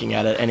what I'm looking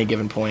at any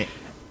given point.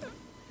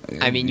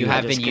 I mean, you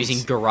have been using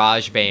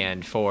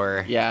GarageBand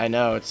for I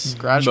know it's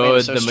GarageBand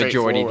is so the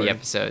majority of the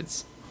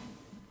episodes.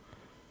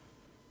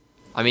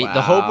 I mean,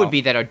 the hope would be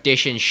that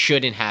Audition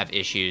shouldn't have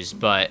issues,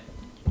 but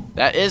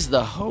that is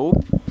the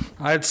hope.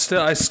 I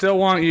still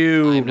want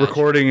you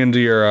recording into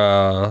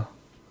your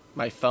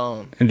my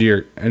phone.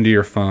 Into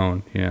your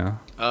phone, yeah.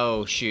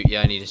 Oh shoot,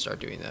 yeah, I need to start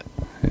doing that.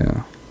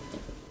 Yeah.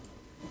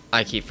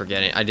 I keep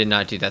forgetting. I did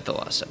not do that the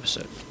last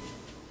episode.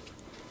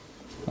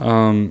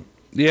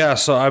 Yeah,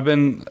 so I've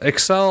been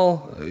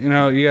Excel,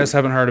 you guys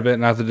haven't heard of it,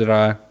 neither did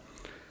I.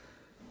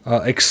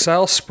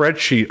 Excel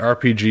spreadsheet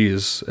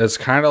RPGs. It's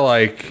kind of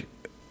like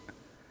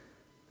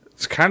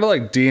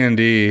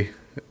D&D,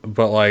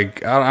 but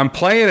like I'm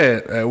playing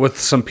it with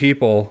some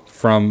people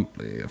from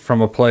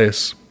a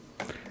place.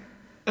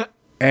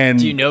 And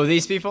do you know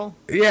these people?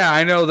 Yeah,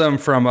 I know them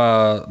from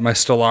my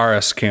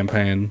Stellaris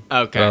campaign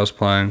that I was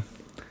playing.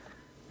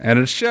 And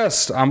it's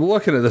just, I'm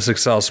looking at this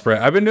Excel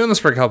spread. I've been doing this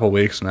for a couple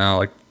weeks now,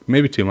 like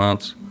maybe 2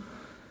 months.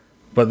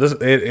 But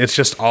it's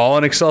just all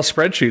in Excel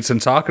spreadsheets and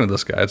talking to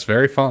this guy. It's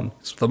very fun.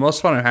 It's the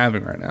most fun I'm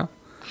having right now.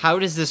 How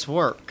does this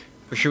work?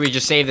 Or should we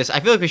just save this? I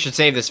feel like we should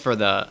save this for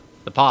the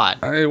pod.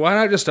 I mean, why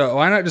not just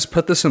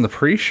put this in the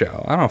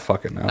pre-show? I don't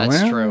fucking know.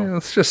 That's true.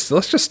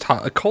 Let's just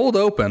talk, a cold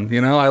open.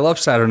 I love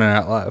Saturday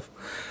Night Live.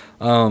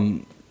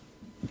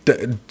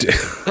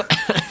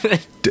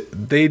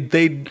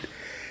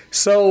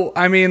 So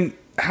I mean,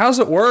 how's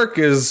it work?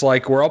 Is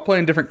like we're all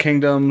playing different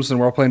kingdoms and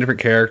we're all playing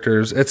different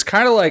characters. It's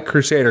kind of like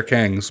Crusader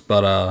Kings,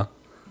 but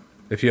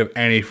if you have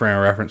any frame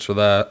of reference for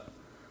that.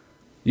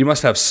 You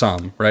must have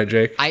some, right,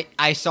 Jake?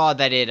 I saw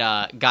that it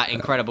got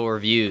incredible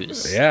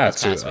reviews. Yeah,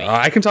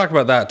 I can talk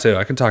about that too.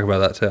 I'm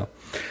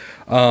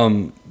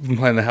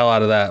playing the hell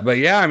out of that. But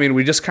yeah, I mean,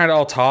 we just kind of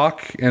all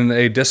talk in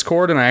a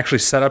Discord, and I actually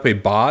set up a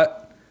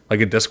bot,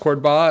 like a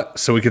Discord bot,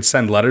 so we could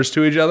send letters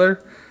to each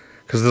other.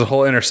 Because there's a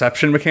whole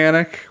interception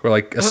mechanic where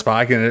like a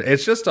spy can.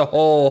 It's just a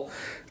whole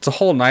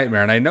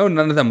nightmare, and I know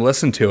none of them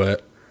listen to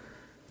it.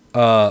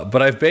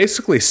 But I've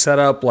basically set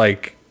up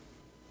like,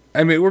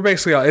 I mean, we're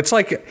basically it's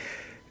like.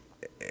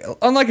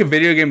 Unlike a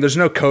video game, there's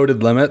no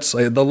coded limits.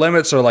 Like, the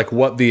limits are like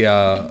what the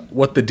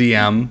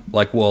DM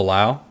like will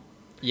allow.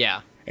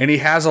 Yeah. And he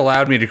has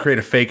allowed me to create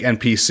a fake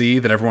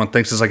NPC that everyone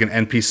thinks is like an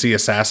NPC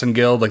assassin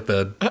guild, like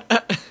the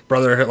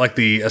Brotherhood, like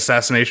the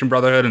Assassination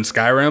Brotherhood in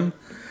Skyrim.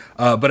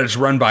 But it's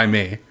run by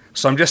me.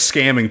 So I'm just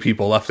scamming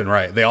people left and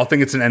right. They all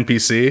think it's an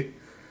NPC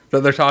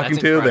that they're talking to.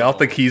 Incredible. They all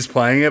think he's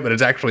playing it, but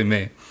it's actually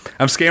me.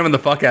 I'm scamming the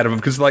fuck out of him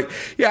because, like,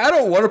 yeah, I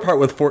don't want to part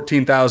with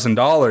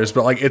 $14,000,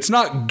 but, like, it's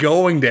not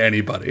going to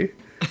anybody,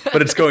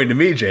 but it's going to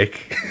me,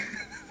 Jake.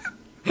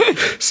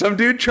 Some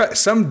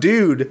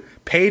dude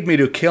paid me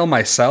to kill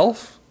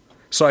myself,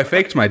 so I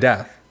faked my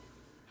death.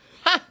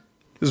 It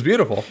was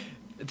beautiful.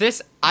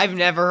 I've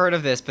never heard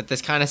of this, but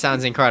this kind of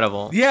sounds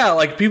incredible. Yeah,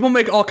 like, people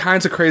make all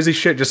kinds of crazy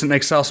shit just in an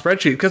Excel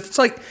spreadsheet, because it's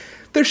like,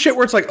 there's shit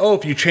where it's like, oh,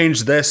 if you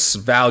change this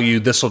value,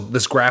 this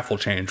graph will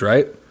change,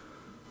 right?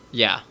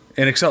 Yeah.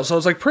 In Excel, so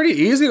it's like pretty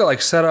easy to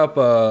like set up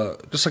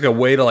just like a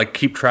way to like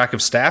keep track of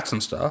stats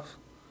and stuff.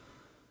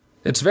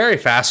 It's very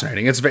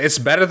fascinating. It's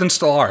better than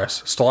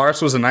Stellaris.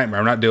 Stellaris was a nightmare.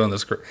 I'm not doing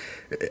this.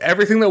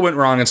 Everything that went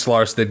wrong in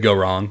Stellaris did go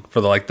wrong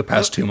for the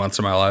past 2 months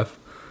of my life.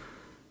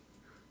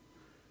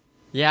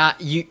 Yeah,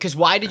 because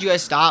why did you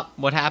guys stop?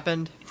 What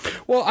happened?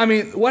 Well, I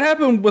mean, what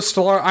happened with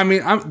Stellaris? I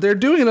mean, they're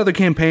doing another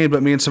campaign,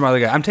 but me and some other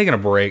guy, I'm taking a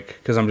break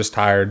because I'm just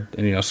tired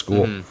and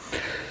school.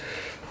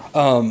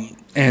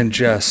 And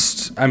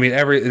just, I mean,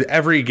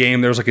 every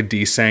game there was like a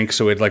desync,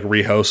 so we'd like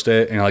rehost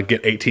it and like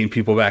get 18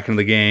 people back into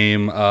the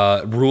game.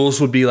 Rules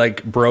would be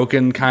like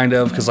broken, kind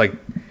of, because like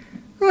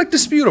they're like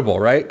disputable,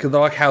 right? Because they're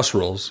like house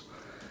rules.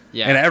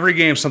 Yeah. And every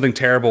game something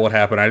terrible would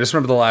happen. I just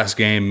remember the last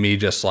game, me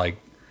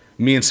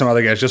and some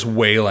other guys just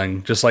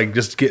wailing,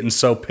 just getting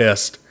so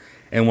pissed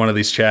in one of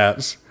these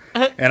chats.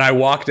 And I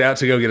walked out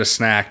to go get a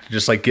snack to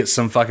just like get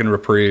some fucking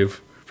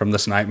reprieve from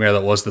this nightmare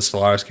that was the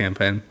Stellaris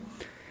campaign.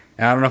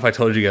 And I don't know if I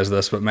told you guys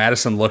this, but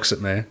Madison looks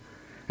at me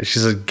and she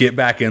says, "Get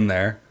back in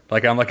there."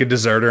 Like I'm like a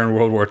deserter in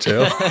World War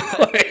II.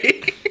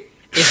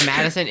 Is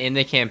Madison in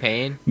the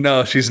campaign?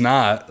 No, she's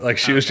not. Like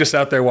she was just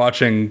out there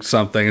watching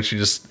something, and she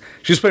was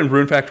playing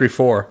Rune Factory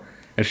 4,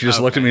 and she just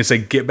looked at me and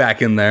said, "Get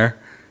back in there."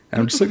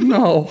 And I'm just like,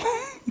 no,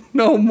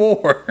 no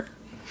more.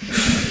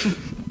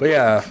 But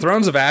yeah,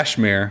 Thrones of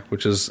Ashmere,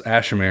 which is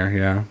Ashmere,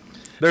 yeah.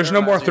 There's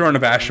no more Throne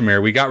of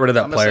Ashmere. We got rid of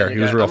that player. He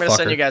was a real fucker. I'm going to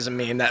send you guys a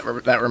meme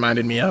that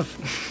reminded me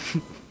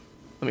of.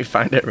 Let me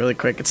find it really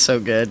quick. It's so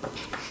good.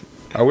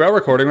 Are we all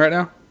recording right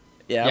now?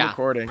 Yeah, I'm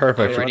recording.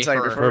 Perfect.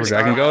 Perfect.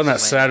 I can go in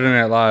that Saturday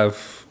Night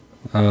Live.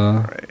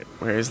 Right.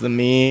 Where's the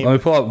meme? Let me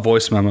pull up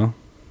voice memo.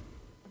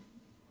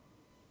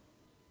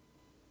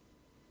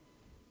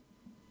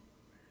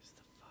 Where's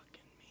the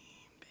fucking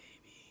meme,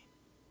 baby?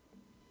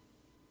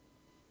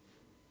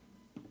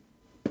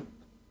 Oh,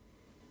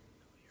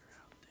 you're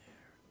out there.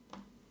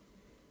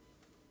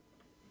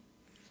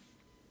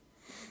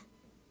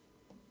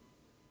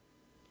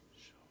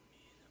 Show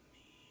me the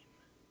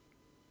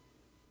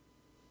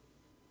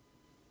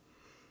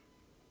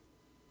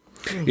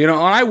meme. And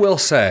I will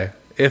say,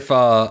 if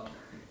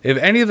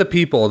any of the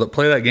people that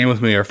play that game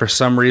with me are for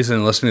some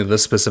reason listening to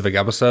this specific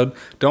episode,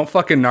 don't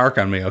fucking narc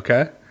on me,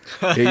 okay?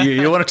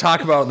 you want to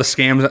talk about the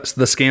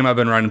scam I've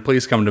been running,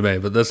 please come to me.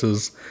 But this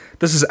is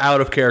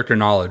out of character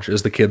knowledge,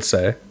 as the kids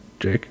say,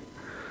 Jake.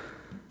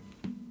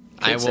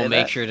 I will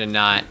make sure to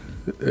not.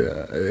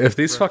 If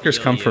these fuckers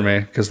come for me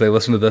because they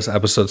listen to this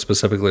episode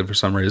specifically for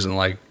some reason,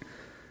 like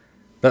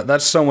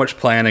that's so much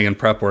planning and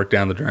prep work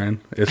down the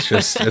drain. It's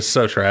just it's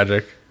so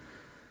tragic.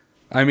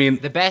 I mean,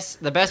 the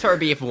best part would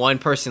be if one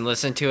person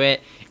listened to it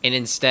and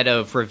instead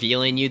of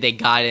revealing you, they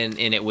got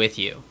in it with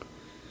you.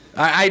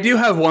 I do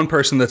have one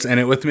person that's in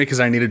it with me because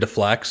I needed to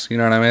flex. You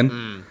know what I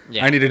mean?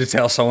 Yeah. I needed to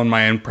tell someone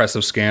my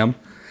impressive scam.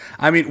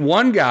 I mean,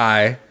 one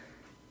guy,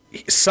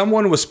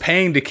 someone was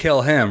paying to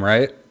kill him,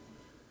 right?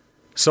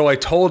 So I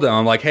told him,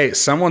 I'm like, hey,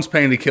 someone's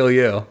paying to kill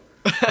you,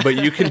 but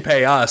you can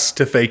pay us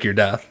to fake your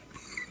death.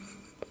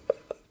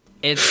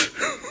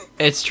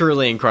 It's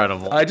truly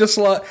incredible. I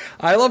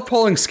love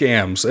pulling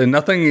scams, and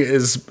nothing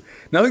is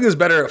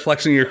better at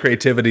flexing your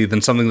creativity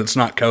than something that's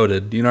not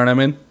coded. You know what I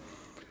mean?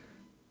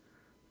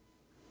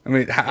 I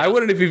mean, I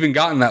wouldn't have even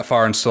gotten that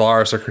far in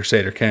Stellaris or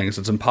Crusader Kings.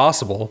 It's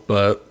impossible,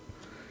 but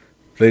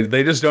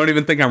they just don't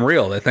even think I'm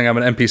real. They think I'm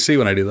an NPC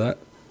when I do that.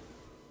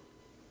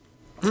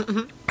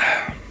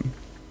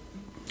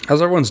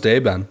 How's everyone's day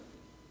been?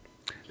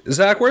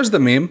 Zach, where's the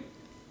meme?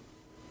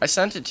 I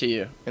sent it to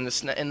you in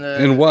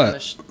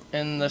what?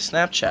 In the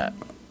Snapchat.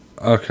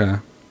 Okay.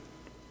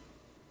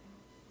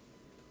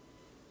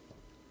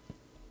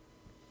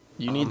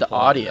 You need the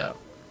audio.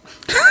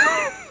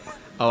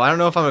 Oh, I don't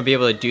know if I'm gonna be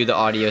able to do the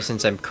audio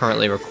since I'm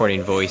currently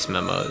recording voice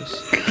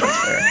memos.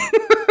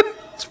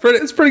 It's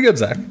pretty good,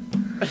 Zach.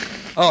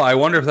 Oh, I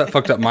wonder if that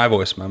fucked up my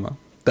voice memo.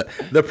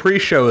 The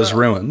pre-show is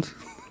ruined.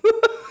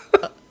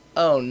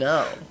 Oh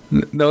no.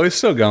 No, he's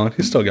still going.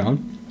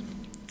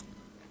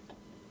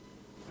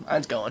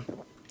 Mine's going.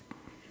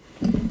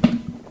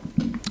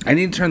 I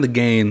need to turn the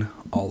gain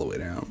all the way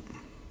down.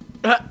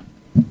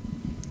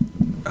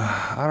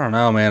 I don't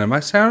know, man. Am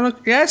I sounding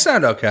okay? Yeah, I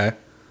sound okay.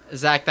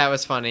 Zach, that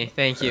was funny.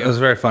 Thank you. It was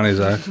very funny,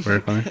 Zach.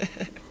 Very funny.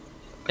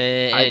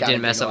 It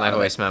didn't mess up my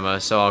voice memo,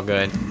 so all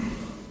good.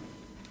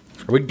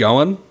 Are we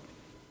going?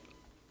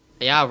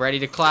 Yeah, ready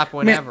to clap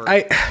whenever.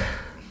 Man,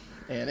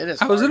 it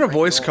is. I was in a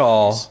voice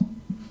call.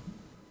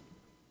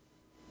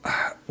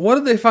 What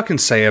did they fucking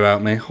say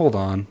about me? Hold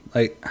on.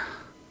 Like,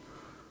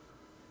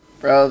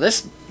 Bro,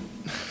 this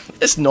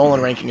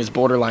Nolan ranking is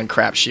borderline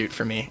crapshoot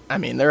for me. I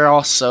mean, they're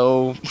all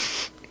so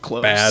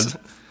close.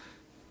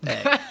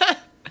 Bad.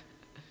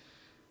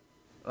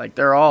 Like,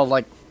 they're all,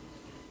 like,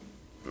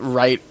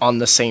 right on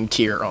the same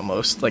tier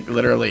almost. Like,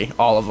 literally,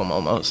 all of them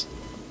almost.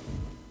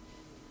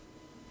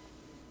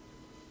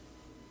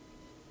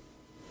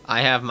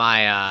 I have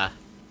my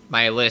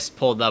my list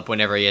pulled up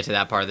whenever you get to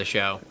that part of the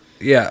show.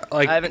 Yeah,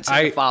 like I haven't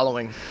seen the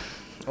following,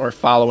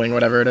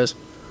 whatever it is.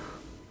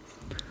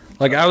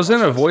 Like, I was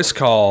in a voice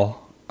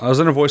call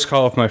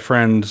with my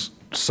friends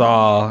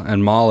Saw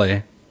and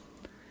Molly,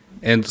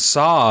 and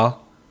Saw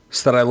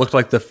said I looked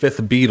like the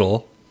fifth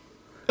Beatle,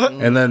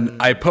 and then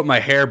I put my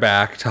hair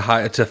back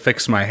to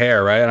fix my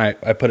hair, right? And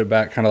I put it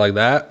back kind of like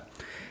that,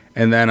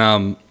 and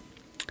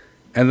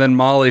then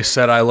Molly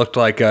said I looked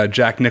like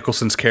Jack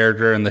Nicholson's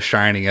character in The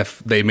Shining if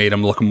they made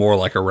him look more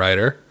like a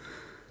writer.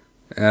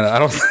 And I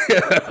don't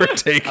think I've ever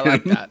taken I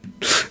like that.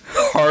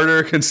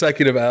 harder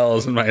consecutive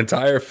L's in my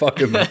entire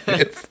fucking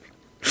life.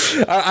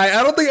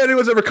 I don't think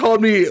anyone's ever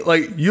called me,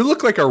 like, you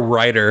look like a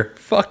writer.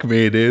 Fuck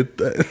me, dude.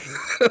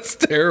 That's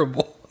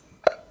terrible.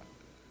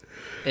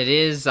 It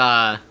is,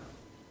 I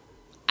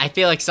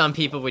feel like some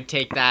people would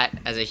take that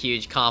as a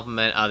huge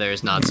compliment,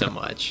 others not so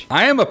much.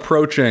 I am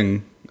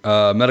approaching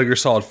Metal Gear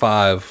Solid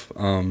 5,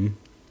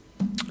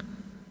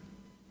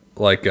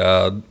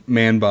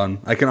 man bun.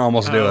 I can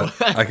almost do it.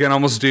 I can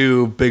almost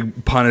do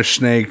Big Punish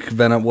Snake,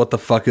 Venom, what the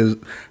fuck is...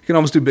 I can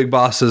almost do Big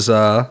Boss's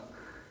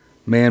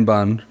man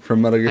bun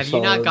from Metal Gear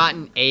Solid. Have you not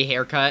gotten a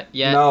haircut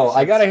yet? No,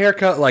 I got a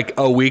haircut like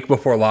a week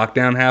before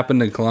lockdown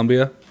happened in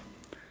Colombia,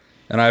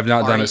 and I have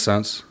not done it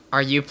since.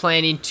 Are you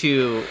planning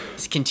to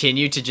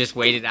continue to just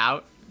wait it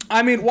out?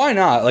 I mean, why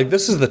not? Like,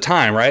 this is the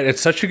time, right?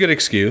 It's such a good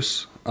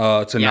excuse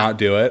to not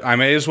do it. I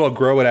may as well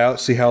grow it out,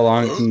 see how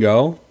long it can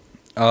go,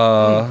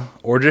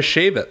 or just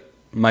shave it.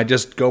 Might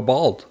just go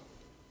bald.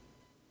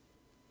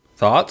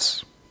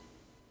 Thoughts?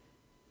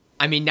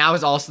 I mean, now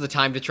is also the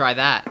time to try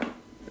that.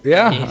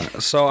 Yeah,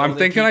 so I'm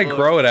thinking I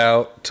grow it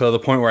out to the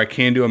point where I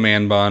can do a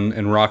man bun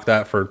and rock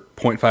that for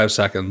 0.5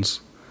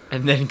 seconds.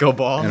 And then go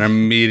bald. And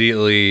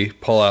immediately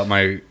pull out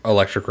my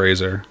electric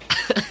razor.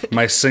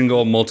 My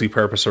single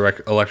multi-purpose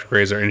electric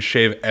razor, and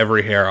shave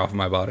every hair off of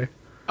my body.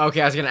 Okay,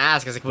 I was going to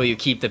ask, will you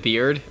keep the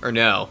beard or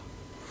no?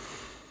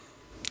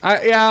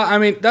 I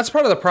mean, that's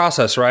part of the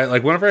process, right?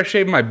 Like, whenever I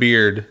shave my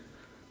beard,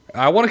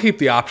 I want to keep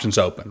the options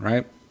open,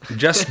 right?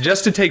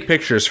 Just to take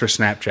pictures for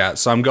Snapchat.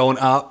 So I'm going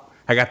up.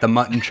 I got the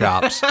mutton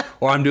chops,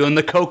 or I'm doing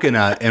the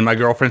coconut, and my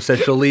girlfriend said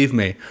she'll leave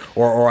me,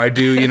 or I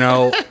do,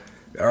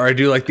 or I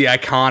do like the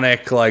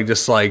iconic,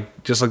 just like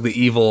the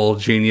evil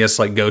genius,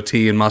 like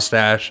goatee and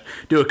mustache,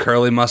 do a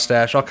curly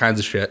mustache, all kinds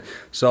of shit.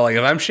 So like,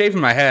 if I'm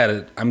shaving my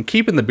head, I'm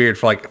keeping the beard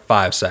for like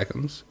 5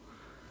 seconds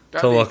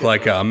to look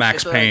like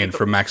Max Payne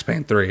from Max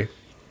Payne 3.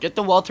 Get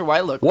the Walter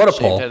White look. What a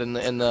pull! In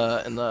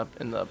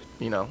the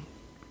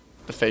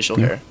the facial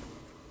hair.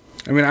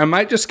 I mean, I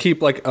might just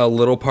keep like a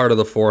little part of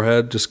the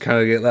forehead, just kind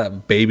of get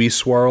that baby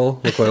swirl,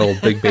 look like a little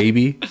big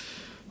baby,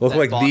 look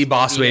like the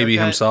boss baby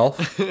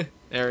himself.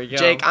 There we go.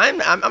 Jake,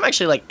 I'm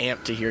actually like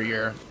amped to hear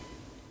your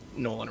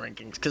Nolan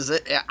rankings because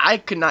I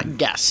could not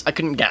guess. I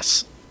couldn't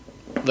guess.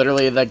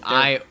 Literally, like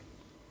I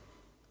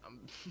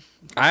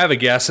have a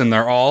guess, and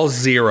they're all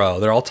 0.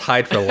 They're all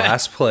tied for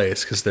last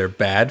place because they're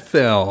bad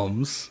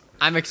films.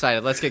 I'm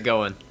excited. Let's get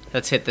going.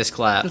 Let's hit this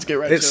clap. Let's get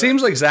right to it. It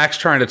seems like Zach's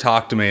trying to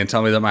talk to me and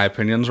tell me that my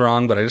opinion's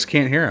wrong, but I just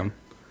can't hear him.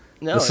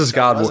 No, this is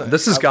God.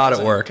 This is God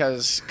at work.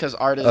 Because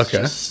art is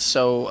just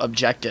so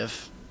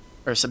objective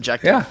or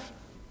subjective. Yeah.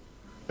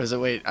 Or is it?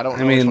 Wait, I don't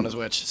know which one is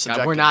which.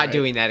 God, we're not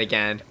doing that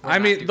again. I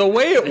mean, the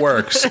way it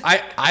works,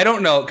 I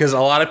don't know, because a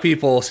lot of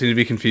people seem to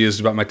be confused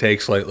about my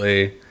takes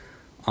lately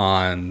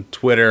on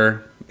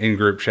Twitter, in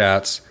group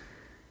chats,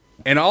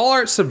 and all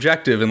art's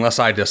subjective unless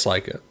I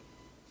dislike it.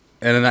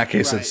 And in that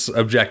case, it's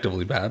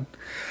objectively bad.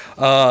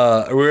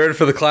 Are we ready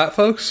for the clap,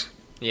 folks?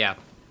 Yeah.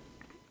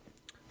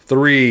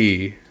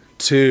 3,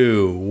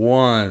 2,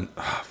 1.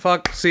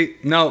 Fuck. See,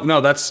 no,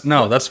 that's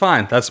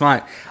fine. That's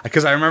mine.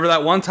 Because I remember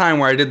that one time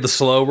where I did the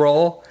slow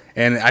roll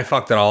and I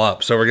fucked it all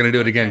up. So we're gonna do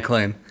it again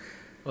clean.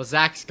 Well,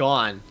 Zach's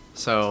gone,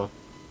 so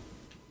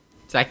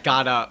Zach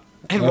got up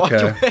and walked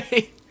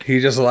away. He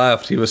just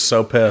left. He was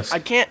so pissed. I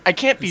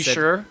can't be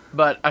sure,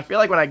 but I feel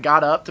like when I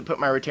got up to put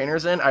my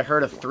retainers in, I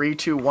heard a 3,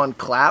 2, 1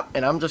 clap,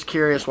 and I'm just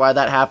curious why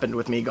that happened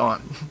with me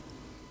gone.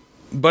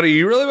 Buddy,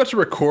 you really about to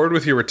record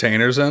with your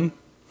retainers in?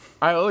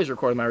 I always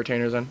record with my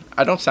retainers in.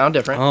 I don't sound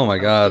different. Oh my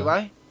god. Do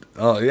I?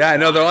 Oh yeah, I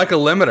know, they're like a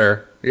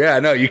limiter. Yeah,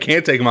 no, you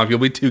can't take them off. You'll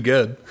be too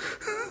good.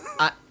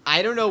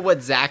 I don't know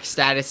what Zach's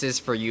status is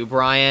for you,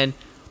 Brian,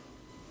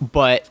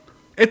 but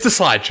it's a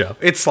slideshow.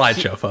 It's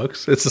slideshow,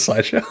 folks. It's a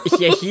slideshow.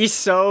 Yeah, he's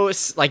so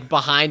like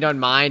behind on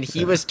mine.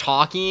 He was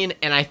talking,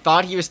 and I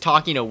thought he was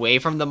talking away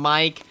from the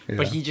mic,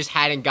 but he just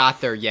hadn't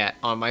got there yet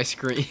on my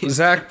screen.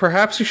 Zach,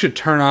 perhaps you should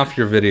turn off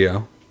your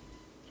video.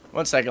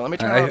 1 second. Let me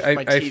turn off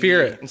my TV I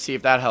fear it. and see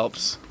if that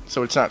helps.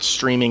 So it's not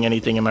streaming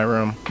anything in my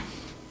room.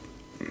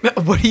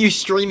 What are you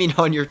streaming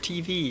on your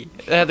TV?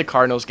 I had the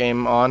Cardinals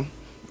game on.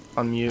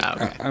 on mute. Oh,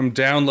 okay. I'm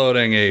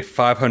downloading a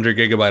 500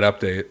 gigabyte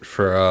update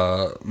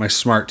for my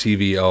smart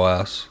TV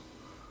OS.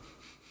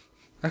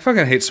 I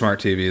fucking hate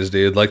smart TVs,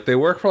 dude. Like, they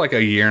work for like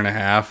a year and a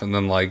half, and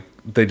then like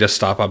they just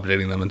stop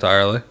updating them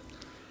entirely.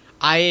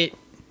 I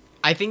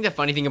think the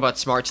funny thing about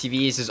smart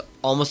TVs is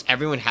almost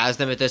everyone has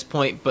them at this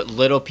point, but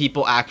little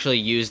people actually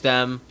use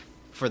them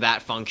for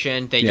that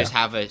function. They just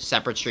have a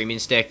separate streaming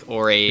stick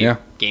or a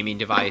gaming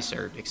device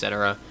or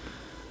etc.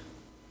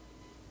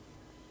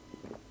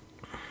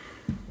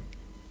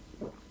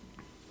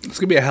 It's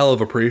gonna be a hell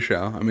of a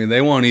pre-show. I mean,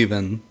 they won't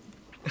even.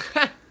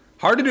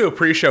 Hard to do a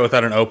pre-show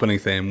without an opening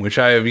theme, which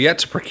I have yet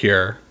to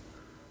procure.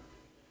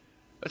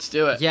 Let's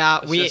do it. Yeah,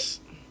 let's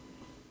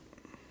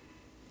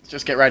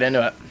just get right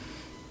into it.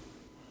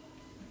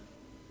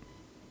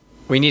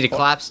 We need a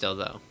clap still,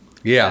 though.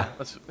 Yeah.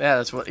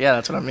 That's what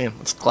I mean.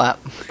 Let's clap.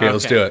 Okay,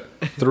 let's do it.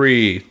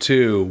 3,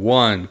 2,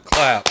 1,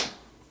 clap.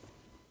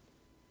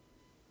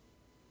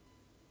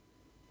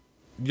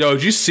 Yo,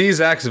 did you see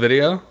Zach's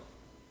video?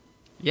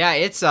 Yeah,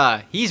 it's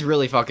he's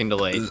really fucking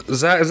delayed.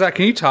 Zach,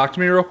 can you talk to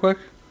me real quick?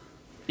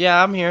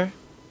 Yeah, I'm here.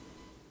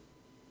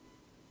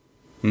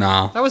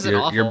 No, that wasn't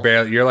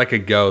awful. You're like a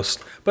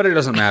ghost, but it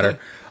doesn't matter.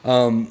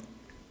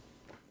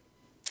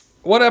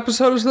 What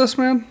episode is this,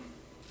 man?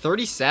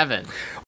 37.